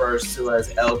Rob refers to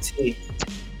as LT.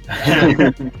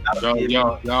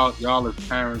 y'all as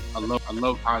parents, I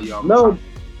love how y'all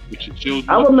with your children.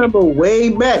 I remember way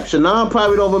back. Shannon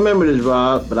probably don't remember this,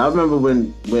 Rob, but I remember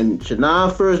when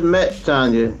Shannon first met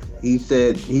Tanya. He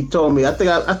told me, I think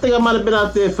I might have been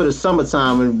out there for the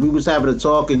summertime and we was having a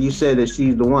talk, and you said that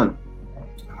she's the one.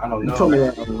 I don't know. You told me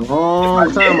that a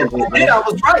long time ago. I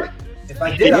was right. If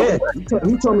I did, I was right.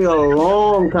 He told me a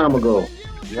long time ago.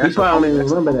 Yeah, he probably don't even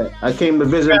remember that. I came to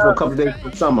visit him for a couple days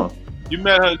for summer. You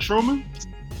met her in Truman?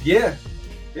 Yeah.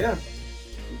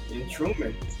 In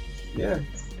Truman. Yeah.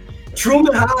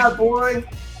 Truman High, boy.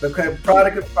 Okay,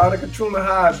 product of Truman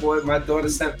High, boy. My daughter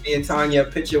sent me and Tanya a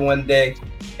picture one day,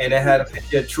 and it had a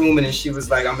picture of Truman, and she was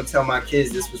like, "I'm gonna tell my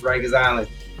kids this was Rikers Island."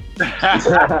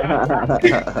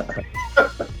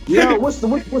 Yeah, what's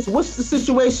the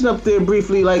situation up there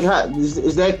briefly? Like,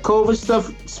 is that COVID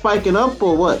stuff spiking up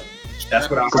or what? That's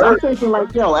what I heard. I'm thinking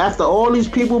like, yo, after all these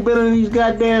people been in these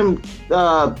goddamn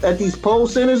at these poll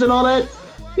centers and all that,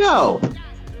 yo,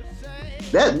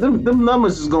 them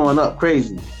numbers is going up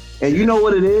crazy. And you know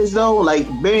what it is though? Like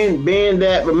being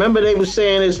that, remember they were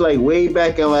saying it's like way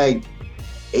back in like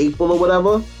April or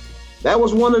whatever. That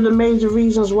was one of the major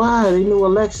reasons why they knew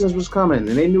elections was coming,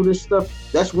 and they knew this stuff.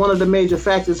 That's one of the major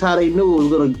factors how they knew it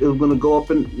was gonna go up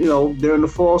in, during the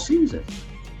fall season.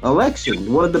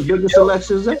 Election, one of the biggest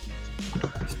elections ever.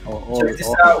 Check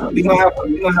this out. We're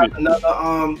gonna have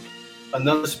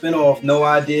another spinoff, No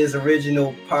Ideas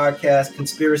Original podcast,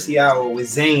 Conspiracy Hour with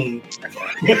Zane.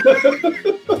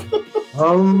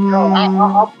 I'll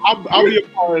be a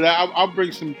part of that. I'll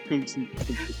bring some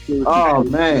conspiracy. Oh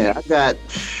man, I got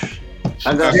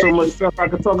so much stuff I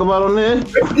can talk about on there.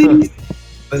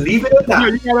 Believe it or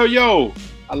not. Yo,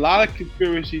 a lot of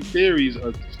conspiracy theories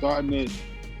are starting to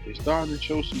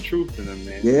show some truth in them,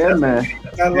 man. Yeah, man.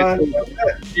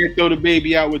 You can't throw the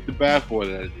baby out with the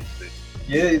bathwater, as they say.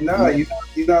 Yeah,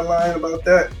 you're not lying about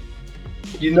that.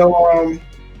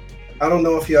 I don't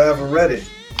know if y'all ever read it.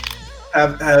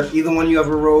 Have either one of you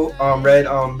ever read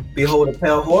Behold a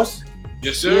Pale Horse?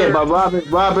 Yes, sir. Yeah, by Robert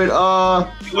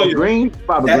Greene.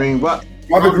 Robert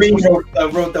Greene wrote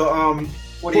the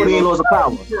 48 Laws of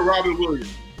Power. Robert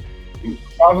Williams.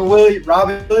 Robert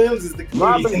Williams is the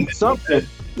comedian. Robert something.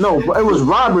 No, it was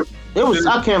Robert. It was,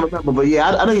 I can't remember, but yeah,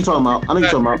 I know you're talking about.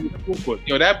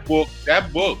 Yo, that book.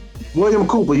 William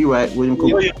Cooper, you right? William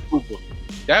Cooper.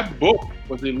 That book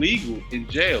was illegal in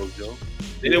jails, yo.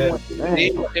 They didn't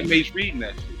want inmates reading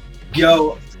that shit.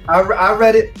 Yo, I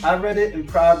read it in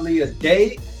probably a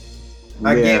day.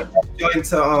 I gave that joint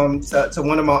to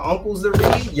one of my uncles to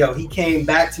read. Yo, he came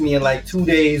back to me in like 2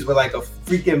 days with like a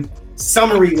freaking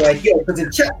summary, like, yo, because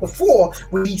in chapter 4,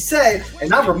 when he said,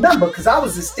 and I remember because I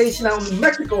was stationed out in New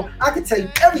Mexico, I could tell you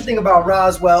everything about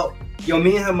Roswell. Yo,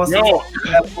 me and him must have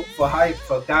that book for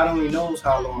God only knows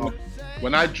how long.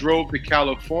 When I drove to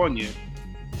California,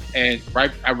 and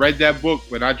I read that book.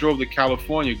 When I drove to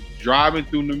California, driving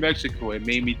through New Mexico, it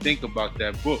made me think about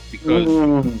that book because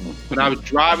when I was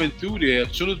driving through there,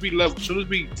 as soon as we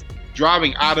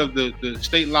driving out of the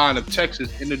state line of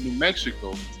Texas into New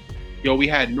Mexico, yo, we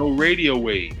had no radio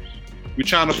waves. We're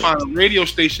trying to find a radio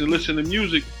station to listen to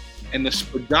music, and the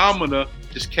speedometer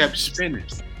just kept spinning.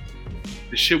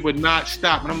 The shit would not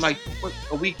stop, and I'm like, "What?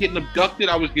 Are we getting abducted?"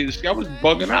 I was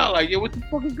bugging out, like, "Yo, what the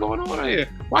fuck is going on here?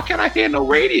 Why can't I hear no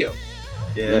radio?"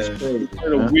 Yeah. That's crazy.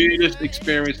 One of the weirdest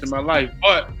experience in my life.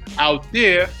 But out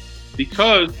there,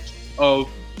 because of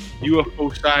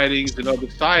UFO sightings and other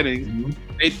sightings,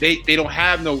 they don't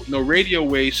have no radio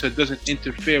waves, so it doesn't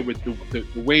interfere with the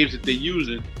waves that they're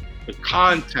using to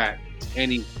contact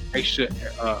any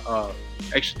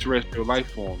extraterrestrial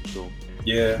life form. So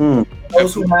yeah. For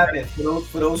those who haven't,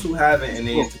 and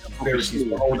they into conspiracies,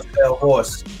 Behold the Pale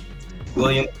Horse.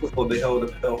 William Cooper, Behold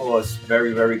the Pale Horse.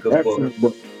 Very, very good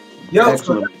book. Yo,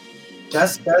 so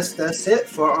that's it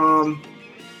for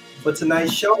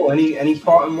tonight's show. Any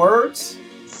parting words?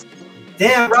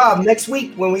 Damn, Rob. Next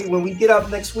week when we get up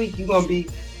next week, you're gonna be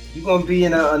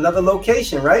in another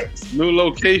location, right? New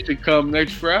location come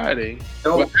next Friday.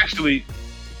 Dope. Well, actually,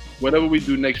 whatever we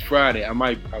do next Friday,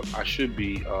 I should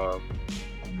be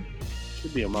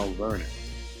in Mount Vernon.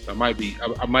 I might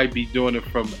be doing it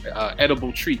from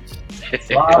Edible Treats.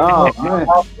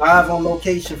 Live on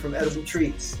location from Edible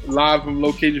Treats. Live from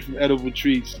location from Edible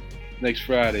Treats next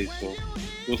Friday. So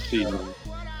we'll see, man.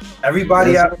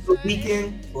 Everybody have a good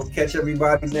weekend. We'll catch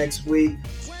everybody next week.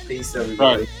 Peace,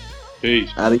 everybody. Right.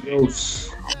 Peace. Adios.